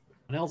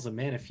 Ronald's a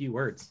man of few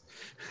words.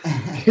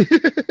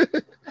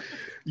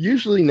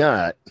 Usually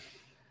not.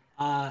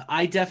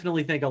 I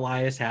definitely think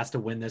Elias has to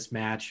win this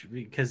match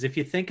because if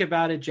you think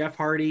about it, Jeff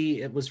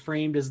Hardy, it was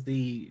framed as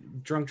the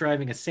drunk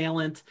driving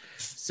assailant.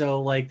 So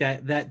like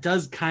that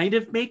does kind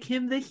of make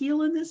him the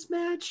heel in this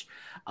match.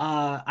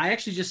 I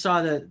actually just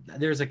saw that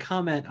there's a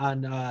comment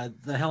on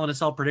the Hell in a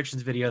Cell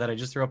predictions video that I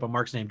just threw up on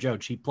Mark's name, Joe,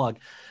 cheap plug.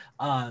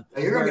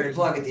 You're going to get a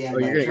plug at the end,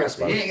 man. Trust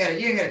me. You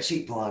ain't got a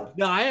cheap plug.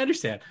 No, I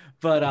understand.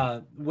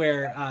 But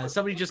where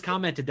somebody just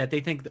commented that they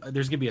think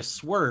there's going to be a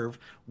swerve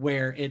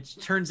where it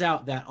turns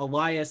out that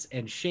Elias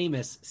and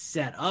Sheamus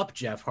set up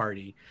Jeff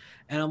Hardy.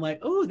 And I'm like,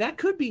 oh, that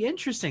could be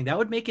interesting. That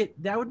would make it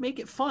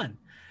fun.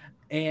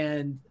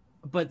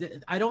 But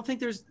I don't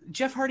think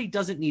Jeff Hardy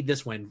doesn't need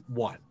this win,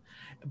 one.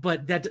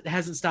 But that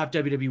hasn't stopped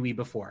WWE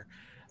before.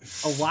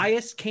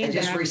 Elias came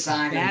back,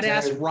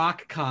 badass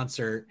rock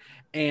concert,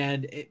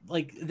 and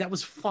that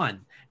was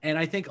fun. And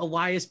I think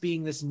Elias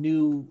being this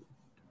new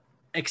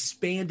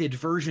expanded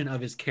version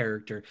of his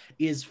character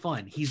is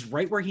fun. He's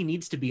right where he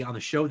needs to be on the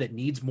show that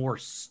needs more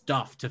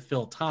stuff to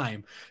fill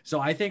time. So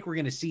I think we're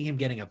going to see him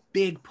getting a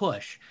big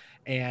push.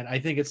 And I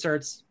think it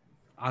starts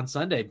on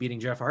Sunday beating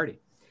Jeff Hardy.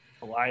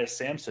 Elias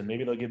Sampson.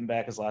 Maybe they'll give him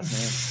back his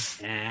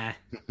last name.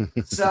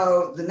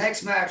 So the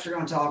next match we're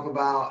going to talk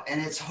about,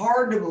 and it's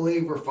hard to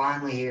believe we're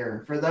finally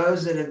here. For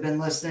those that have been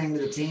listening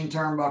to the Team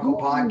Turnbuckle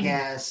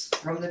podcast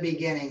from the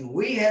beginning,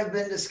 we have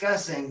been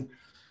discussing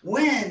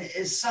when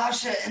is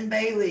Sasha and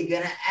Bayley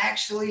going to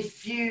actually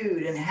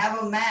feud and have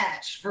a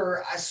match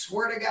for, I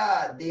swear to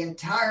God, the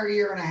entire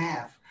year and a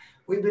half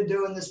we've been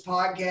doing this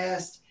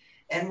podcast,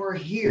 and we're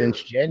here.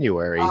 Since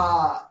January.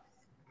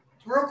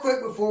 Real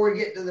quick before we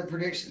get to the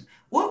prediction,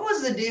 what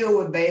was the deal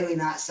with Bayley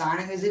not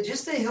signing? Is it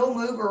just a heel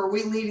move, or are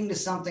we leading to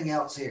something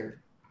else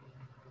here?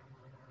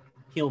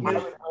 Heel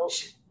move.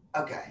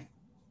 Okay.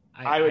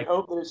 I would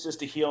hope that it's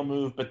just a heel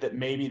move, but that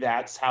maybe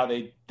that's how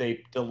they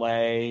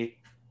delay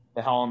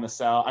the Hell in the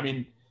Cell. I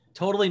mean,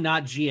 totally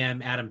not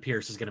GM Adam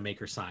Pearce is going to make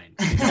her sign.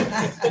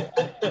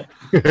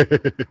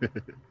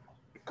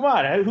 Come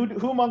on,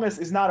 who among us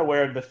is not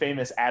aware of the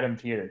famous Adam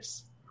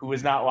Pearce, who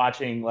was not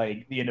watching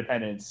like The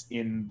Independents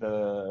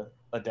a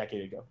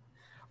decade ago?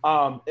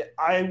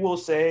 I will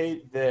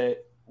say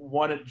that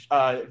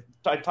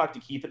I've talked to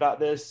Keith about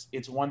this.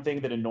 It's one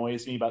thing that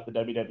annoys me about the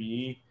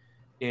WWE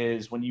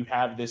is when you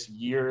have this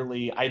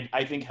yearly.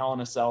 I think Hell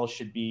in a Cell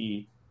should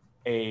be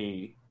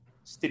a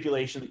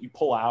stipulation that you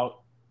pull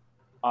out.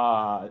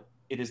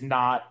 It is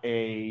not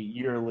a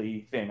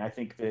yearly thing. I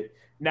think that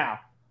now.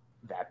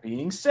 That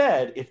being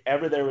said, if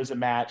ever there was a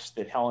match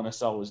that Hell in a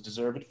Cell was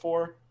deserved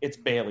for, it's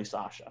Bayley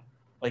Sasha.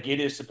 Like, it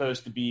is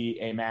supposed to be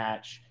a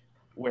match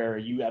where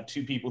you have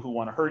two people who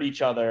want to hurt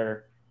each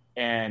other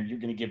and you're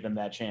going to give them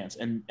that chance.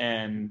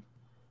 And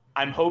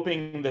I'm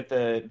hoping that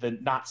the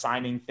not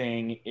signing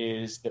thing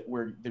is that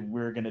we're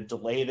going to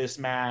delay this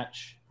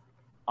match.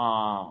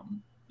 I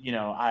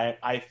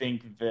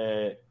think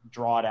that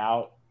draw it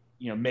out,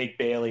 make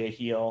Bayley a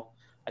heel.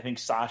 I think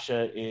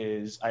Sasha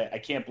is, I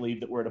can't believe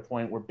that we're at a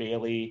point where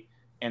Bayley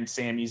and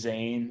Sami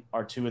Zayn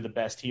are two of the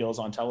best heels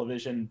on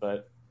television,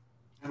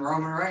 and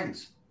Roman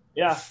Reigns.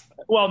 Yeah.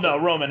 Well, no,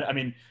 Roman, I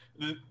mean,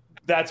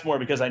 that's more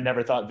because I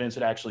never thought Vince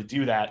would actually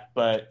do that.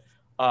 But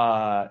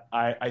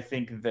I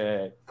think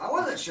that I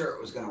wasn't sure it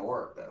was going to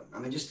work, though. I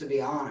mean, just to be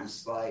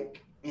honest,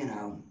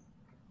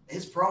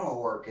 his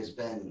promo work has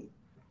been,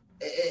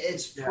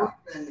 it's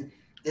proven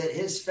that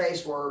his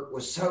face work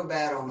was so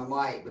bad on the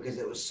mic because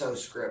it was so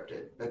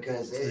scripted.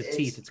 Because it's the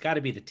teeth. It's got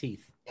to be the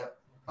teeth. Yep.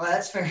 Well,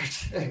 that's fair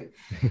too.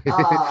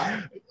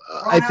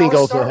 I think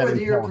also start with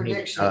your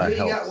prediction. Who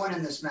you got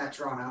winning this match,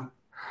 Rono?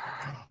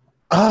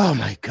 Oh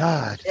my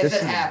God! If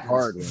it happens,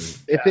 hard one.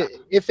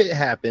 If it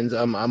happens,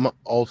 I'm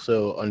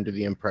also under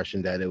the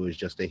impression that it was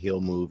just a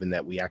heel move and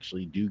that we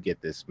actually do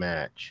get this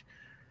match.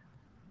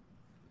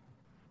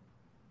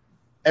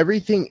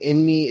 Everything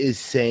in me is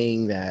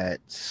saying that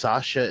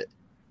Sasha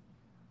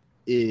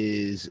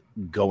is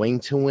going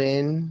to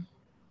win,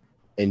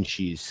 and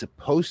she's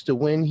supposed to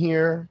win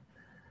here.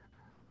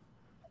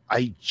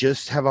 I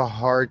just have a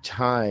hard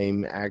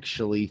time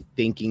actually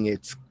thinking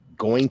it's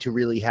going to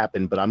really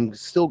happen, but I'm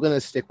still going to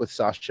stick with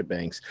Sasha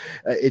Banks.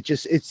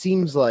 It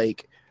seems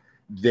like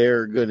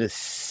they're going to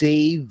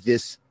save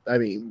this. I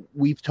mean,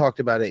 we've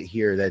talked about it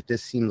here that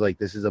this seems like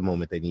this is a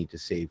moment they need to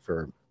save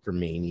for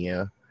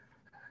Mania.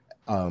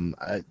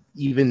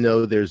 Even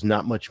though there's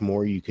not much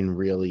more you can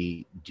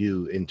really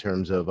do in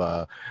terms of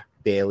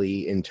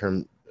Bayley,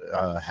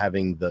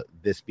 having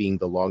this being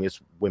the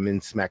longest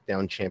women's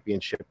SmackDown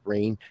championship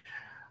reign.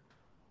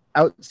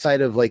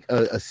 Outside of like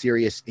a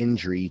serious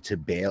injury to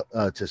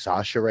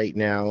Sasha right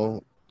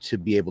now, to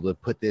be able to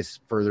put this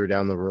further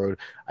down the road,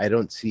 I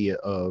don't see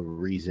a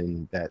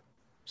reason that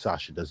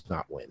Sasha does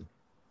not win.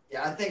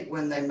 Yeah, I think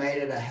when they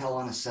made it a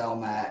Hell in a Cell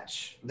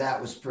match, that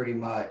was pretty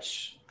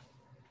much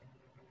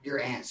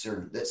your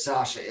answer that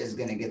Sasha is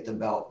going to get the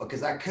belt,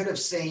 because I could have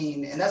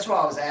seen, and that's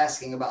why I was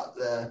asking about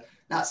the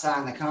not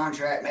signing the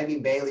contract. Maybe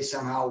Bayley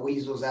somehow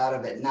weasels out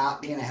of it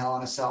not being a Hell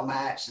in a Cell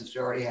match since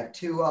we already have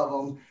two of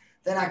them.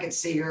 Then I could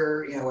see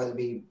her, whether it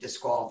be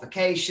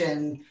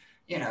disqualification,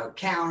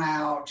 count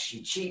out,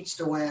 she cheats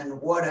to win,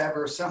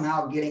 whatever,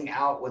 somehow getting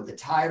out with the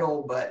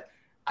title. But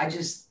I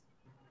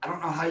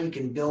don't know how you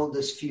can build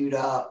this feud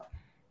up,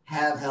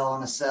 have Hell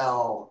in a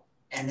Cell,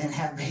 and then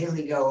have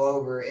Bayley go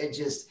over. It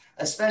just,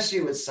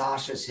 especially with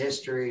Sasha's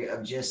history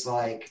of just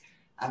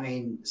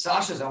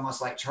Sasha's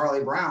almost like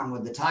Charlie Brown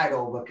with the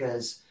title,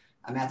 because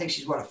I think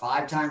she's a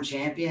 5-time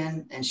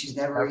champion, and she's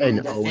never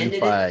even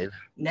defended it.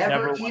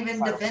 Never even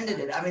defended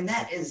it. I mean,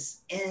 that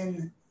is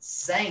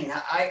insane.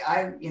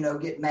 I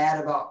get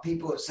mad about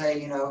people that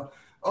say,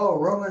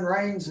 Roman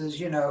Reigns is,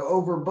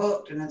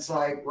 overbooked. And it's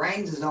like,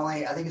 Reigns is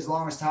only, I think his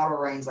longest title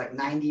reign's like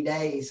 90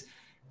 days.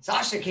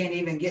 Sasha can't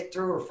even get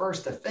through her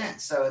first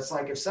defense. So it's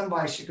like, if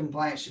somebody should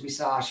complain, it should be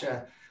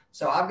Sasha.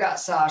 So I've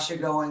got Sasha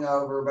going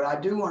over, but I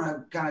do want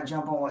to kind of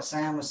jump on what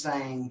Sam was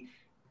saying.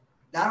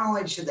 Not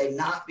only should they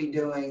not be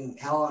doing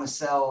Hell in a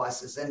Cell as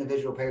this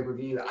individual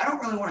pay-per-view, I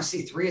don't really want to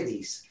see 3 of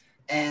these.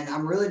 And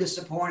I'm really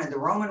disappointed. The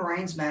Roman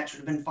Reigns match would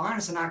have been fine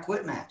as an I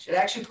Quit match. It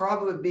actually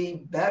probably would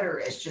be better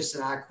as just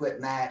an I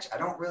Quit match. I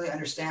don't really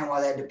understand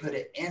why they had to put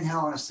it in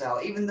Hell in a Cell,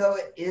 even though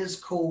it is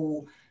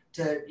cool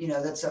to,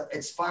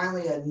 it's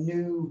finally a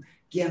new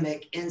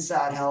gimmick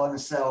inside Hell in a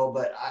Cell.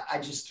 But I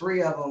just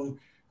 3 of them,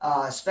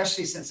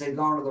 especially since they've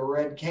gone to the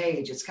red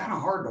cage, it's kind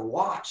of hard to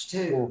watch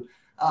too.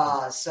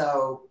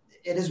 So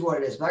it is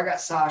what it is. But I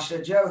got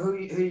Sasha. Joe, who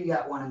you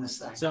got winning this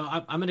thing? So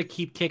I'm going to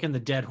keep kicking the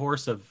dead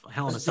horse of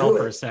Hell in a Cell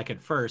for a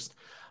second first.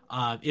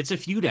 It's a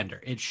feud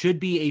ender. It should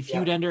be a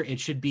feud ender. It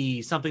should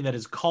be something that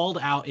is called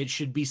out. It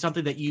should be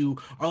something that you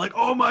are like,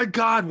 oh my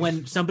God,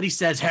 when somebody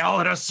says Hell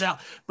in a Cell.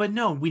 But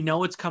no, we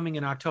know it's coming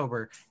in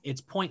October.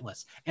 It's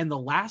pointless. And the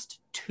last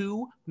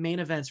two main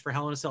events for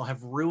Hell in a Cell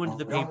have ruined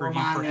the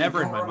pay-per-view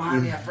forever in my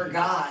mind. I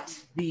forgot.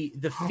 The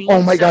Fiend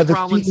oh my God, Seth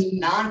Rollins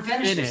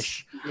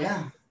non-finish.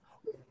 Yeah.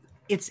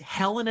 It's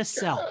Hell in a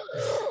Cell.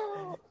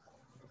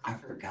 I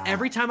forgot.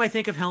 Every time I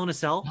think of Hell in a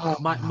Cell,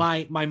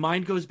 my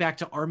mind goes back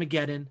to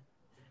Armageddon,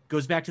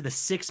 goes back to the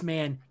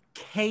 6-man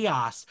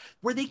chaos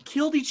where they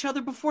killed each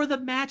other before the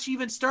match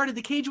even started.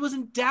 The cage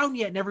wasn't down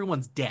yet and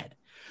everyone's dead.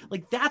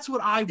 Like, that's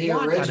what I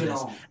want out of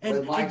this.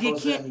 And you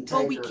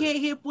can't, we can't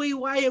hit Bray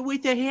Wyatt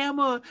with a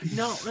hammer.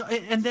 No.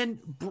 And then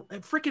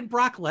freaking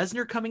Brock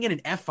Lesnar coming in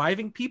and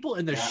F5ing people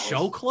and the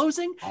show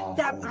closing.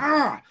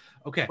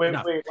 Okay. Wait.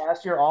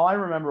 Last year, all I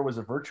remember was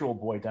a Virtual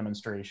Boy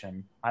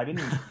demonstration. I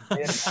didn't.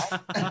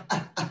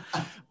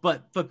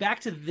 But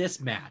back to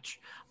this match.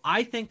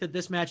 I think that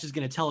this match is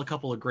going to tell a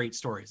couple of great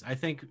stories. I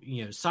think,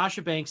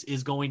 Sasha Banks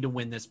is going to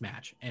win this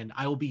match, and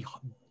I will be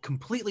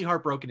completely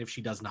heartbroken if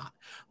she does not.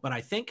 But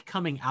I think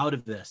coming out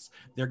of this,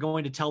 they're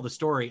going to tell the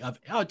story of,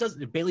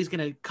 Bayley's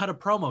going to cut a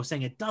promo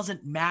saying it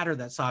doesn't matter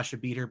that Sasha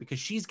beat her because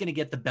she's going to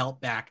get the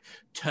belt back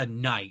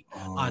tonight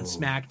on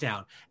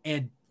SmackDown.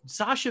 And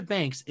Sasha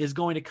Banks is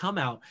going to come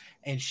out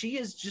and she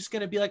is just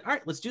going to be like, all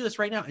right, let's do this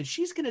right now. And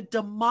she's going to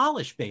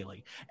demolish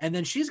Bayley. And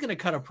then she's going to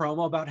cut a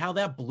promo about how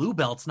that blue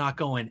belt's not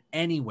going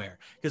anywhere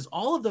because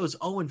all of those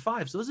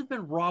 0-5, those have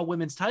been Raw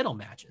women's title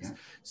matches. Yeah.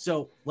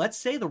 So let's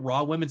say the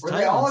Raw women's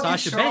title and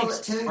Sasha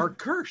Banks are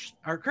cursed.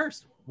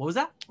 What was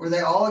that? Were they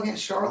all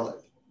against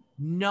Charlotte?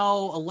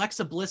 No,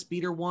 Alexa Bliss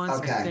beat her once,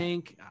 I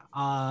think.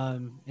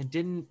 And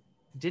didn't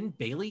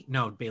Bayley?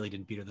 No, Bayley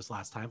didn't beat her this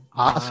last time.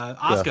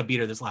 Asuka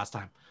beat her this last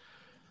time.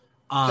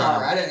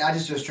 Sorry, I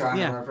just was trying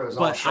to remember if it was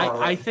all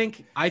Charlotte.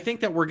 I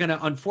think that we're gonna,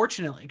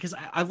 unfortunately, because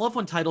I love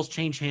when titles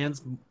change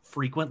hands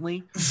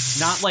frequently,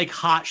 not like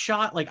Hot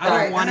Shot. Like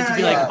I don't want it to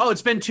be like, oh,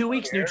 it's been 2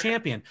 weeks, new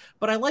champion.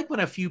 But I like when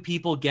a few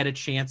people get a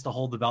chance to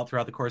hold the belt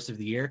throughout the course of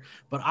the year.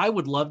 But I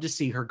would love to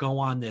see her go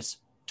on this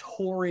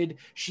torrid.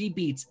 She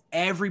beats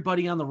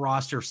everybody on the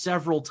roster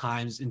several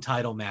times in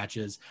title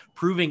matches,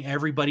 proving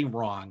everybody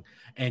wrong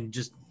and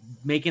just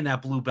making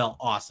that blue belt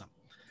awesome.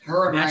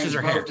 Her and Reigns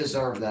both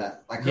deserve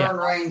that. Like her and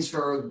Reigns,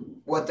 for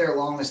what their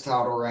longest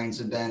title reigns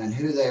have been and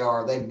who they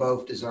are, they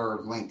both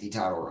deserve lengthy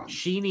title runs.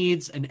 She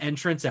needs an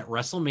entrance at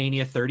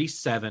WrestleMania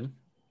 37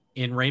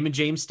 in Raymond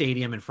James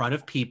Stadium in front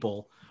of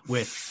people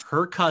with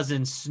her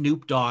cousin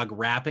Snoop Dogg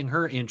rapping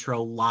her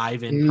intro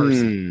live in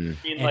person.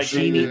 And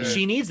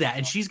she needs that,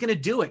 and she's going to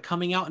do it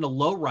coming out in a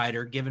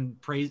lowrider,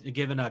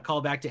 giving a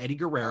call back to Eddie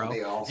Guerrero,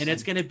 awesome. And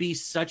it's going to be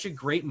such a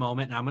great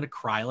moment, and I'm going to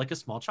cry like a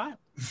small child.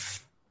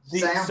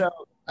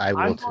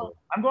 I'm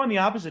going the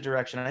opposite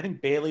direction. I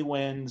think Bayley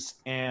wins,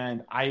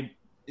 and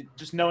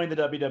just knowing the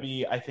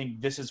WWE, I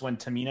think this is when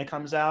Tamina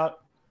comes out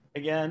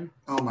again.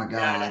 Oh my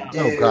God!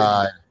 Dude. Oh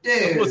God!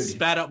 Dude, I almost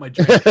spat out my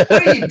drink.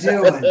 What are you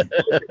doing?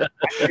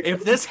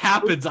 If this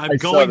happens, I'm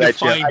going to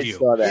find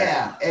you.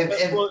 Yeah,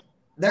 if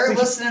they're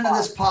listening to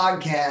this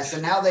podcast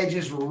and now they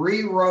just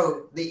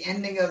rewrote the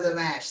ending of the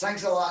match.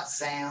 Thanks a lot,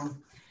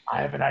 Sam.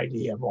 I have an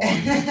idea, boy.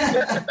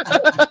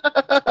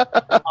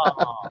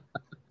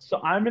 So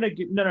I'm gonna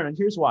get no.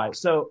 Here's why.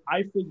 So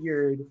I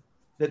figured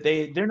that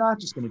they're not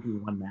just gonna do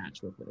one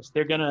match with this.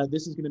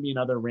 This is gonna be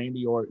another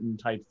Randy Orton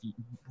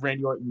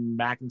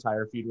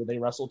McIntyre feud where they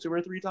wrestle 2 or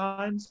 3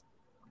 times.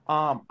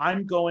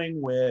 I'm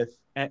going with,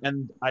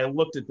 and I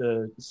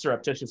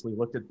surreptitiously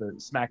looked at the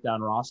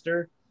SmackDown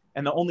roster,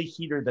 and the only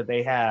heater that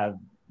they have,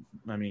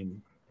 the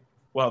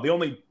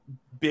only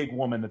big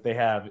woman that they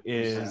have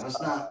is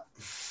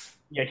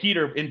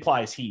heater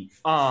implies heat.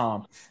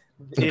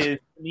 Is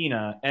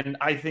Nina, and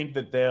I think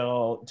that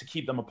to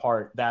keep them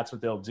apart, that's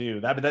what they'll do.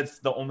 That's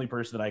the only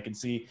person that I can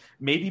see.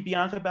 Maybe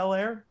Bianca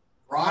Belair,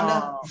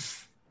 Ronda.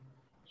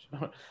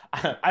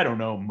 I don't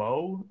know.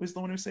 Mo was the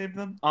one who saved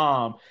them.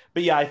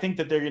 But yeah, I think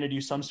that they're going to do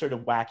some sort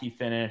of wacky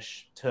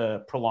finish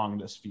to prolong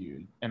this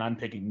feud, and I'm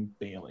picking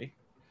Bayley.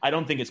 I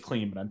don't think it's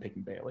clean, but I'm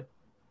picking Bayley.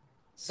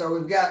 So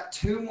we've got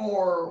 2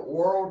 more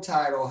world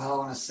title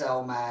Hell in a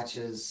Cell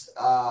matches.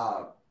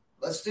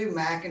 Let's do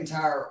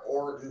McIntyre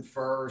Orton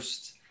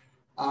first.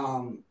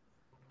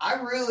 I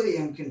really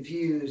am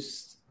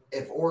confused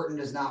if Orton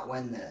does not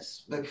win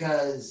this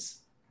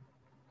because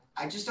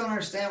I just don't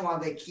understand why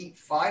they keep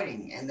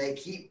fighting and they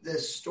keep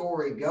this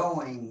story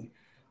going.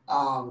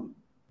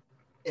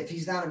 If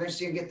he's not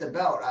eventually going to get the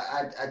belt,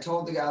 I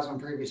told the guys on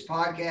previous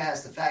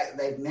podcasts, the fact that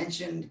they've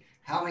mentioned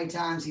how many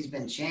times he's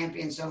been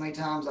champion so many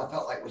times, I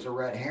felt like was a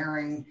red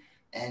herring.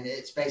 And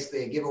it's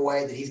basically a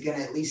giveaway that he's going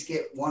to at least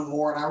get one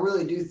more. And I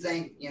really do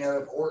think,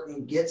 if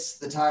Orton gets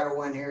the title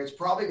win here, it's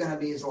probably going to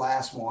be his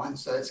last one.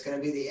 So it's going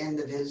to be the end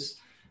of his,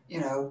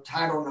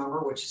 title number,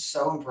 which is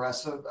so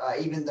impressive.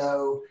 Even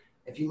though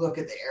if you look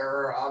at the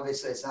era,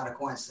 obviously it's not a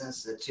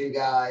coincidence that 2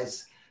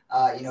 guys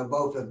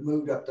Both have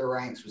moved up their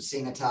ranks with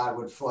Cena tied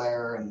with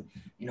Flair, and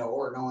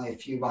Orton only a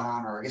few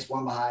behind, or I guess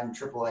one behind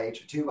Triple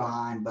H or two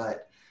behind.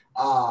 But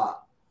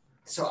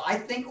so I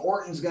think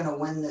Orton's going to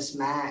win this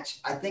match.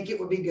 I think it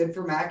would be good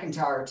for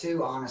McIntyre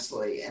too,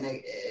 honestly. And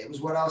it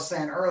was what I was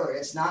saying earlier.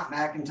 It's not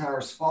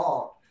McIntyre's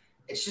fault.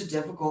 It's just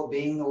difficult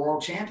being the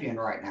world champion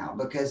right now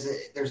because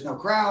there's no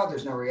crowd,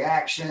 there's no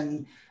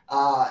reaction.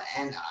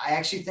 And I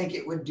actually think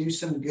it would do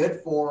some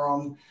good for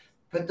him.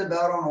 Put the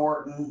belt on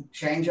Orton,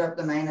 change up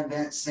the main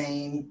event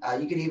scene.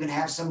 You could even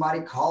have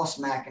somebody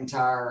cost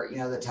McIntyre,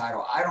 the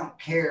title. I don't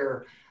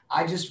care.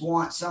 I just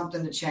want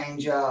something to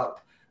change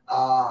up.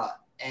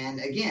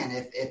 And again,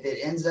 if it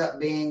ends up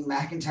being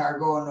McIntyre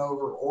going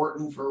over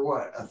Orton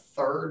for a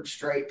third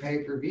straight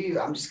pay-per-view,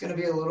 I'm just going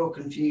to be a little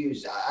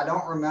confused. I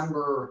don't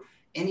remember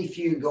any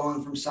feud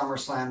going from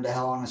SummerSlam to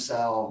Hell in a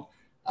Cell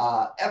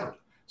ever.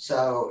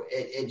 So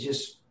it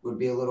just would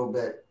be a little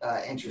bit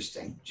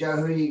interesting. Joe,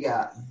 who do you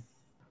got?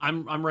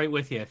 I'm right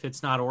with you. If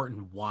it's not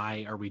Orton,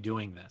 why are we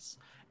doing this?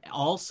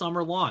 All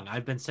summer long,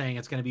 I've been saying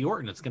it's going to be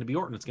Orton. It's going to be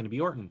Orton. It's going to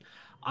be Orton.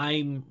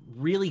 I'm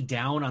really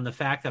down on the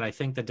fact that I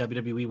think that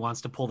WWE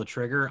wants to pull the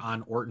trigger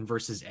on Orton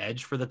versus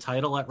Edge for the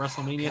title at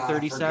WrestleMania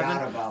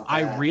 37.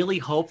 I really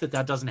hope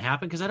that doesn't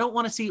happen because I don't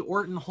want to see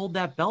Orton hold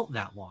that belt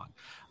that long.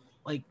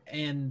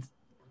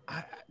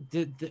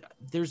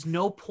 There's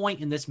no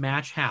point in this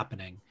match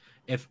happening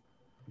if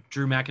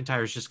Drew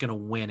McIntyre is just going to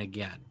win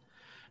again.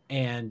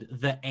 And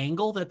the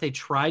angle that they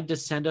tried to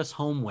send us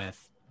home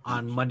with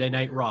on Monday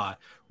Night Raw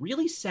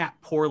really sat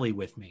poorly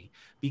with me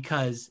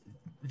because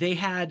they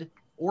had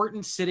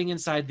Orton sitting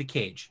inside the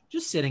cage,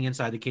 just sitting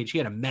inside the cage. He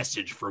had a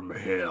message from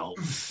hell,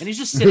 and he's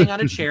just sitting on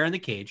a chair in the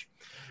cage.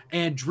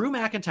 And Drew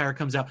McIntyre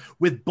comes out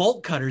with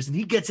bolt cutters, and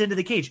he gets into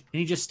the cage, and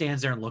he just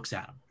stands there and looks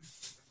at him.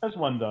 As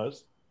one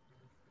does.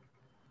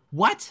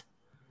 What?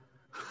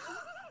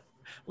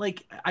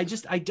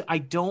 I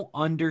don't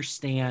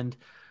understand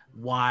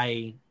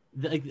why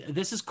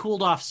this has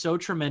cooled off so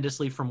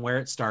tremendously from where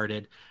it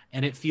started.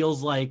 And it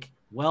feels like,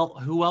 well,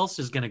 who else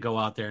is going to go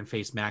out there and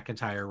face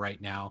McIntyre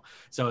right now?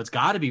 So it's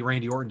got to be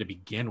Randy Orton to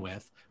begin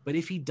with. But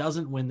if he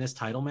doesn't win this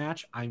title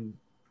match,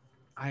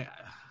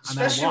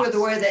 especially with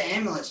the way the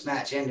ambulance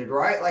match ended,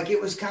 right? Like it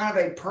was kind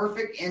of a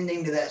perfect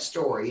ending to that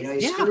story.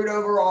 He screwed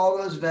over all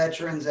those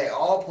veterans. They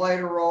all played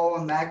a role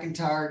in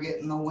McIntyre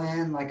getting the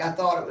win. Like I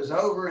thought it was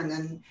over, and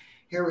then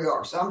here we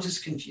are. So I'm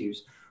just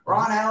confused.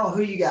 Ron Al,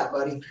 who you got,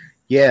 buddy?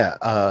 Yeah,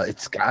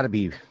 it's gotta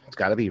be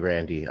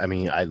Randy. I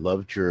mean, I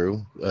love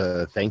Drew.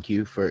 Thank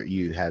you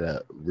you had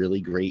a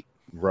really great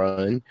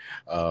run.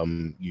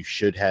 You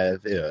should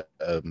have,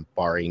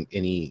 barring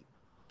any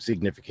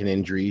significant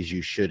injuries,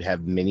 you should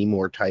have many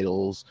more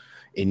titles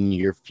in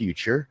your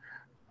future.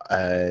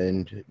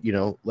 And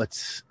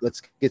let's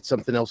get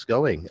something else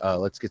going.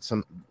 Let's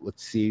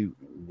see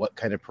what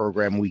kind of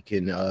program we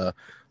can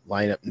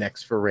line up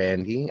next for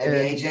Randy.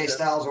 Maybe AJ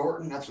Styles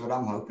Orton. That's what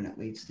I'm hoping it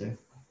leads to.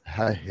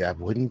 That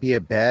wouldn't be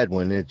a bad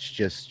one. It's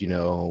just,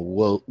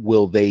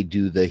 will they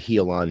do the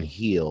heel on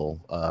heel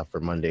for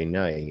Monday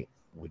night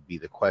would be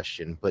the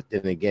question. But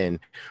then again,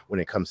 when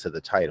it comes to the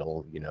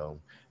title,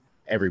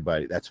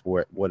 everybody, that's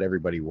what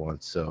everybody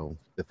wants. So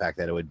the fact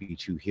that it would be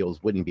two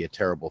heels wouldn't be a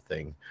terrible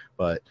thing.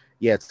 But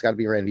yeah, it's got to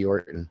be Randy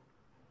Orton.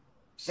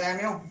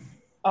 Samuel?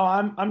 Oh,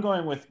 I'm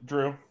going with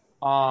Drew.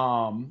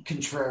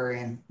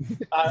 Contrarian.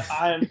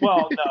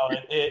 Well, no,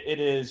 it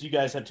is. You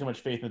guys have too much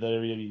faith in the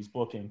WWE's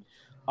booking.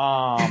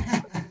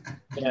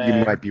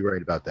 You might be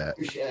right about that.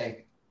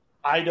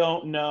 I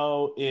don't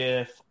know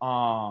if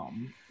now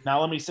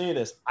let me say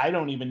this. I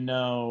don't even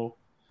know.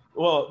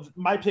 Well,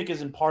 my pick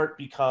is in part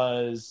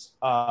because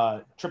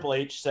Triple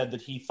H said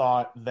that he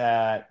thought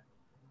that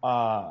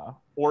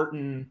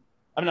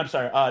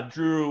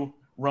Drew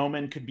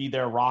Roman could be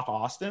their Rock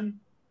Austin.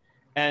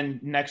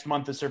 And next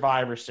month, the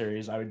Survivor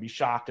Series, I would be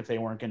shocked if they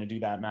weren't going to do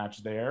that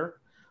match there.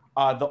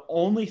 The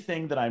only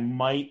thing that I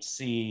might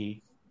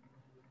see,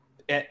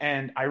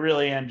 and I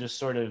really am just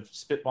sort of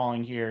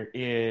spitballing here,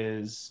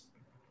 is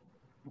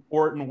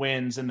Orton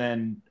wins and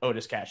then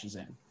Otis cashes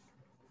in.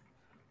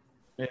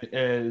 It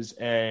is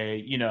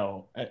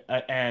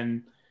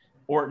and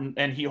Orton,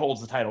 and he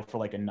holds the title for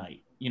like a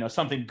night,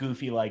 something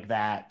goofy like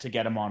that to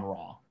get him on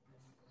Raw.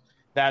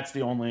 That's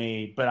the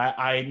only, but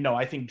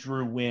I think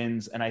Drew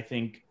wins, and I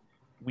think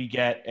we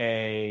get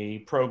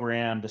a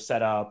program to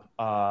set up.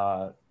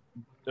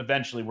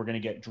 Eventually, we're going to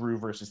get Drew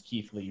versus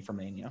Keith Lee for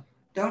Mania.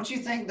 Don't you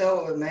think,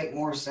 though, it would make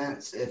more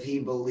sense if he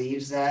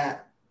believes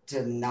that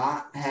to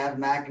not have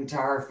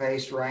McIntyre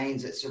face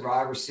Reigns at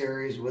Survivor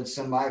Series with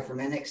somebody from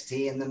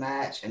NXT in the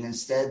match and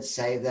instead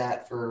save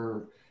that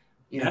for,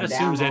 that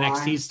assumes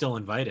NXT is still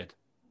invited.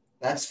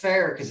 That's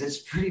fair because it's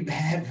pretty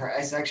bad.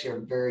 It's actually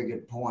a very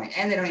good point.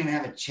 And they don't even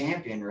have a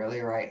champion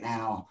really right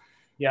now.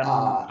 Yeah,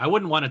 I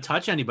wouldn't want to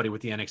touch anybody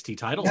with the NXT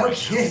title. No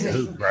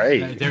kidding.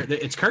 Right.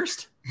 It's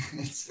cursed.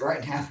 It's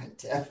right now. It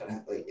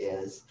definitely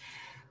is.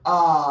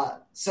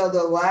 So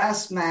the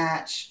last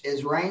match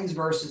is Reigns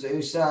versus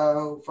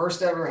Uso.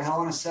 First ever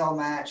Hell in a Cell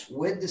match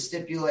with the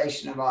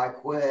stipulation of I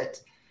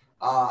Quit.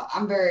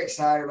 I'm very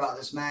excited about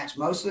this match,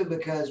 mostly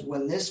because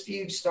when this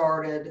feud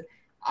started,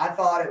 I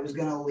thought it was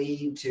going to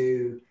lead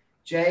to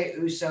Jey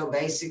Uso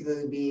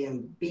basically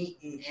being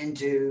beaten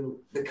into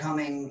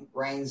becoming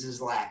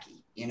Reigns'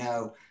 lackey.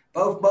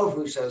 Both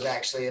Usos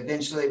actually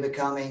eventually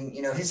becoming,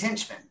 his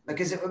henchman,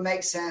 because it would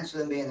make sense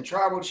with him being the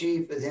tribal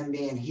chief, with him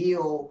being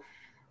heel.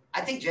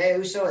 I think Jey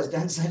Uso has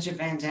done such a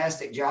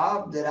fantastic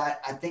job that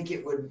I think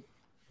it would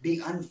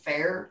be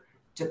unfair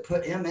to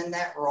put him in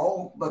that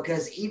role,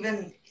 because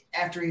even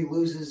after he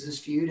loses this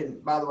feud,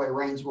 and by the way,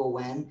 Reigns will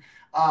win,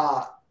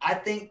 I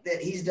think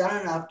that he's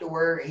done enough to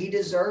where he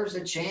deserves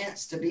a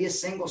chance to be a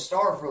single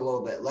star for a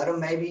little bit. Let him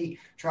maybe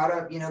try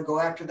to, go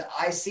after the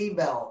IC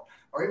belt,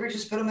 or even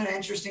just put him in an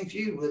interesting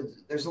feud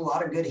with, there's a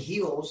lot of good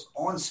heels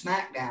on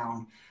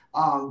SmackDown.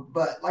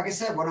 But like I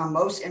said, what I'm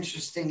most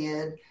interested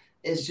in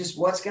is just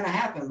what's going to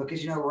happen,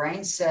 because,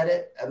 Reigns said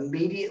it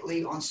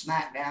immediately on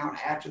SmackDown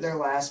after their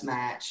last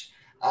match,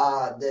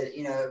 that,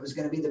 it was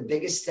going to be the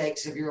biggest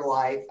stakes of your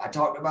life. I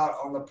talked about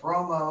on the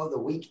promo the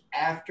week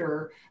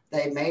after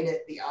they made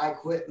it the I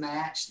Quit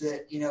match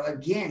that,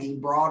 again, he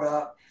brought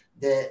up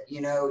that,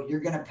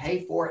 you're going to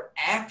pay for it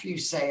after you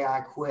say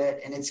I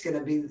quit, and it's going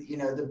to be,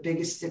 the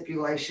biggest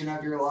stipulation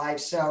of your life.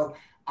 So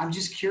I'm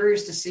just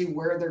curious to see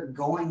where they're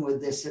going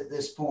with this at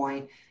this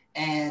point.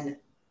 And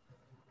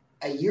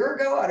a year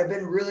ago, I'd have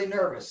been really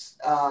nervous.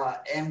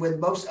 And with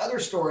most other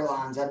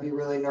storylines, I'd be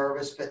really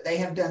nervous. But they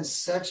have done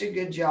such a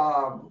good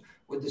job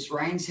with this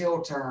Reigns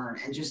heel turn,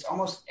 and just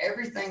almost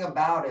everything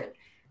about it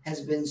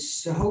has been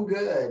so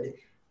good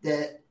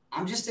that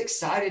I'm just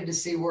excited to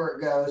see where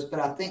it goes. But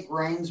I think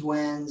Reigns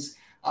wins,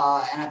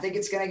 and I think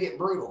it's going to get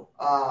brutal.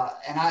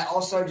 And I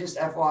also just,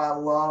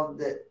 FYI, love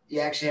that you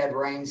actually had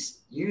Reigns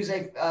use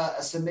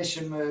a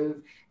submission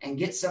move and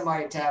get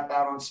somebody to tap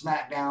out on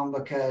SmackDown,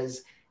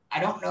 because I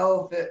don't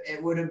know if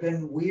it would have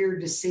been weird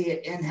to see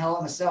it in Hell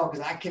in a Cell,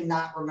 because I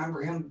cannot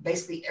remember him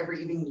basically ever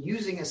even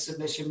using a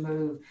submission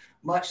move,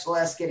 much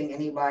less getting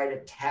anybody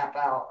to tap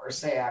out or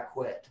say I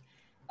quit.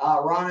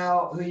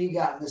 Ronell, who you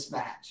got in this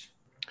match?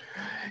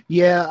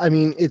 Yeah, I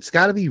mean, it's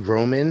got to be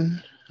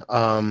Roman.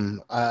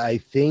 I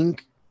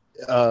think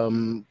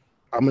I'm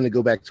going to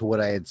go back to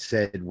what I had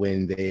said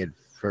when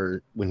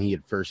he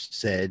had first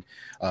said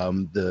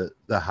the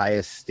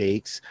highest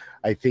stakes.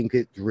 I think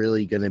it's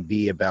really going to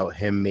be about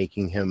him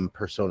making him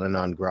persona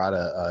non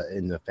grata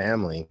in the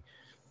family,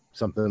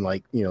 something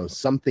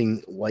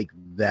like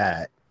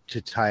that,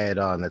 to tie it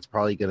on. That's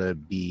probably going to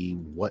be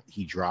what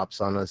he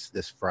drops on us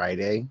this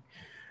Friday,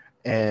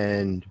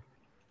 and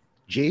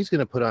Jay's going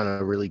to put on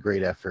a really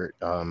great effort.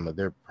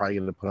 They're probably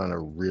going to put on a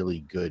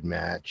really good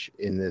match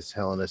in this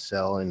Hell in a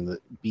Cell, and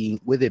being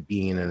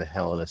in a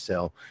Hell in a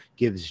Cell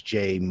gives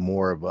Jay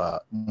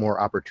more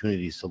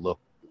opportunities to look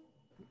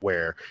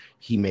where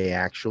he may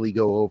actually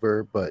go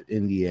over. But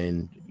in the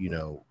end,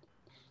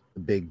 the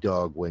big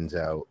dog wins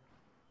out.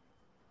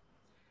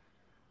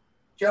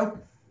 Joe?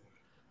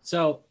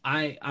 So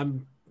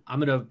I'm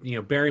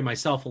gonna bury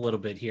myself a little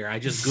bit here. I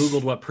just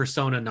Googled what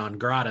persona non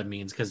grata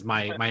means, because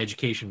my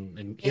education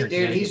in here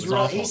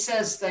he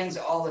says things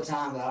all the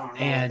time that I don't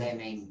know what they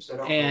mean. So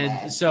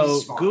don't.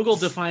 So Google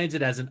defines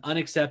it as an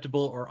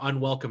unacceptable or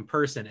unwelcome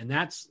person, and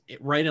that's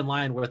right in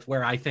line with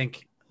where I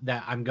think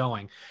that I'm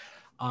going.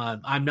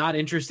 I'm not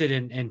interested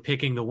in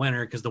picking the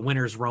winner, because the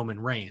winner is Roman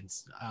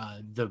Reigns.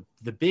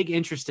 The big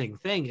interesting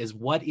thing is,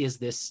 what is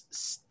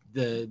this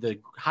the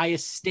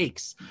highest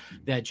stakes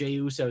that Jey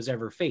Uso has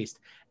ever faced?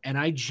 And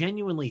I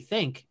genuinely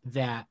think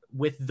that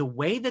with the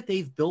way that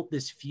they've built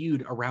this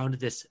feud around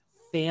this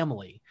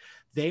family,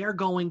 they are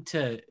going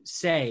to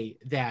say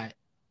that,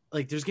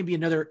 like, there's going to be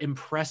another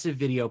impressive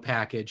video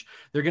package.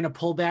 They're going to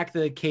pull back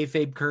the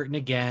kayfabe curtain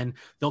again.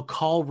 They'll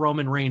call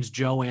Roman Reigns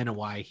Joe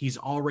Anoa'i. He's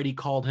already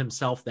called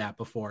himself that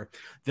before.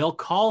 They'll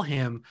call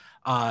him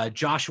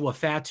Joshua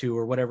Fatu,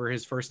 or whatever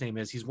his first name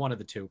is. He's one of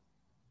the two.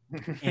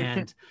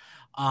 And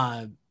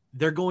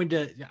they're going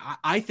to,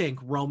 I think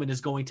Roman is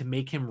going to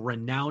make him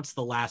renounce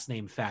the last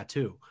name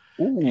Fatu.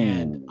 Ooh.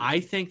 And I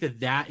think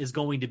that is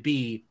going to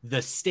be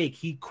the stake.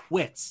 He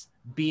quits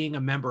being a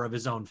member of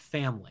his own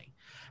family.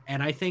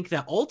 And I think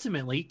that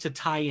ultimately, to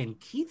tie in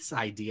Keith's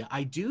idea,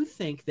 I do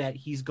think that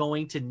he's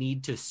going to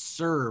need to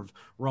serve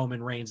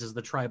Roman Reigns as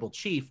the tribal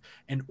chief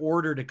in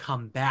order to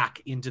come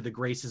back into the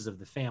graces of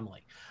the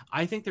family.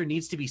 I think there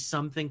needs to be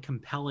something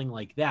compelling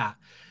like that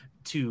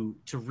to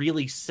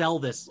really sell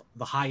this,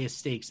 the highest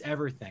stakes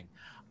ever thing.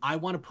 I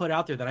want to put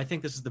out there that I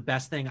think this is the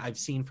best thing I've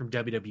seen from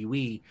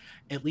WWE,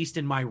 at least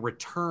in my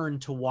return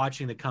to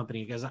watching the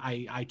company, because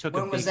I took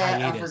a big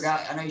hiatus. I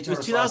forgot. I know you told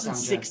us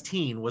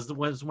 2016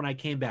 was when I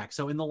came back.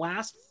 So in the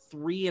last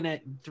 3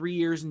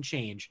 years and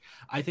change,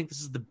 I think this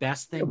is the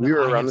best thing. Yeah, we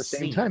were around the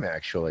same time,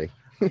 actually.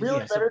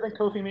 Really better than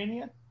Kofi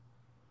Mania?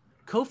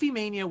 Kofi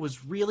Mania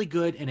was really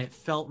good, and it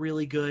felt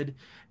really good,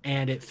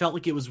 and it felt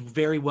like it was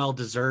very well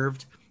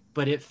deserved,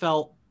 but it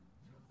felt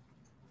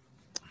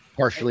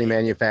partially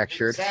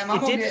manufactured. Sam,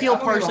 It did feel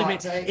partially.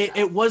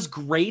 It was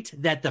great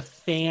that the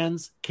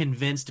fans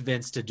convinced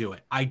Vince to do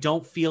it. I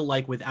don't feel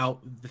like without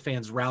the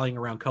fans rallying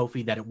around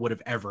Kofi that it would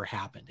have ever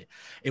happened.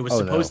 It was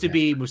supposed to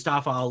be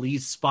Mustafa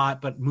Ali's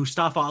spot, but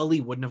Mustafa Ali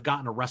wouldn't have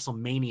gotten a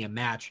WrestleMania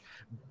match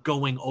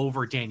going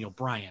over Daniel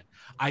Bryan.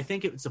 I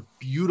think it's a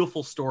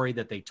beautiful story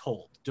that they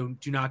told. Do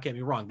not get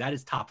me wrong. That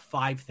is top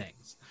 5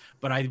 things.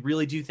 But I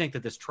really do think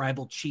that this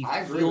tribal chief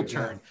heel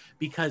turn,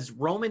 because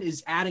Roman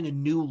is adding a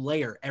new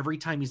layer every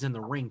time he's in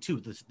the ring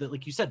too.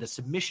 Like you said, the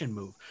submission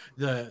move,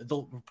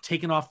 the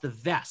taking off the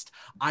vest.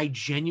 I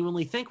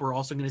genuinely think we're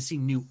also going to see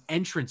new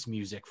entrance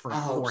music for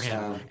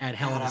him at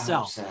Hell in a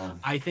Cell.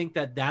 I think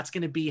that that's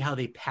going to be how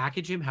they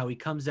package him, how he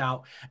comes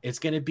out. It's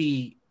going to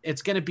be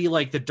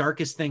like the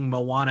darkest thing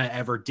Moana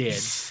ever did,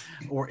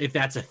 or if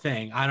that's a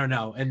thing, I don't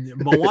know. And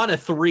Moana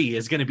 3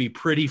 is going to be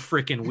pretty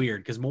freaking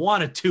weird because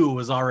Moana 2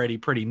 was already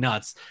pretty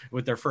nuts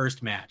with their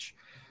first match.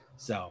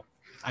 So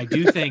I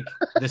do think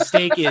the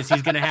stake is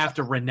he's going to have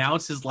to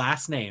renounce his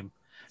last name,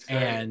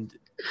 and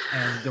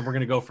then we're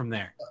going to go from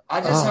there.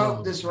 I just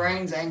hope this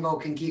Reigns angle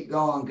can keep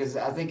going, because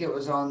I think it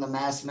was on the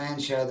Masked Man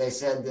show. They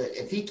said that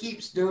if he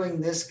keeps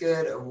doing this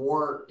good of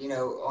work,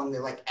 on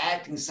the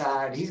acting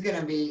side, he's going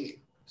to be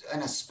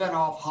in a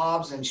spinoff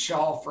Hobbs and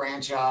Shaw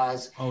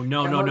franchise. Oh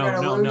no!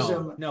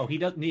 He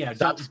doesn't. Yeah,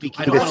 stop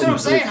speaking. That's what I'm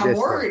saying. I'm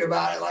worried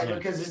about it,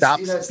 because it's that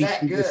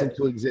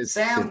good.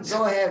 Sam,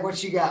 go ahead.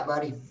 What you got,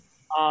 buddy?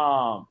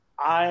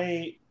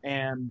 I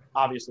am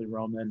obviously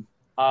Roman.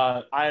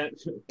 I'm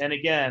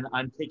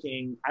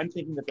thinking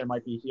that there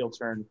might be a heel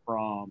turn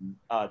from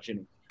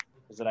Jimmy,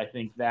 because that I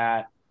think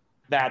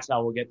that's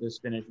how we'll get this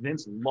finish.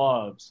 Vince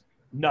loves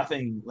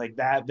nothing like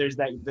that. There's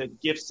the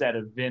gift set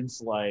of Vince,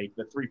 like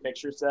the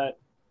 3-picture set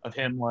of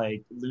him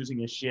losing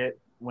his shit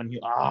when he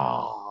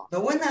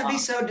But wouldn't that be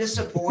so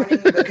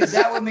disappointing? Because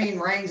that would mean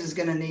Reigns is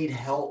going to need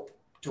help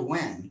to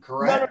win,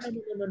 correct?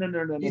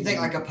 No. You think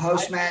like a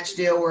post-match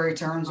deal where he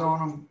turns on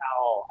him?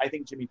 I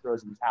think Jimmy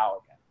throws in the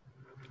towel again.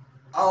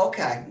 Oh,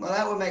 okay. Well,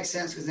 that would make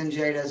sense, because then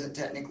Jay doesn't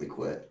technically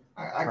quit.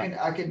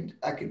 I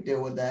could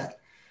deal with that.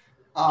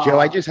 Joe,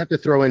 I just have to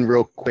throw in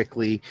real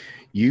quickly.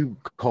 You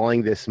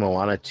calling this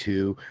Moana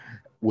 2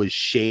 was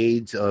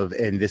shades of,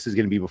 and this is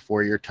going to be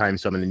before your time,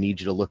 so I'm going to need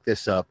you to look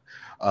this up.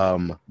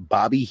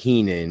 Bobby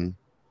Heenan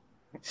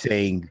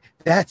saying,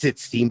 "That's it,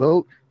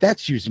 Steamboat.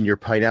 That's using your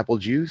pineapple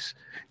juice."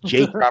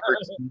 Jake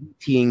Roberts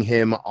teeing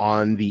him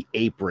on the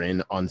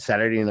apron on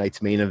Saturday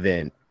night's main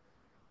event.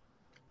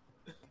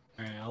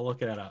 All right, I'll look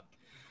that up.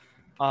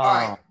 All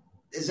right.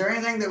 Is there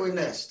anything that we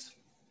missed?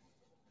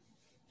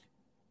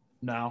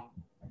 No.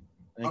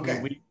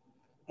 Okay.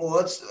 Well,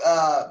 let's.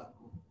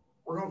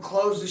 We're going to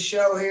close the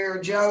show here.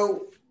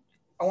 Joe,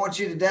 I want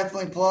you to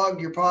definitely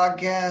plug your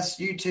podcast,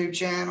 YouTube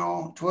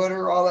channel,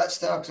 Twitter, all that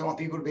stuff, because I want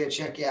people to be able to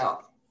check you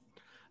out.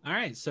 All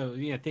right. So,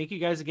 thank you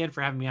guys again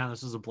for having me on.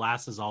 This was a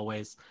blast as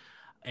always.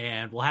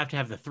 And we'll have to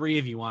have the 3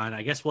 of you on.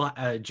 I guess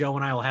Joe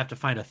and I will have to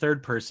find a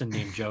third person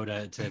named Joe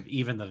to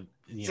even the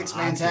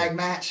 6-man tag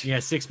match. Yeah,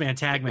 6-man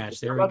tag match.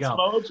 There we go.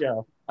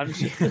 Mojo.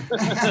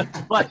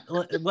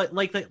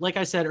 But like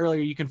I said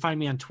earlier, you can find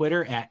me on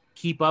Twitter at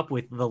keep up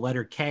with the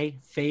letter K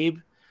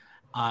Fabe.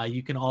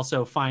 You can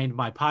also find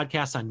my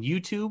podcast on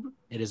YouTube.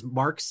 It is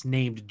Mark's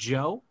Named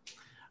Joe.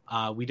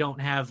 We don't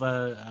have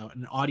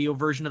an audio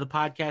version of the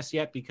podcast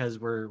yet, because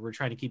we're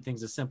trying to keep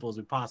things as simple as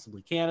we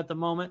possibly can at the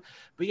moment.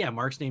 But yeah,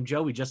 Mark's Named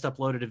Joe. We just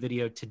uploaded a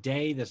video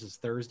today. This is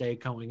Thursday,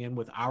 going in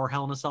with our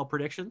Hell in a Cell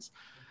predictions.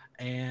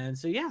 And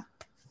so yeah,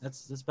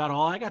 that's about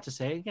all I got to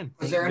say. Again,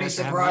 was there any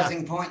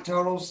surprising point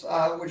totals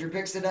with your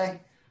picks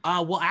today?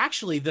 Well,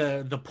 actually,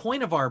 the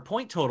point of our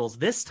point totals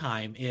this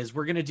time is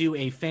we're going to do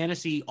a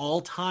fantasy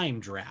all-time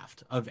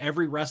draft of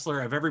every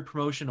wrestler, of every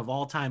promotion of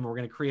all time. We're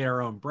going to create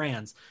our own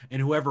brands, and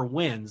whoever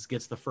wins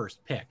gets the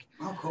first pick.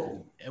 Oh,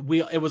 cool.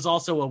 It was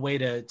also a way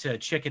to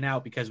chicken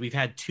out, because we've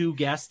had 2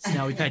 guests.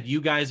 Now we've had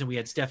you guys and we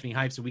had Stephanie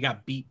Hypes, and we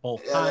got beat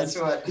both times.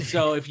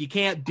 So if you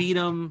can't beat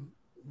them,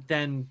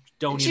 then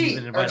don't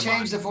even invite them on.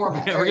 Change the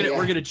format.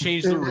 We're gonna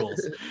change the rules.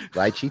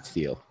 Buy cheat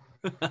steal.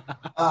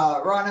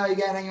 Ron, you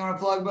got anything you want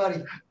to plug,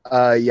 buddy?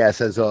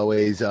 Yes, as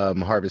always,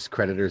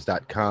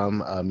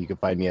 harvestcreditors.com. You can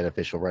find me at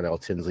official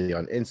Ronell Tinsley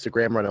on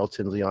Instagram, Ronell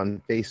Tinsley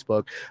on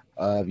Facebook.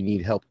 If you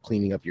need help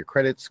cleaning up your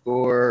credit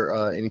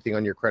score, anything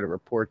on your credit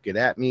report, get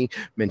at me.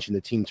 Mention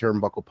the Team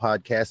Turnbuckle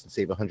podcast and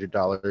save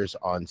 $100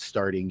 on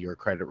starting your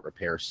credit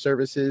repair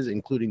services,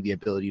 including the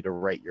ability to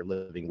write your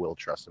living will,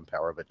 trust, and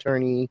power of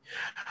attorney.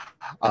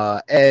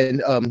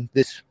 And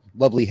this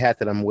lovely hat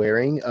that I'm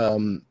wearing,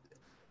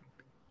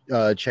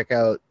 check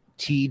out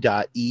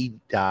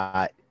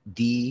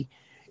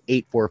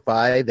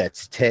T.E.D845.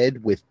 That's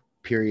Ted with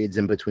periods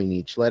in between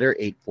each letter.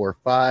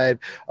 845.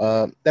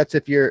 That's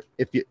if you're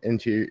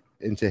into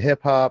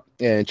hip hop,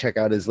 and check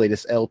out his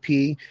latest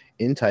LP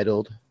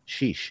entitled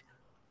Sheesh.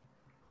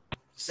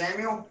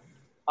 Samuel?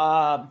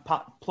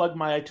 Plug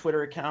my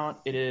Twitter account.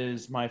 It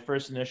is my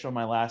first initial,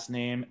 my last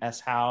name,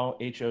 SHough,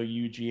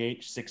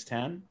 HOUGH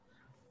 610.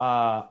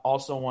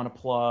 Also want to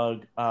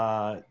plug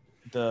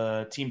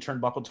the Team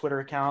Turnbuckle Twitter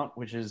account,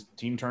 which is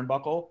Team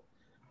Turnbuckle.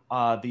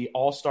 The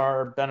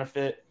All-Star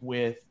benefit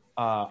with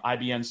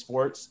IBN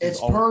Sports. It's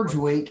Purge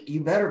Week.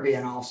 You better be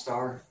an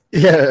All-Star.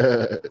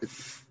 Yeah.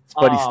 It's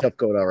funny stuff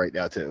going on right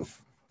now, too.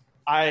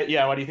 Why do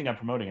you think I'm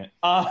promoting it?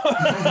 I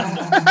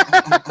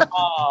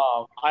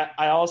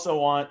also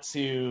want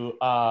to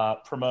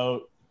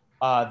promote,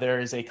 there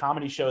is a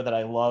comedy show that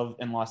I love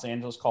in Los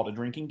Angeles called A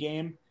Drinking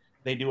Game.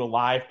 They do a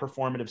live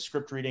performative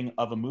script reading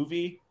of a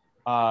movie.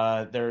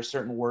 There are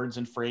certain words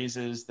and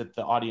phrases that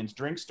the audience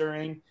drinks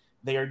during.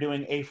 They are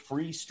doing a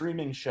free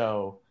streaming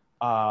show,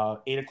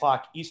 8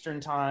 o'clock Eastern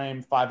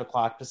Time, 5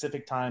 o'clock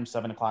Pacific Time,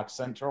 7 o'clock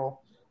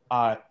Central.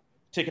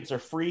 Tickets are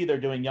free. They're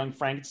doing Young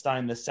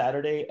Frankenstein this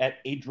Saturday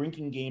at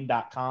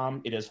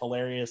adrinkinggame.com. It is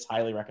hilarious.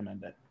 Highly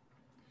recommend it.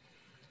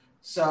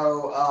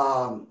 So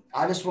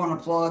I just want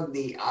to plug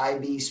the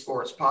IB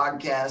Sports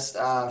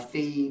Podcast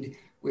feed.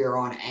 We are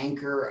on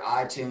Anchor,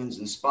 iTunes,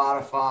 and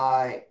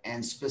Spotify.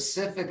 And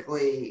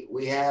specifically,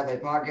 we have a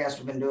podcast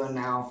we've been doing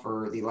now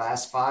for the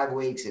last 5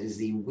 weeks. It is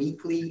the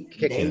weekly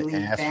daily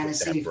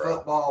fantasy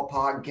football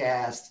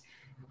podcast.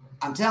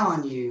 I'm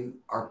telling you,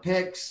 our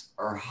picks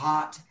are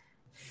hot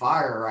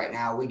fire right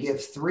now. We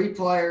give 3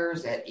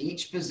 players at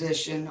each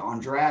position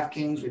on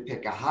DraftKings. We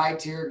pick a high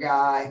tier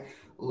guy,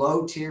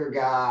 low tier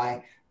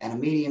guy, and a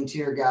medium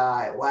tier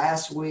guy.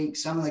 Last week,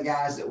 some of the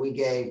guys that we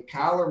gave: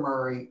 Kyler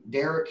Murray,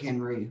 Derrick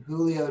Henry,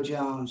 Julio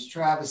Jones,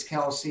 Travis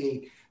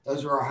Kelce.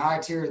 Those were our high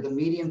tier. The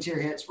medium tier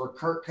hits were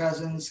Kirk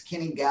Cousins,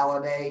 Kenny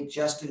Galladay,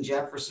 Justin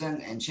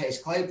Jefferson, and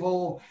Chase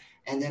Claypool.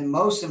 And then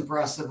most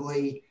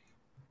impressively,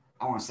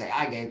 I want to say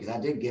I gave, because I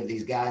did give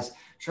these guys,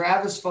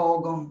 Travis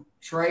Fulgham,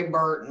 Trey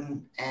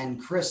Burton, and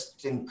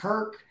Kristen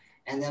Kirk.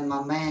 And then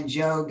my man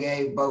Joe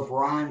gave both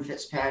Ryan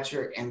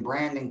Fitzpatrick and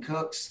Brandon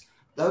Cooks.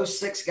 Those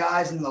 6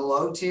 guys in the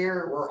low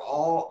tier were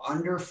all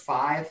under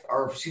Fitzpatrick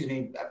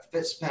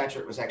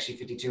was actually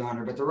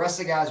 5,200, but the rest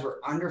of the guys were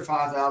under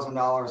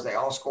 $5,000. They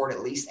all scored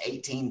at least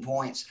 18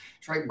 points.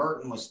 Trey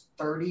Burton was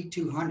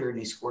 3,200 and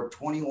he scored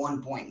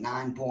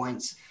 21.9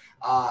 points.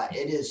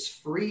 It is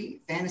free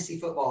fantasy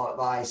football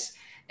advice,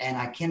 and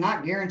I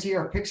cannot guarantee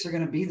our picks are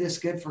going to be this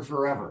good for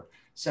forever.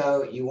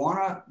 So you want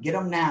to get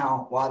them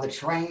now while the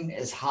train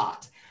is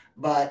hot.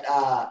 But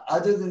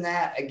other than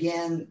that,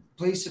 again,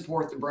 please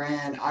support the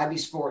brand. IB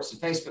Sports, the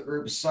Facebook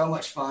group is so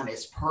much fun.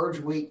 It's Purge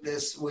Week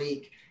this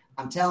week.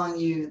 I'm telling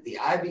you, the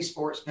IB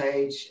Sports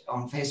page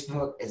on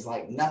Facebook is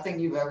like nothing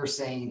you've ever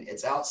seen.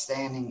 It's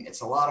outstanding.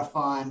 It's a lot of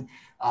fun.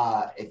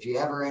 If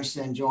you're ever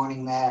interested in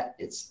joining that,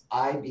 it's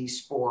IB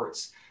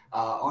Sports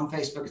on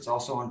Facebook. It's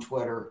also on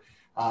Twitter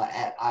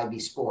at IB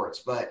Sports.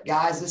 But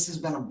guys, this has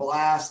been a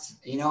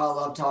blast. You know, I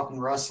love talking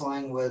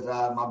wrestling with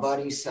my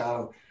buddies,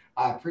 so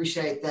I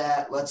appreciate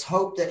that. Let's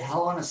hope that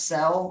Hell in a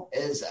Cell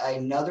is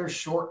another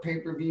short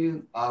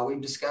pay-per-view.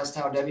 We've discussed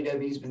how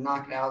WWE's been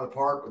knocking it out of the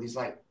park with these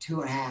like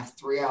 2.5,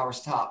 3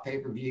 hours top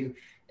pay-per-view.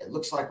 It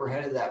looks like we're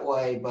headed that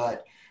way,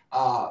 but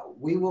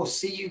we will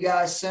see you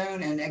guys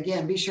soon. And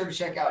again, be sure to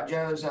check out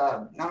Joe's,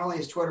 not only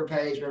his Twitter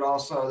page, but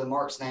also the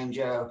Mark's Name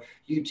Joe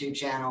YouTube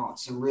channel.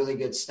 Some really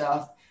good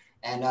stuff.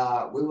 And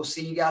we will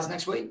see you guys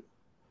next week.